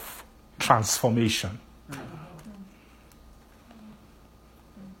vehicle of transformation.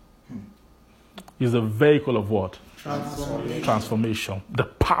 Is the vehicle of what? Transformation. The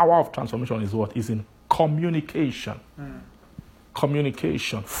power of transformation is what? Is in communication.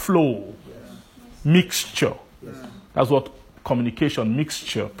 Communication, flow, mixture. That's what communication,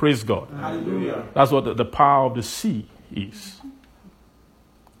 mixture. Praise God. Hallelujah. That's what the power of the sea is.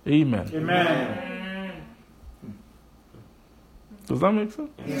 Amen. Amen. Does that make sense?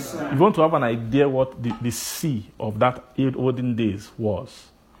 Yes, sir. If you want to have an idea what the sea of that olden days was,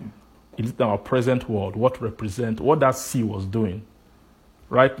 in our present world, what that sea was doing,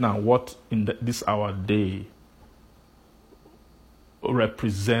 right now, what in this our day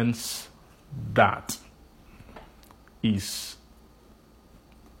represents that is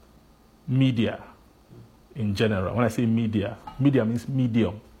media in general. When I say media means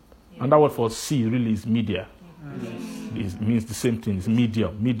medium. And that word for sea really is media. It means the same thing. It's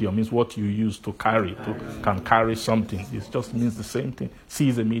medium. Medium means what you use to carry, can carry something. It just means the same thing. Sea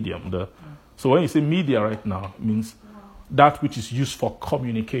is a medium. So when you say media right now, it means that which is used for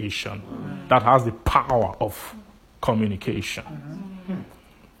communication, that has the power of communication.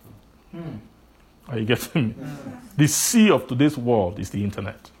 Are you getting me? The sea of today's world is the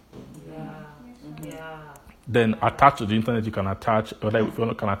internet. Then attached to the internet, you can attach, whether if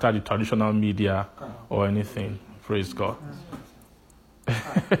you can attach the traditional media or anything. Praise God.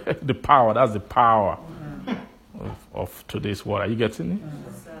 The power, that's the power of today's world. Are you getting it?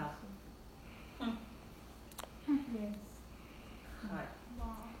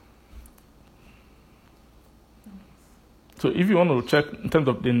 So if you want to check in terms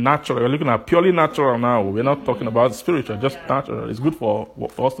of the natural, we're looking at purely natural now. We're not talking about spiritual, just natural. It's good for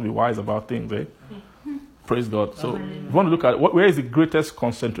us to be wise about things, eh? Praise God. So if you want to look at where is the greatest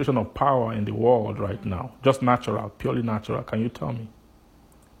concentration of power in the world right now? Just natural, purely natural. Can you tell me?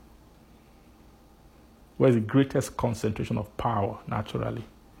 Where is the greatest concentration of power naturally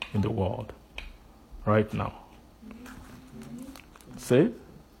in the world right now? Say?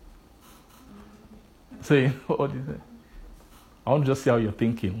 Say, what do you say? I want to just see how you're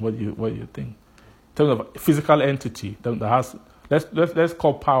thinking. What do you think? In terms of physical entity that has, let's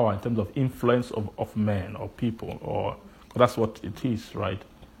call power in terms of influence of men or people, or that's what it is, right?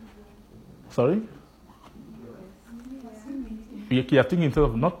 Sorry? You're thinking in terms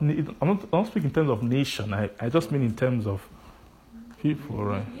of I'm not speaking in terms of nation. I just mean in terms of people,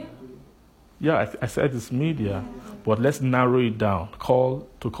 right? Yeah, I said it's media, but let's narrow it down. Call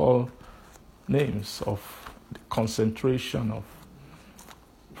names of the concentration of,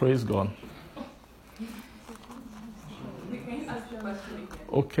 praise God.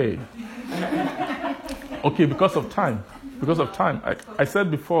 Okay, because of time. I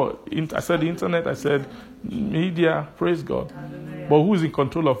said before, I said the internet, I said media, praise God. But who is in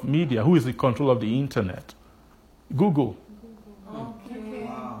control of media? Who is in control of the internet? Google. Okay.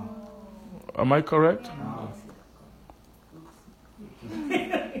 Am I correct?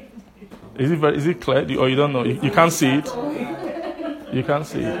 Is it clear? Or you don't know? You can't see it? You can't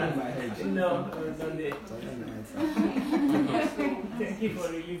see it? No, thank you for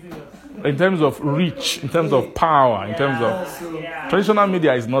releasing us. In terms of reach, in terms of power, in terms of... Traditional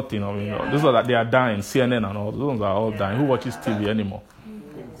media is nothing. I mean, those are that they are dying. CNN and all, those ones are all dying. Who watches TV anymore?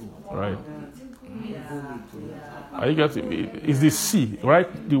 Right? Are you getting it? It's the sea,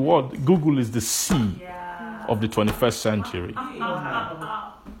 right? The word Google is the sea of the 21st century.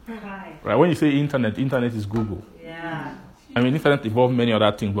 Right? When you say internet is Google. I mean, internet involves many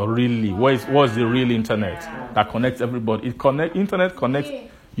other things, but really, what is the real internet that connects everybody? Internet connects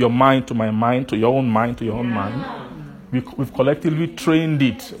your mind to my mind, to your own mind, to your own mind. We've collectively trained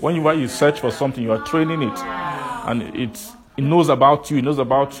it. When you search for something, you are training it, and it knows about you. It knows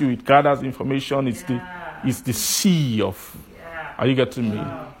about you. It gathers information. It's the sea of. Are you getting me?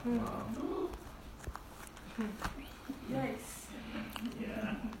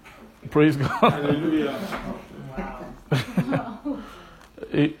 Praise God. Hallelujah.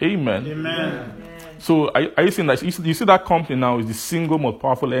 Amen. Amen. So are you seeing that? You see that company now is the single most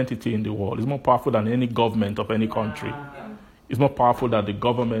powerful entity in the world. It's more powerful than any government of any country. It's more powerful than the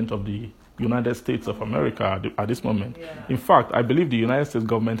government of the United States of America at this moment. In fact, I believe the United States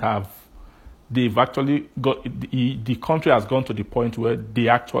government they've actually got, the country has gone to the point where they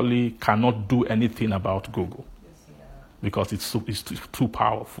actually cannot do anything about Google because it's too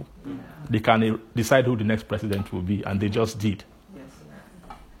powerful. They can decide who the next president will be, and they just did.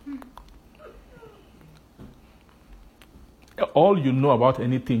 All you know about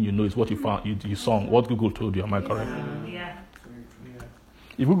anything you know is what you found, you saw, what Google told you. Am I correct? Yeah.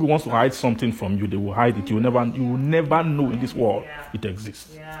 If Google wants to hide something from you, they will hide it. You will never know in this world it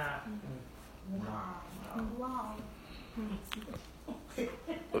exists. Yeah. Wow.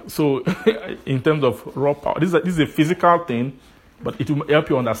 So, in terms of raw power, this is a physical thing, but it will help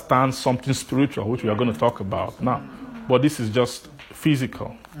you understand something spiritual, which we are going to talk about now. But this is just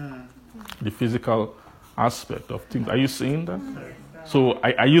physical, the physical aspect of things. Are you seeing that? So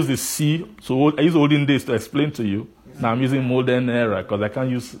I use the C. So I use olden days to explain to you. Now I'm using modern era because I can't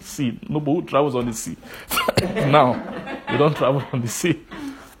use C. Nobody who travels on the sea. Now we don't travel on the sea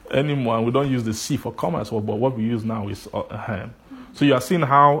anymore, and we don't use the C for commerce. But what we use now is so you are seeing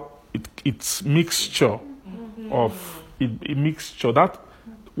how it's mixture of a mixture that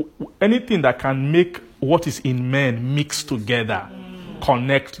anything that can make what is in men mix together,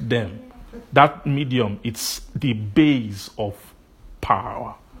 connect them. That medium, it's the base of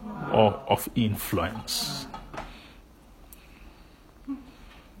power or of influence.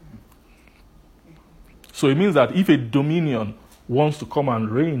 So it means that if a dominion wants to come and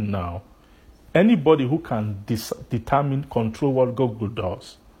reign now, anybody who can control what Google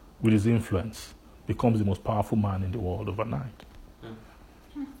does with his influence becomes the most powerful man in the world overnight.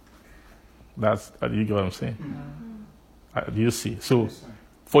 Do you get what I'm saying? Do you see? So,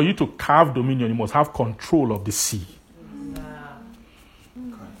 for you to carve dominion, you must have control of the sea.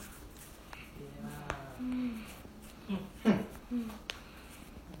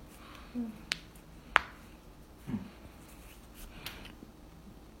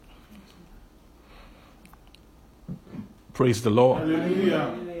 Praise the Lord.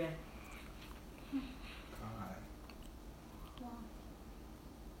 Hallelujah.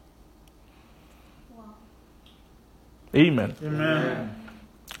 Amen. Amen.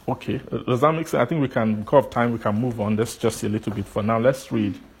 Okay, does that make sense? I think because of time, we can move on. Let's just a little bit for now. Let's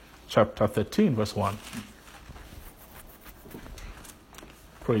read chapter 13, verse 1.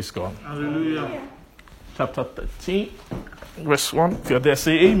 Praise God. Hallelujah. Chapter 13, verse 1. If you're there,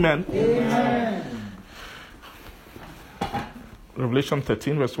 say amen. Amen. Revelation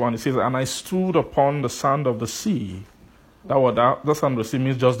 13, verse 1. It says, "And I stood upon the sand of the sea." That sand of the sea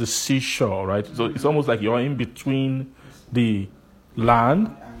means just the seashore, right? So it's almost like you're in between the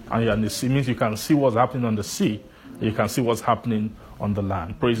land and you're in the sea. It means you can see what's happening on the sea. You can see what's happening on the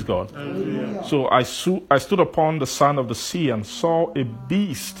land. Praise God. Hallelujah. So I stood upon the sand of the sea and saw a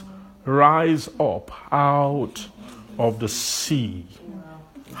beast rise up out of the sea,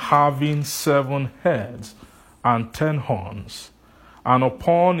 having 7 heads and 10 horns, and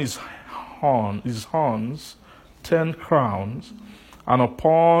upon his horns 10 crowns, and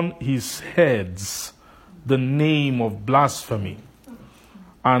upon his heads the name of blasphemy.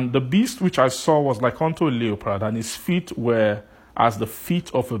 And the beast which I saw was like unto a leopard, and his feet were as the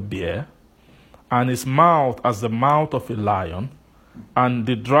feet of a bear, and his mouth as the mouth of a lion. And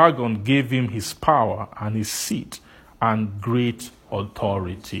the dragon gave him his power and his seat and great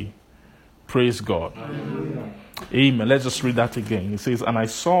authority. Praise God. Hallelujah. Amen. Let's just read that again. It says, "And I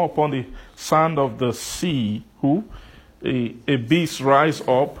saw upon the sand of the sea, a beast rise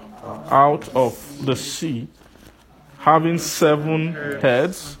up out of the sea, having 7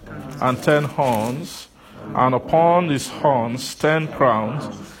 heads and 10 horns, and upon his horns 10 crowns,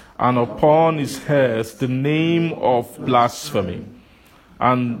 and upon his heads the name of blasphemy.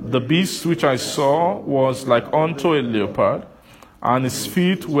 And the beast which I saw was like unto a leopard, and his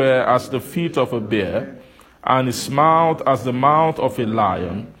feet were as the feet of a bear, and his mouth as the mouth of a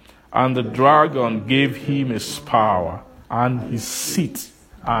lion. And the dragon gave him his power and his seat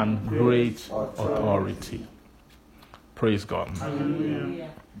and great authority." Praise God. Hallelujah.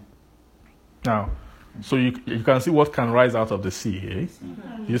 Now, so you can see what can rise out of the sea, eh?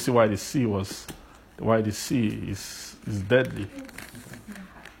 You see why the sea is deadly.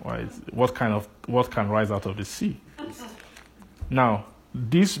 What can rise out of the sea? Now,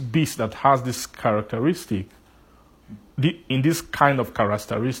 this beast that has this characteristic,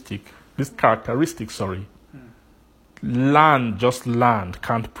 land, just land,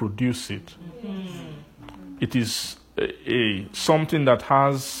 can't produce it. It is something that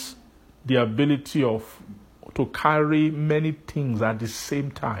has the ability to carry many things at the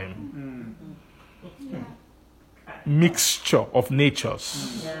same time. Mixture of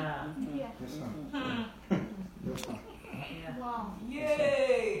natures. Yeah. Wow.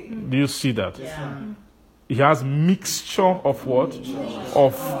 Yay. Do you see that? Yeah. It has mixture of what?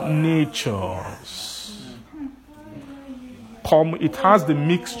 Of natures. It has the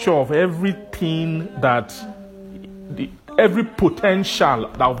mixture of everything that, every potential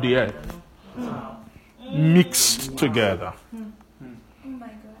of the earth mixed together. Oh my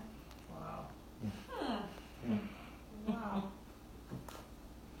God. Wow. Wow.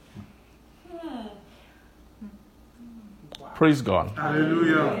 Praise God.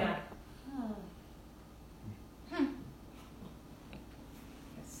 Hallelujah. Yeah.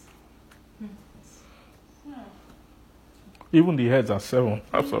 Even the heads are 7.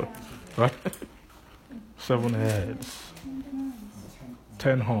 I'm sorry. Right? 7 heads.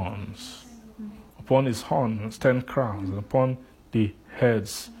 10 horns. Upon his horns, 10 crowns. And upon the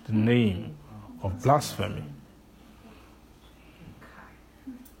heads, the name of blasphemy.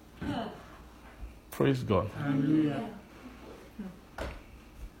 Praise God. Hallelujah.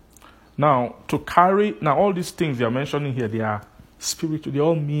 Now, all these things they are mentioning here, they are spiritual. They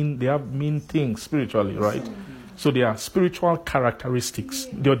have mean things spiritually, right? So they are spiritual characteristics.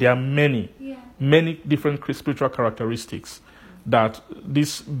 There are many different spiritual characteristics that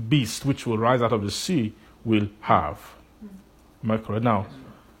this beast, which will rise out of the sea, will have. Am I correct? Now,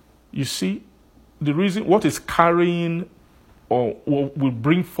 you see, the reason what is carrying or will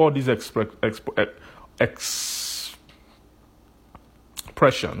bring forth these expressions.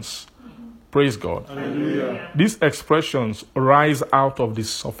 Praise God. Hallelujah. These expressions rise out of the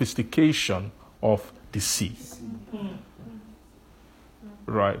sophistication of the sea.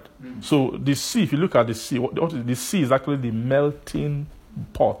 Right. So the sea, if you look at the sea, the sea is actually the melting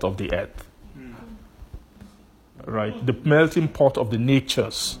pot of the earth. Right. The melting pot of the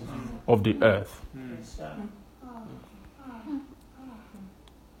natures of the earth.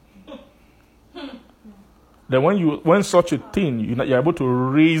 Then when such a thing, you're able to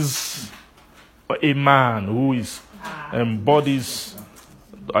raise a man who embodies,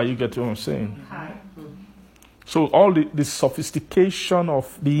 are you getting what I'm saying? So all the sophistication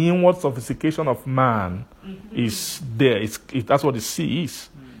of, the inward sophistication of man is there. That's what the sea is.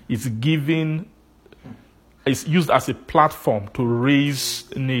 It's used as a platform to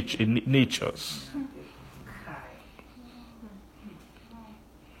raise natures.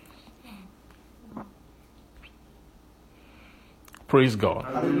 Praise God.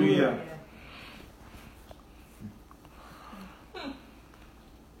 Hallelujah.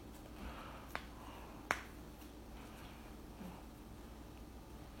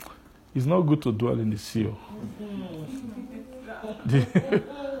 It's not good to dwell in the sea.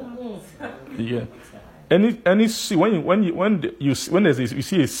 Yeah. Any sea, when you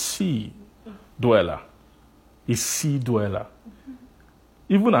see a sea dweller,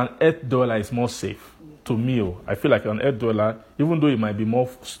 even an earth dweller is more safe. To me, I feel like an earth dweller, even though it might be more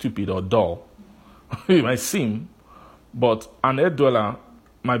stupid or dull, it might seem, but an earth dweller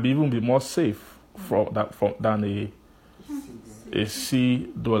might even be more safe than a sea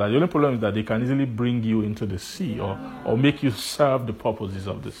dweller. The only problem is that they can easily bring you into the sea or make you serve the purposes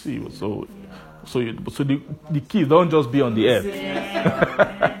of the sea. So the key, don't just be on the earth.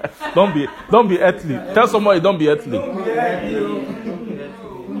 Don't be earthly. Tell somebody, don't be earthly.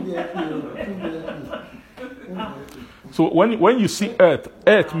 So when you see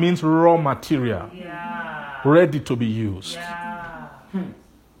earth means raw material, ready to be used.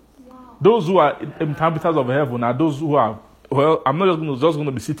 Those who are inhabitants of heaven are those who are, well, I'm not just going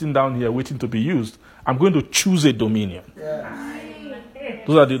to be sitting down here waiting to be used. I'm going to choose a dominion.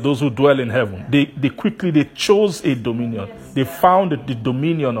 Those are those who dwell in heaven. They chose a dominion. They found the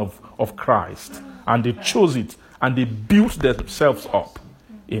dominion of Christ, and they chose it, and they built themselves up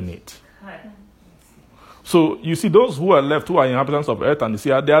in it. So you see, those who are left, who are inhabitants of earth and the sea,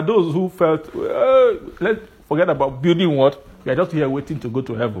 there are those who felt, let's forget about building what? We are just here waiting to go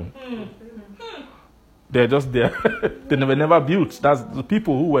to heaven. They're just there. They never built. That's the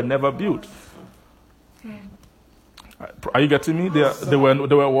people who were never built. Are you getting me? They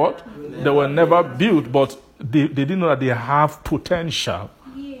were what? They were never built, but they didn't know that they have potential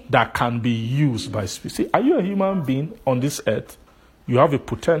that can be used by spirits. See, are you a human being on this earth? You have a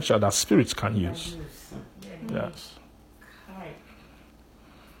potential that spirits can use. Yes.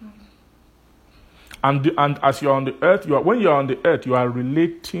 And as you're on the earth, when you're on the earth, you are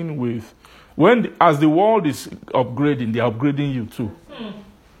relating with As the world is upgrading, they're upgrading you too.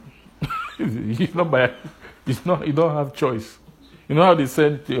 You don't have choice. You know how they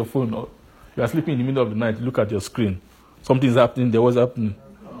send to your phone? You are sleeping in the middle of the night, look at your screen. Something's happening, there was happening.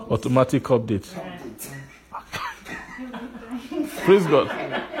 Automatic update. Praise God.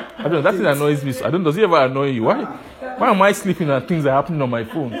 I don't know, that thing annoys me. Does it ever annoy you? Why am I sleeping and things are happening on my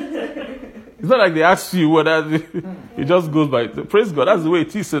phone? It's not like they ask you whether it just goes by. Praise God. That's the way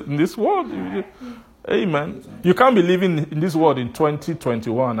it is in this world. Amen. You can't be living in this world in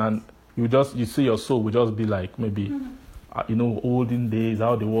 2021 and you see your soul will just be like maybe, olden days,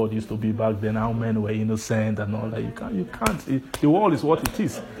 how the world used to be back then, how men were innocent and all that. You can't. The world is what it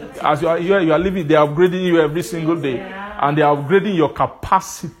is. As you are living, they are upgrading you every single day. And they are upgrading your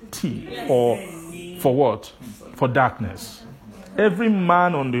capacity for what? For darkness. Every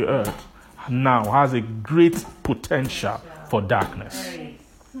man on the earth now has a great potential for darkness.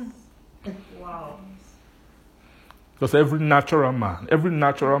 Wow. Because every natural man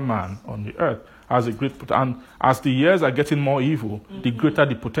on the earth has a great potential. And as the years are getting more evil, the greater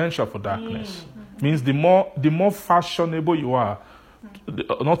the potential for darkness. Means the more fashionable you are,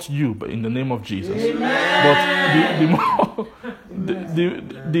 not you, but in the name of Jesus. Amen. But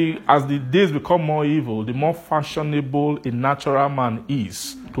as the days become more evil, the more fashionable a natural man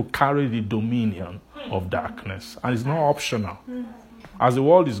is to carry the dominion of darkness. And it's not optional. As the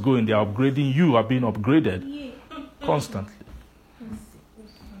world is going, they are upgrading. You are being upgraded constantly.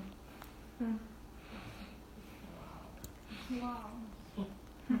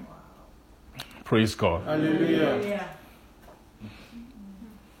 Praise God. Hallelujah.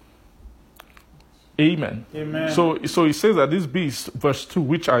 Amen. Amen. So it says that this beast, verse 2,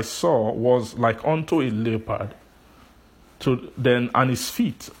 which I saw, was like unto a leopard. And his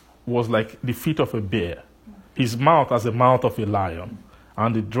feet was like the feet of a bear. His mouth as the mouth of a lion.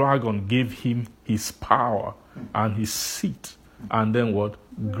 And the dragon gave him his power and his seat. And then what?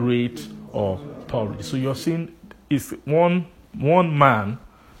 Great authority. So you're seeing it's one man,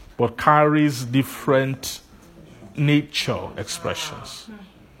 but carries different nature expressions.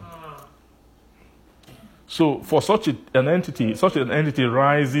 So for such an entity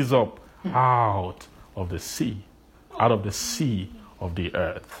rises up out of the sea of the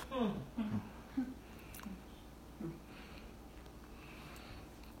earth.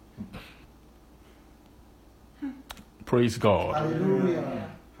 Praise God. Hallelujah.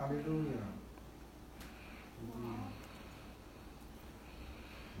 Hallelujah.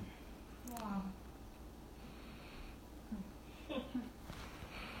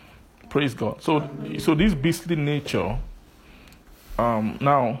 Praise God. So this beastly nature,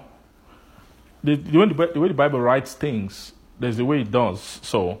 now, the way the Bible writes things, there's the way it does.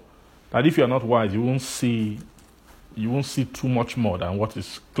 So that if you are not wise, you won't see too much more than what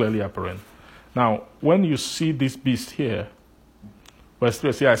is clearly apparent. Now, when you see this beast here, verse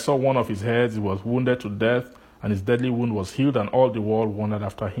 3 says, I saw one of his heads, he was wounded to death, and his deadly wound was healed, and all the world wondered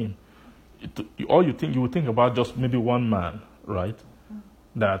after him. You would think about just maybe one man, right?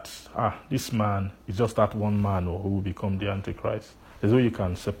 That this man is just that one man who will become the Antichrist. There's no way you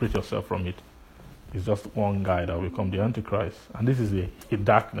can separate yourself from it. It's just one guy that will become the Antichrist. And this is a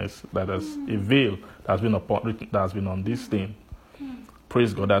darkness that has a veil that has been on this thing.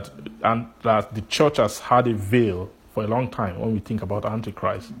 Praise God. That the church has had a veil for a long time when we think about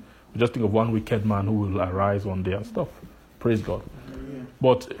Antichrist. We just think of one wicked man who will arise one day and stuff. Praise God.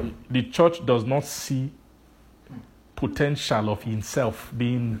 But the church does not see potential of himself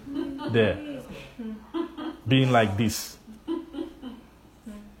being there, being like this.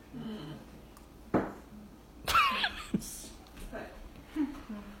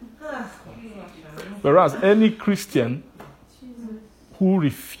 Whereas any Christian who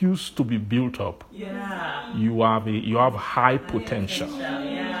refuses to be built up, you have high potential.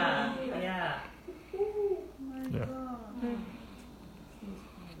 Yeah.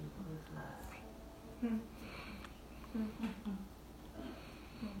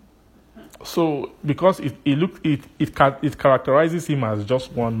 So, because it characterizes him as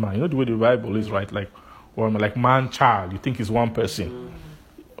just one man. You know the way the Bible is, right? Like man, child. You think it's one person.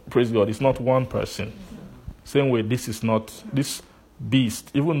 Praise God. It's not one person. Same way, this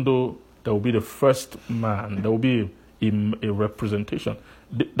beast. Even though there will be the first man, there will be a representation.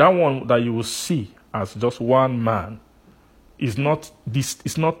 That one that you will see as just one man is not this.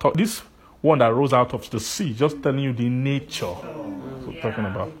 It's not this one that rose out of the sea. Just telling you the nature. We're talking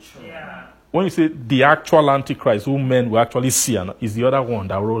about. When you say the actual Antichrist, who men will actually see, is the other one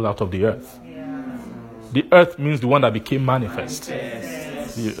that rolled out of the earth. The earth means the one that became manifest.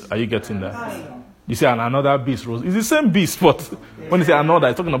 Are you getting that? You say, and another beast rose. It's the same beast, but when you say another,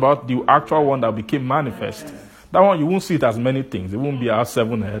 it's talking about the actual one that became manifest. That one, you won't see it as many things. It won't be a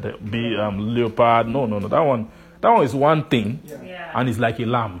 7-headed, be leopard. No. That one is one thing, and it's like a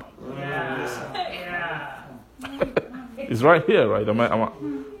lamb. It's right here, right?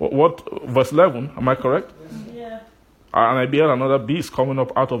 What verse 11? Am I correct? Yeah. And I beheld another beast coming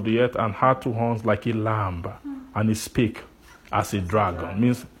up out of the earth, and had 2 horns like a lamb, and he spake as a dragon.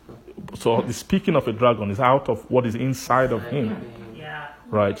 Means, so the speaking of a dragon is out of what is inside of him. Yeah.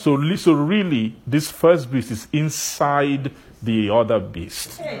 Right. So really, this first beast is inside the other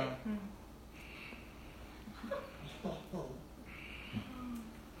beast. Hey.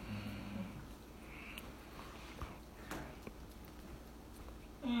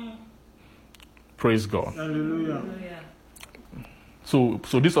 Praise God. Hallelujah. So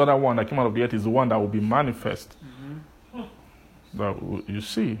this other one that came out of the earth is the one that will be manifest. That you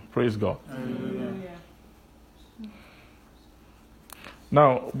see. Praise God. Hallelujah.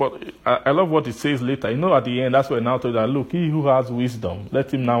 Now, but I love what it says later. You know, at the end, that's where now told that, look, he who has wisdom,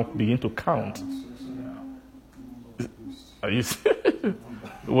 let him now begin to count. You see?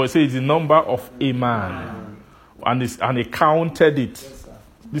 Well, it says the number of a man. And he counted it.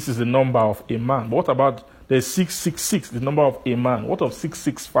 This is the number of a man. But what about the 666, the number of a man? What of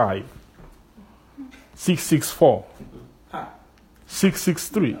 665? 664?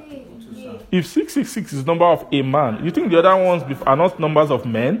 663? If 666 is the number of a man, you think the other ones are not numbers of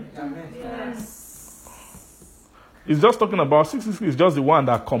men? It's just talking about 666 is just the one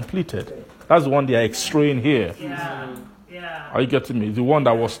that completed. That's the one they are extraying here. Are you getting me? The one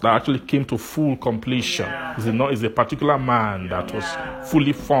that actually came to full completion. Is a particular man that was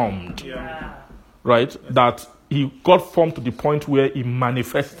fully formed. Right? That he got formed to the point where he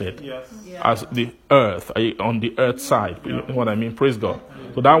manifested as the earth, on the earth side. You know what I mean? Praise God.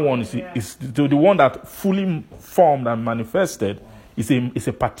 So that one is the one that fully formed and manifested is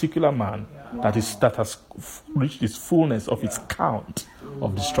a particular man that has reached its fullness of its count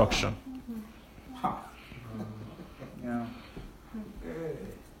of destruction.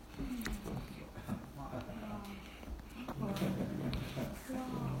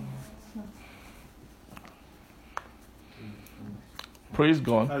 Praise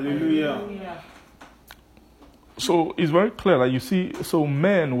God. Hallelujah. So it's very clear that you see, so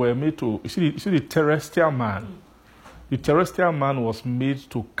men were made to, you see the terrestrial man. The terrestrial man was made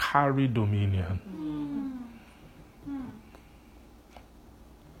to carry dominion.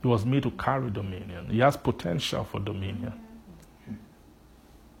 He was made to carry dominion. He has potential for dominion.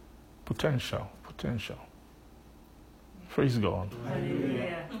 Potential. Praise God.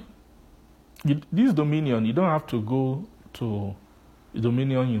 Hallelujah. This dominion, you don't have to go to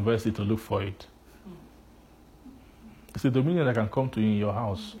Dominion University to look for it. It's a dominion that can come to you in your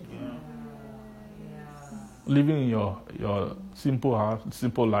house. Living in your simple house,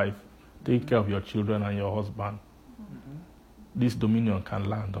 simple life, take care of your children and your husband. This dominion can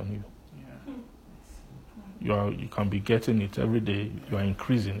land on you. You can be getting it every day. You are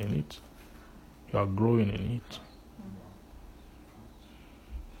increasing in it. You are growing in it.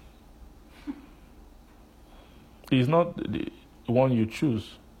 It's not the one you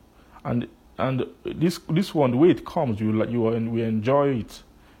choose, and this one, the way it comes, we enjoy it.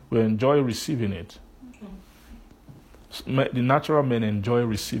 We enjoy receiving it. The natural men enjoy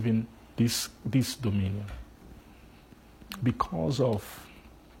receiving this dominion because of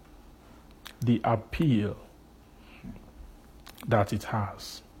the appeal that it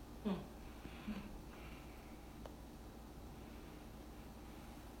has.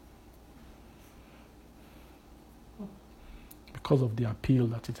 Because of the appeal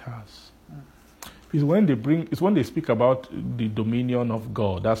that it has. It's when they speak about the dominion of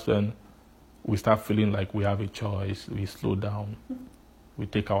God, that's when we start feeling like we have a choice. We slow down. We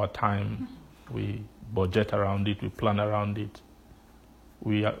take our time. We budget around it. We plan around it.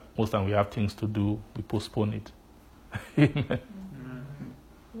 Most time we have things to do. We postpone it. Amen.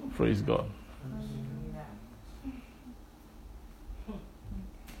 Praise God.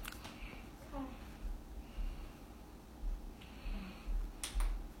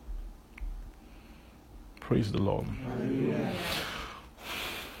 Praise the Lord. Hallelujah.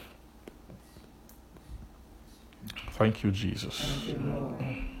 Thank you, Jesus. Thank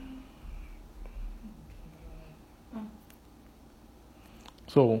you,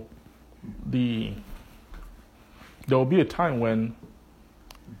 so, there will be a time when,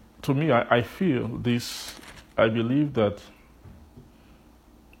 to me, I feel this, I believe that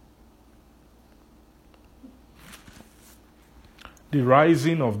the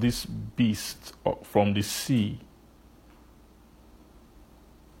rising of this beast from the sea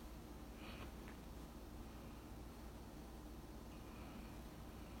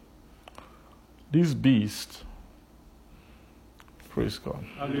This beast, praise God.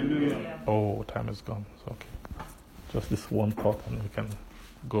 Hallelujah. Oh, time is gone. It's okay. Just this one thought and we can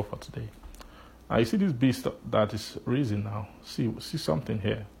go for today. Now you see this beast that is risen now. See something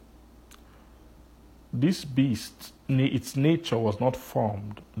here. This beast, its nature was not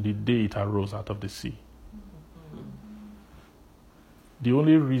formed the day it arose out of the sea. The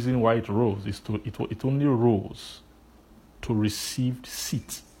only reason why it rose is it only rose to receive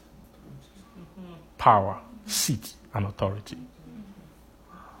seat, power, seat, and authority.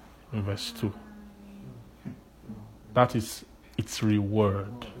 In verse 2. That is its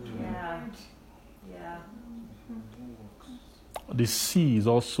reward. Yeah. Yeah. The sea is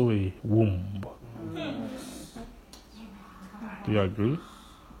also a womb. Do you agree?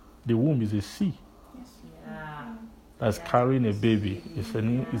 The womb is a sea Yeah. that's carrying a baby.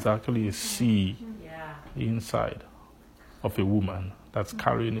 It's actually a sea Yeah. inside of a woman that's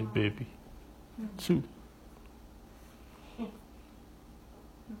carrying a baby. 2.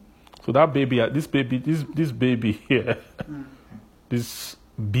 So that baby, this baby here, this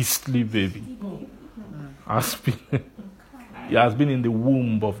beastly baby, has been in the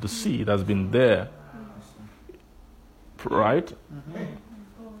womb of the sea. It has been there, right?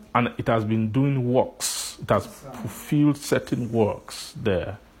 And it has been doing works. It has fulfilled certain works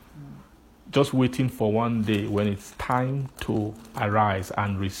there, just waiting for one day when it's time to arise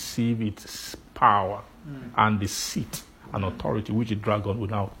and receive its power and the seat and authority which the dragon will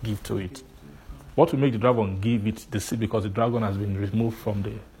now give to it. What will make the dragon give it the seat? Because the dragon has been removed from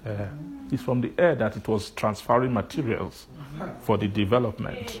the air. It's from the air that it was transferring materials for the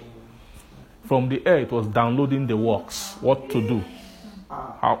development. From the air, it was downloading the works, what to do,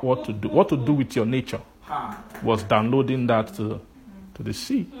 what to do with your nature. Was downloading that to the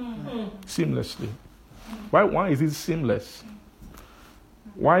sea seamlessly. Why is it seamless?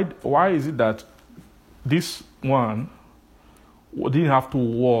 Why is it that this one didn't have to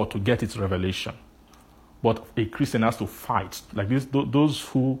war to get its revelation, but a Christian has to fight? Like this, those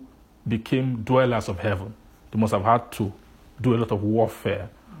who became dwellers of heaven, they must have had to do a lot of warfare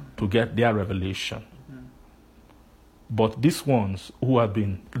to get their revelation. But these ones who have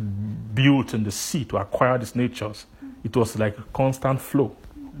been built in the sea to acquire these natures, it was like a constant flow.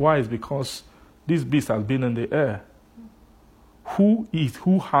 Why? It's because this beast has been in the air. Who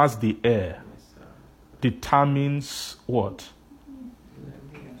has the air determines what?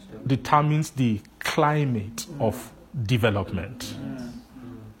 Determines the climate of development.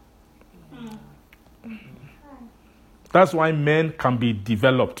 That's why men can be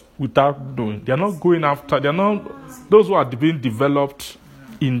developed without doing. They're not going after, those who are being developed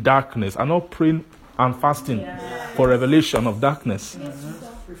in darkness are not praying and fasting for revelation of darkness.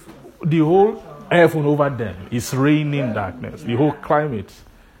 The whole heaven over them is raining darkness. The whole climate.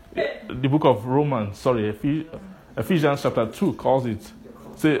 The book of Ephesians chapter 2 calls it,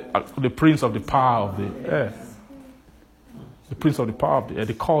 the prince of the power of the air. The prince of the power of the air,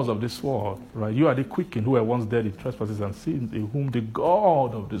 the cause of this world, right? You are the quickened who were once dead in trespasses and sins, in whom the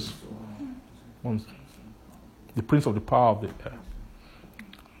God of this once, the prince of the power of the air,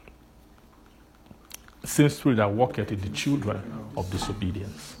 same spirit that walketh in the children of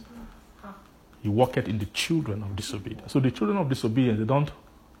disobedience. He walketh in the children of disobedience. So the children of disobedience, they don't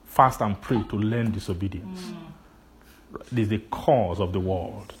fast and pray to learn disobedience. It is the cause of the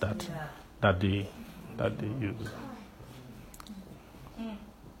world that they use.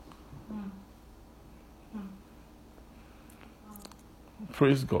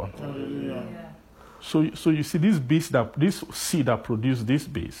 Praise God. So you see this seed that produced this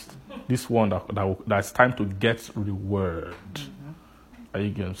beast, this one that's time to get reward.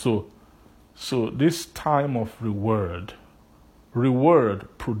 Again, so this time of reward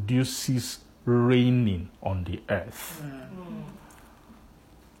produces reigning on the earth,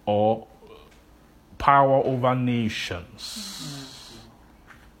 or power over nations.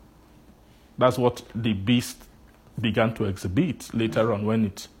 That's what the beast began to exhibit later on when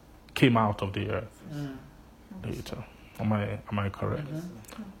it came out of the earth. Later, am I correct?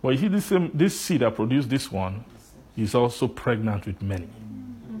 Well, you see, this seed that produced this one is also pregnant with many.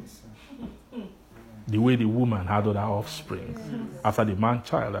 The way the woman had other offspring after the man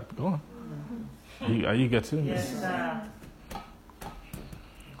child had gone. Are you getting me? Yes,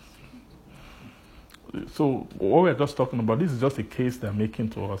 So what we're just talking about, this is just a case they're making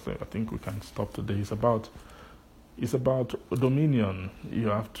to us. I think we can stop today. It's about dominion. You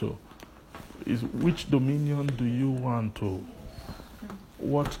have to. Which dominion do you want to?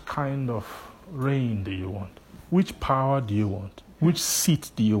 What kind of reign do you want? Which power do you want? Which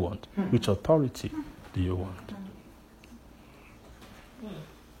seat do you want? Which authority do you want?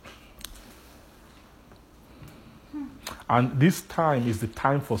 And this time is the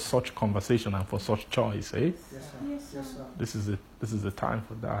time for such conversation and for such choice, eh? Yes, sir. Yes, sir. This is the time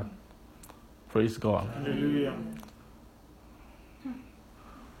for that. Praise God. Hallelujah.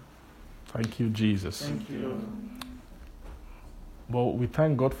 Thank you, Jesus. Thank you, Lord. But we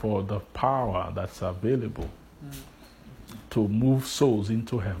thank God for the power that's available to move souls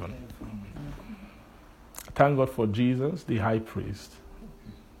into heaven. Thank God for Jesus, the high priest,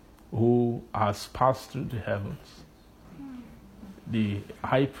 who has passed through the heavens. The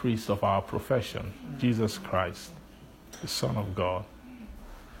high priest of our profession, Jesus Christ, the Son of God.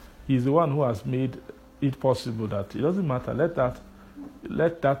 He's the one who has made it possible that it doesn't matter, let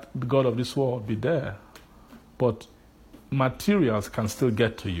that God of this world be there. But materials can still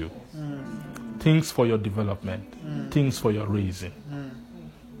get to you. Things for your development, things for your raising.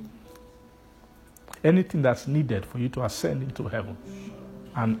 Anything that's needed for you to ascend into heaven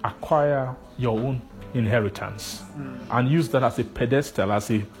and acquire your own inheritance and use that as a pedestal, as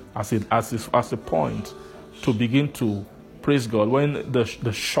a point to begin to praise God when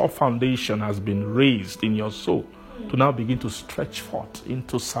the sure foundation has been raised in your soul to now begin to stretch forth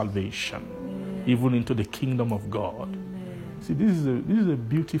into salvation, even into the kingdom of God. See, this is a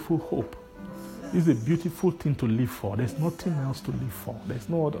beautiful hope. This is a beautiful thing to live for. There's nothing else to live for. There's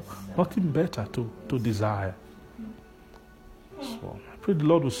nothing better to desire. So I pray the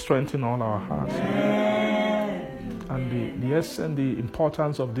Lord will strengthen all our hearts. And the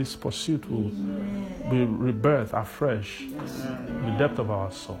importance of this pursuit will be rebirthed afresh in the depth of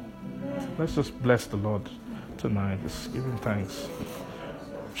our soul. Let's just bless the Lord tonight. Just give him thanks.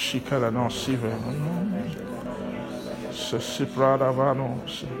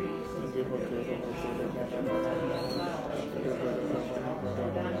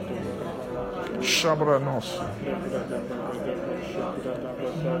 Shabranos.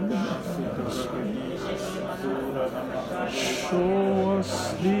 Show us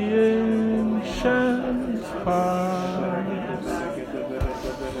the ancient path.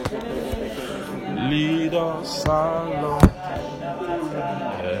 Lead us along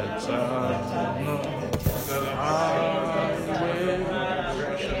eternal highway.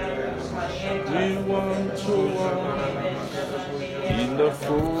 We want to walk in the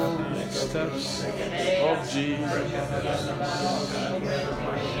footsteps of Jesus.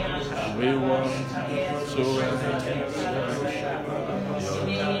 We want to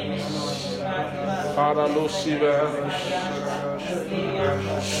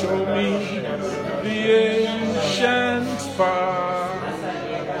show me the ancient path.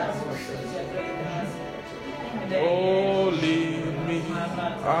 Oh, lead me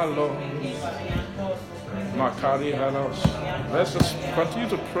along. Makari Halos. Let's just continue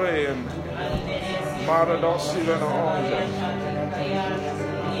to pray and Marados even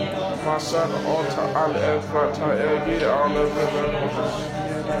Masan Alta Al Efrata Egi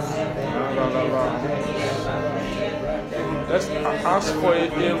Let's ask for a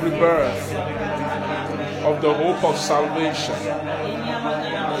rebirth of the hope of salvation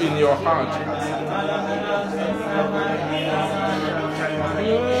in your heart.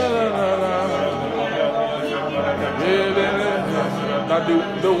 That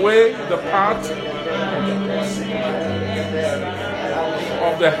the way, the path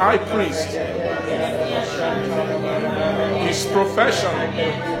of the high priest, his profession,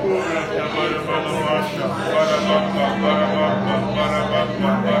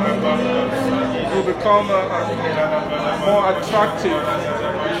 will become more attractive,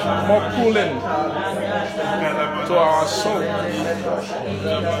 more cooling to our soul.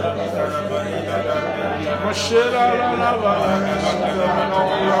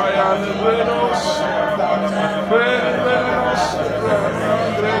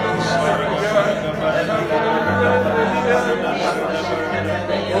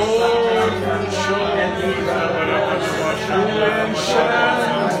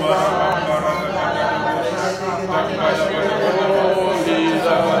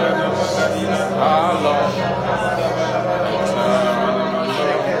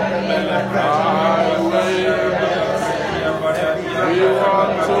 We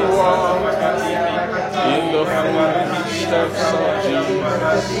want to walk in the footsteps of Jesus.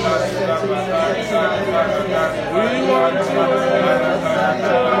 We want to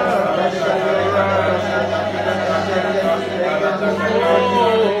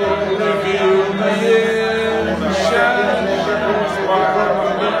reveal the ancient path.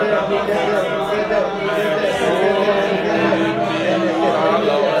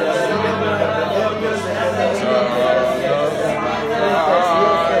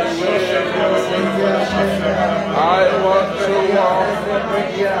 I want to walk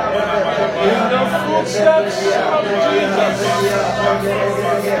in the footsteps of Jesus.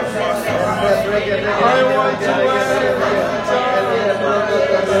 I want to enter your rest.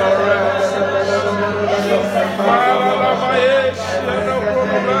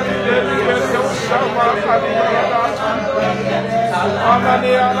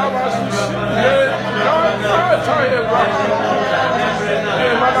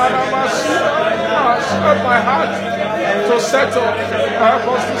 My heart to settle. Help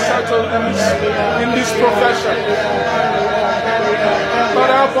us to settle in this profession. Lord,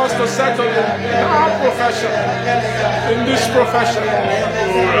 help us to settle in our profession, in this profession.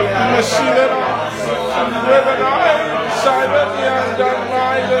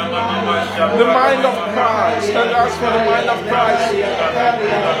 The mind of Christ. And ask for the mind of Christ.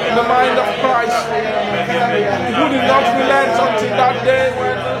 The mind of Christ. Who did not relent until that day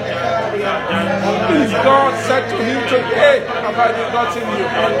when God said to him, today have I begotten you.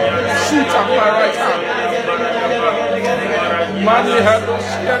 Sit at my right hand. Many have us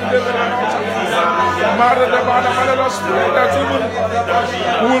and let us pray that even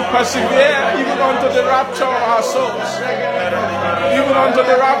we will persevere even unto the rapture of our souls. Even unto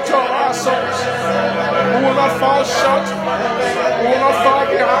the rapture of our souls. We will not fall short. We will not fall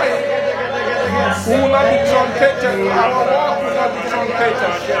behind. We will not be truncated. Our walk will not be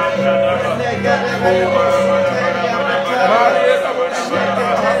truncated.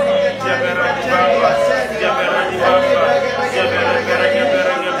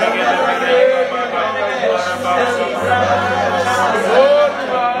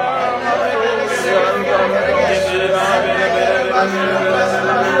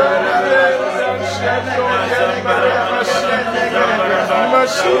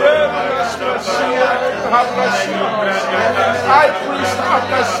 High priest, have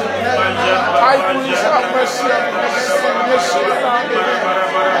mercy. High priest, have mercy.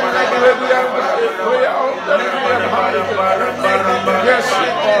 Yes,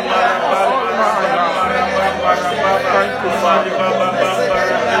 thank you, Father.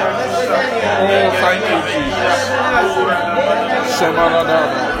 Oh, thank you, Jesus.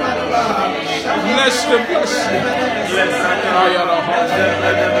 Bless the blessing.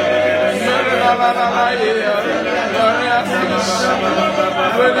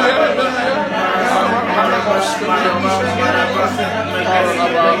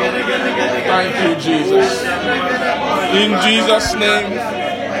 Thank you, Jesus. In Jesus' name.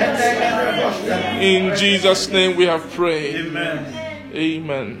 In Jesus' name we have prayed. Amen.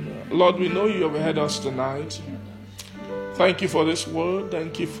 Amen. Lord, we know you have heard us tonight. Thank you for this word.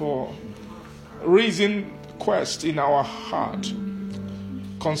 Thank you for raising quest in our heart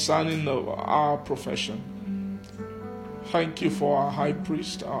concerning our profession. Thank you for our high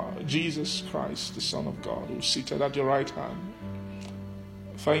priest, Jesus Christ, the Son of God, who is seated at your right hand.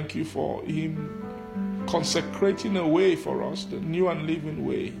 Thank you for him consecrating a way for us, the new and living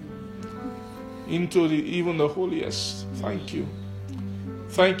way, into even the holiest. Thank you.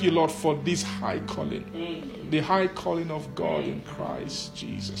 Thank you, Lord, for this high calling, the high calling of God in Christ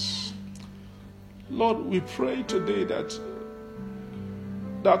Jesus. Lord, we pray today that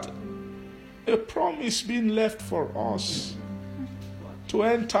a promise being left for us to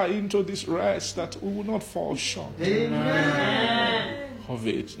enter into this rest, that we will not fall short of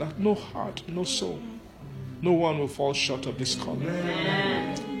it, that no heart, no soul, no one will fall short of this calling.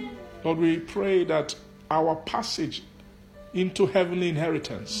 Lord, we pray that our passage into heavenly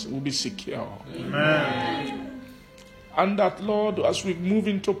inheritance will be secure. Amen. And that, Lord, as we move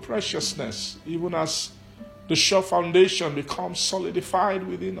into preciousness, even as the sure foundation becomes solidified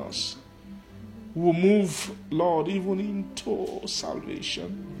within us, we will move, Lord, even into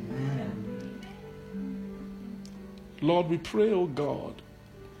salvation. Amen. Lord, we pray, oh God,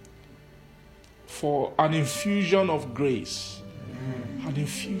 for an infusion of grace, an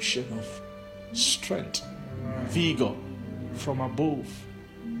infusion of strength, vigor from above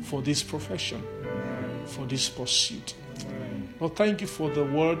for this profession, for this pursuit. Lord, thank you for the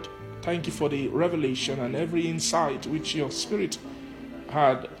word. Thank you for the revelation and every insight which your Spirit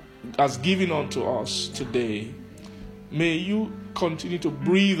has given unto us today. May you continue to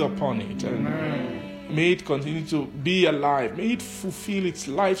breathe upon it, and may it continue to be alive. May it fulfill its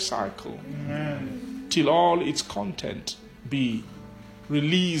life cycle till all its content be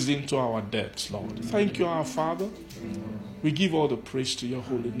released into our depths, Lord. Thank you, our Father. We give all the praise to your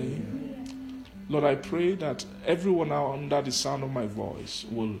holy name. Lord, I pray that everyone now under the sound of my voice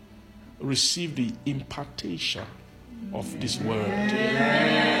will receive the impartation of this word.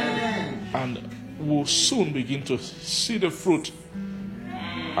 And will soon begin to see the fruit,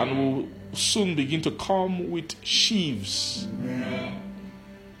 and will soon begin to come with sheaves,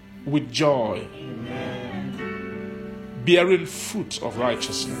 with joy, bearing fruit of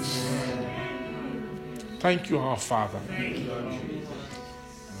righteousness. Thank you, our Father.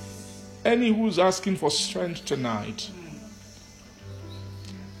 Any who's asking for strength tonight,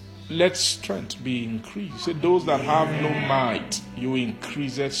 let strength be increased. Say, those that have no might, you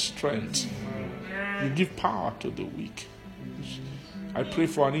increase their strength. You give power to the weak. I pray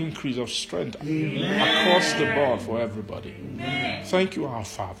for an increase of strength across the board for everybody. Thank you, our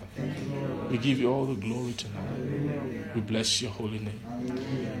Father. We give you all the glory tonight. We bless your holy name.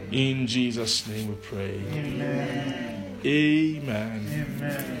 In Jesus' name we pray. Amen.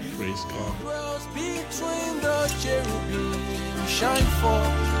 Praise God. Dwells between the cherubim, shine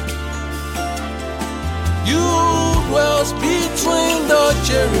forth. You dwells between the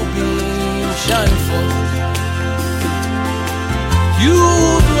cherubim, shine forth. You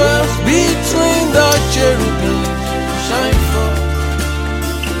dwells between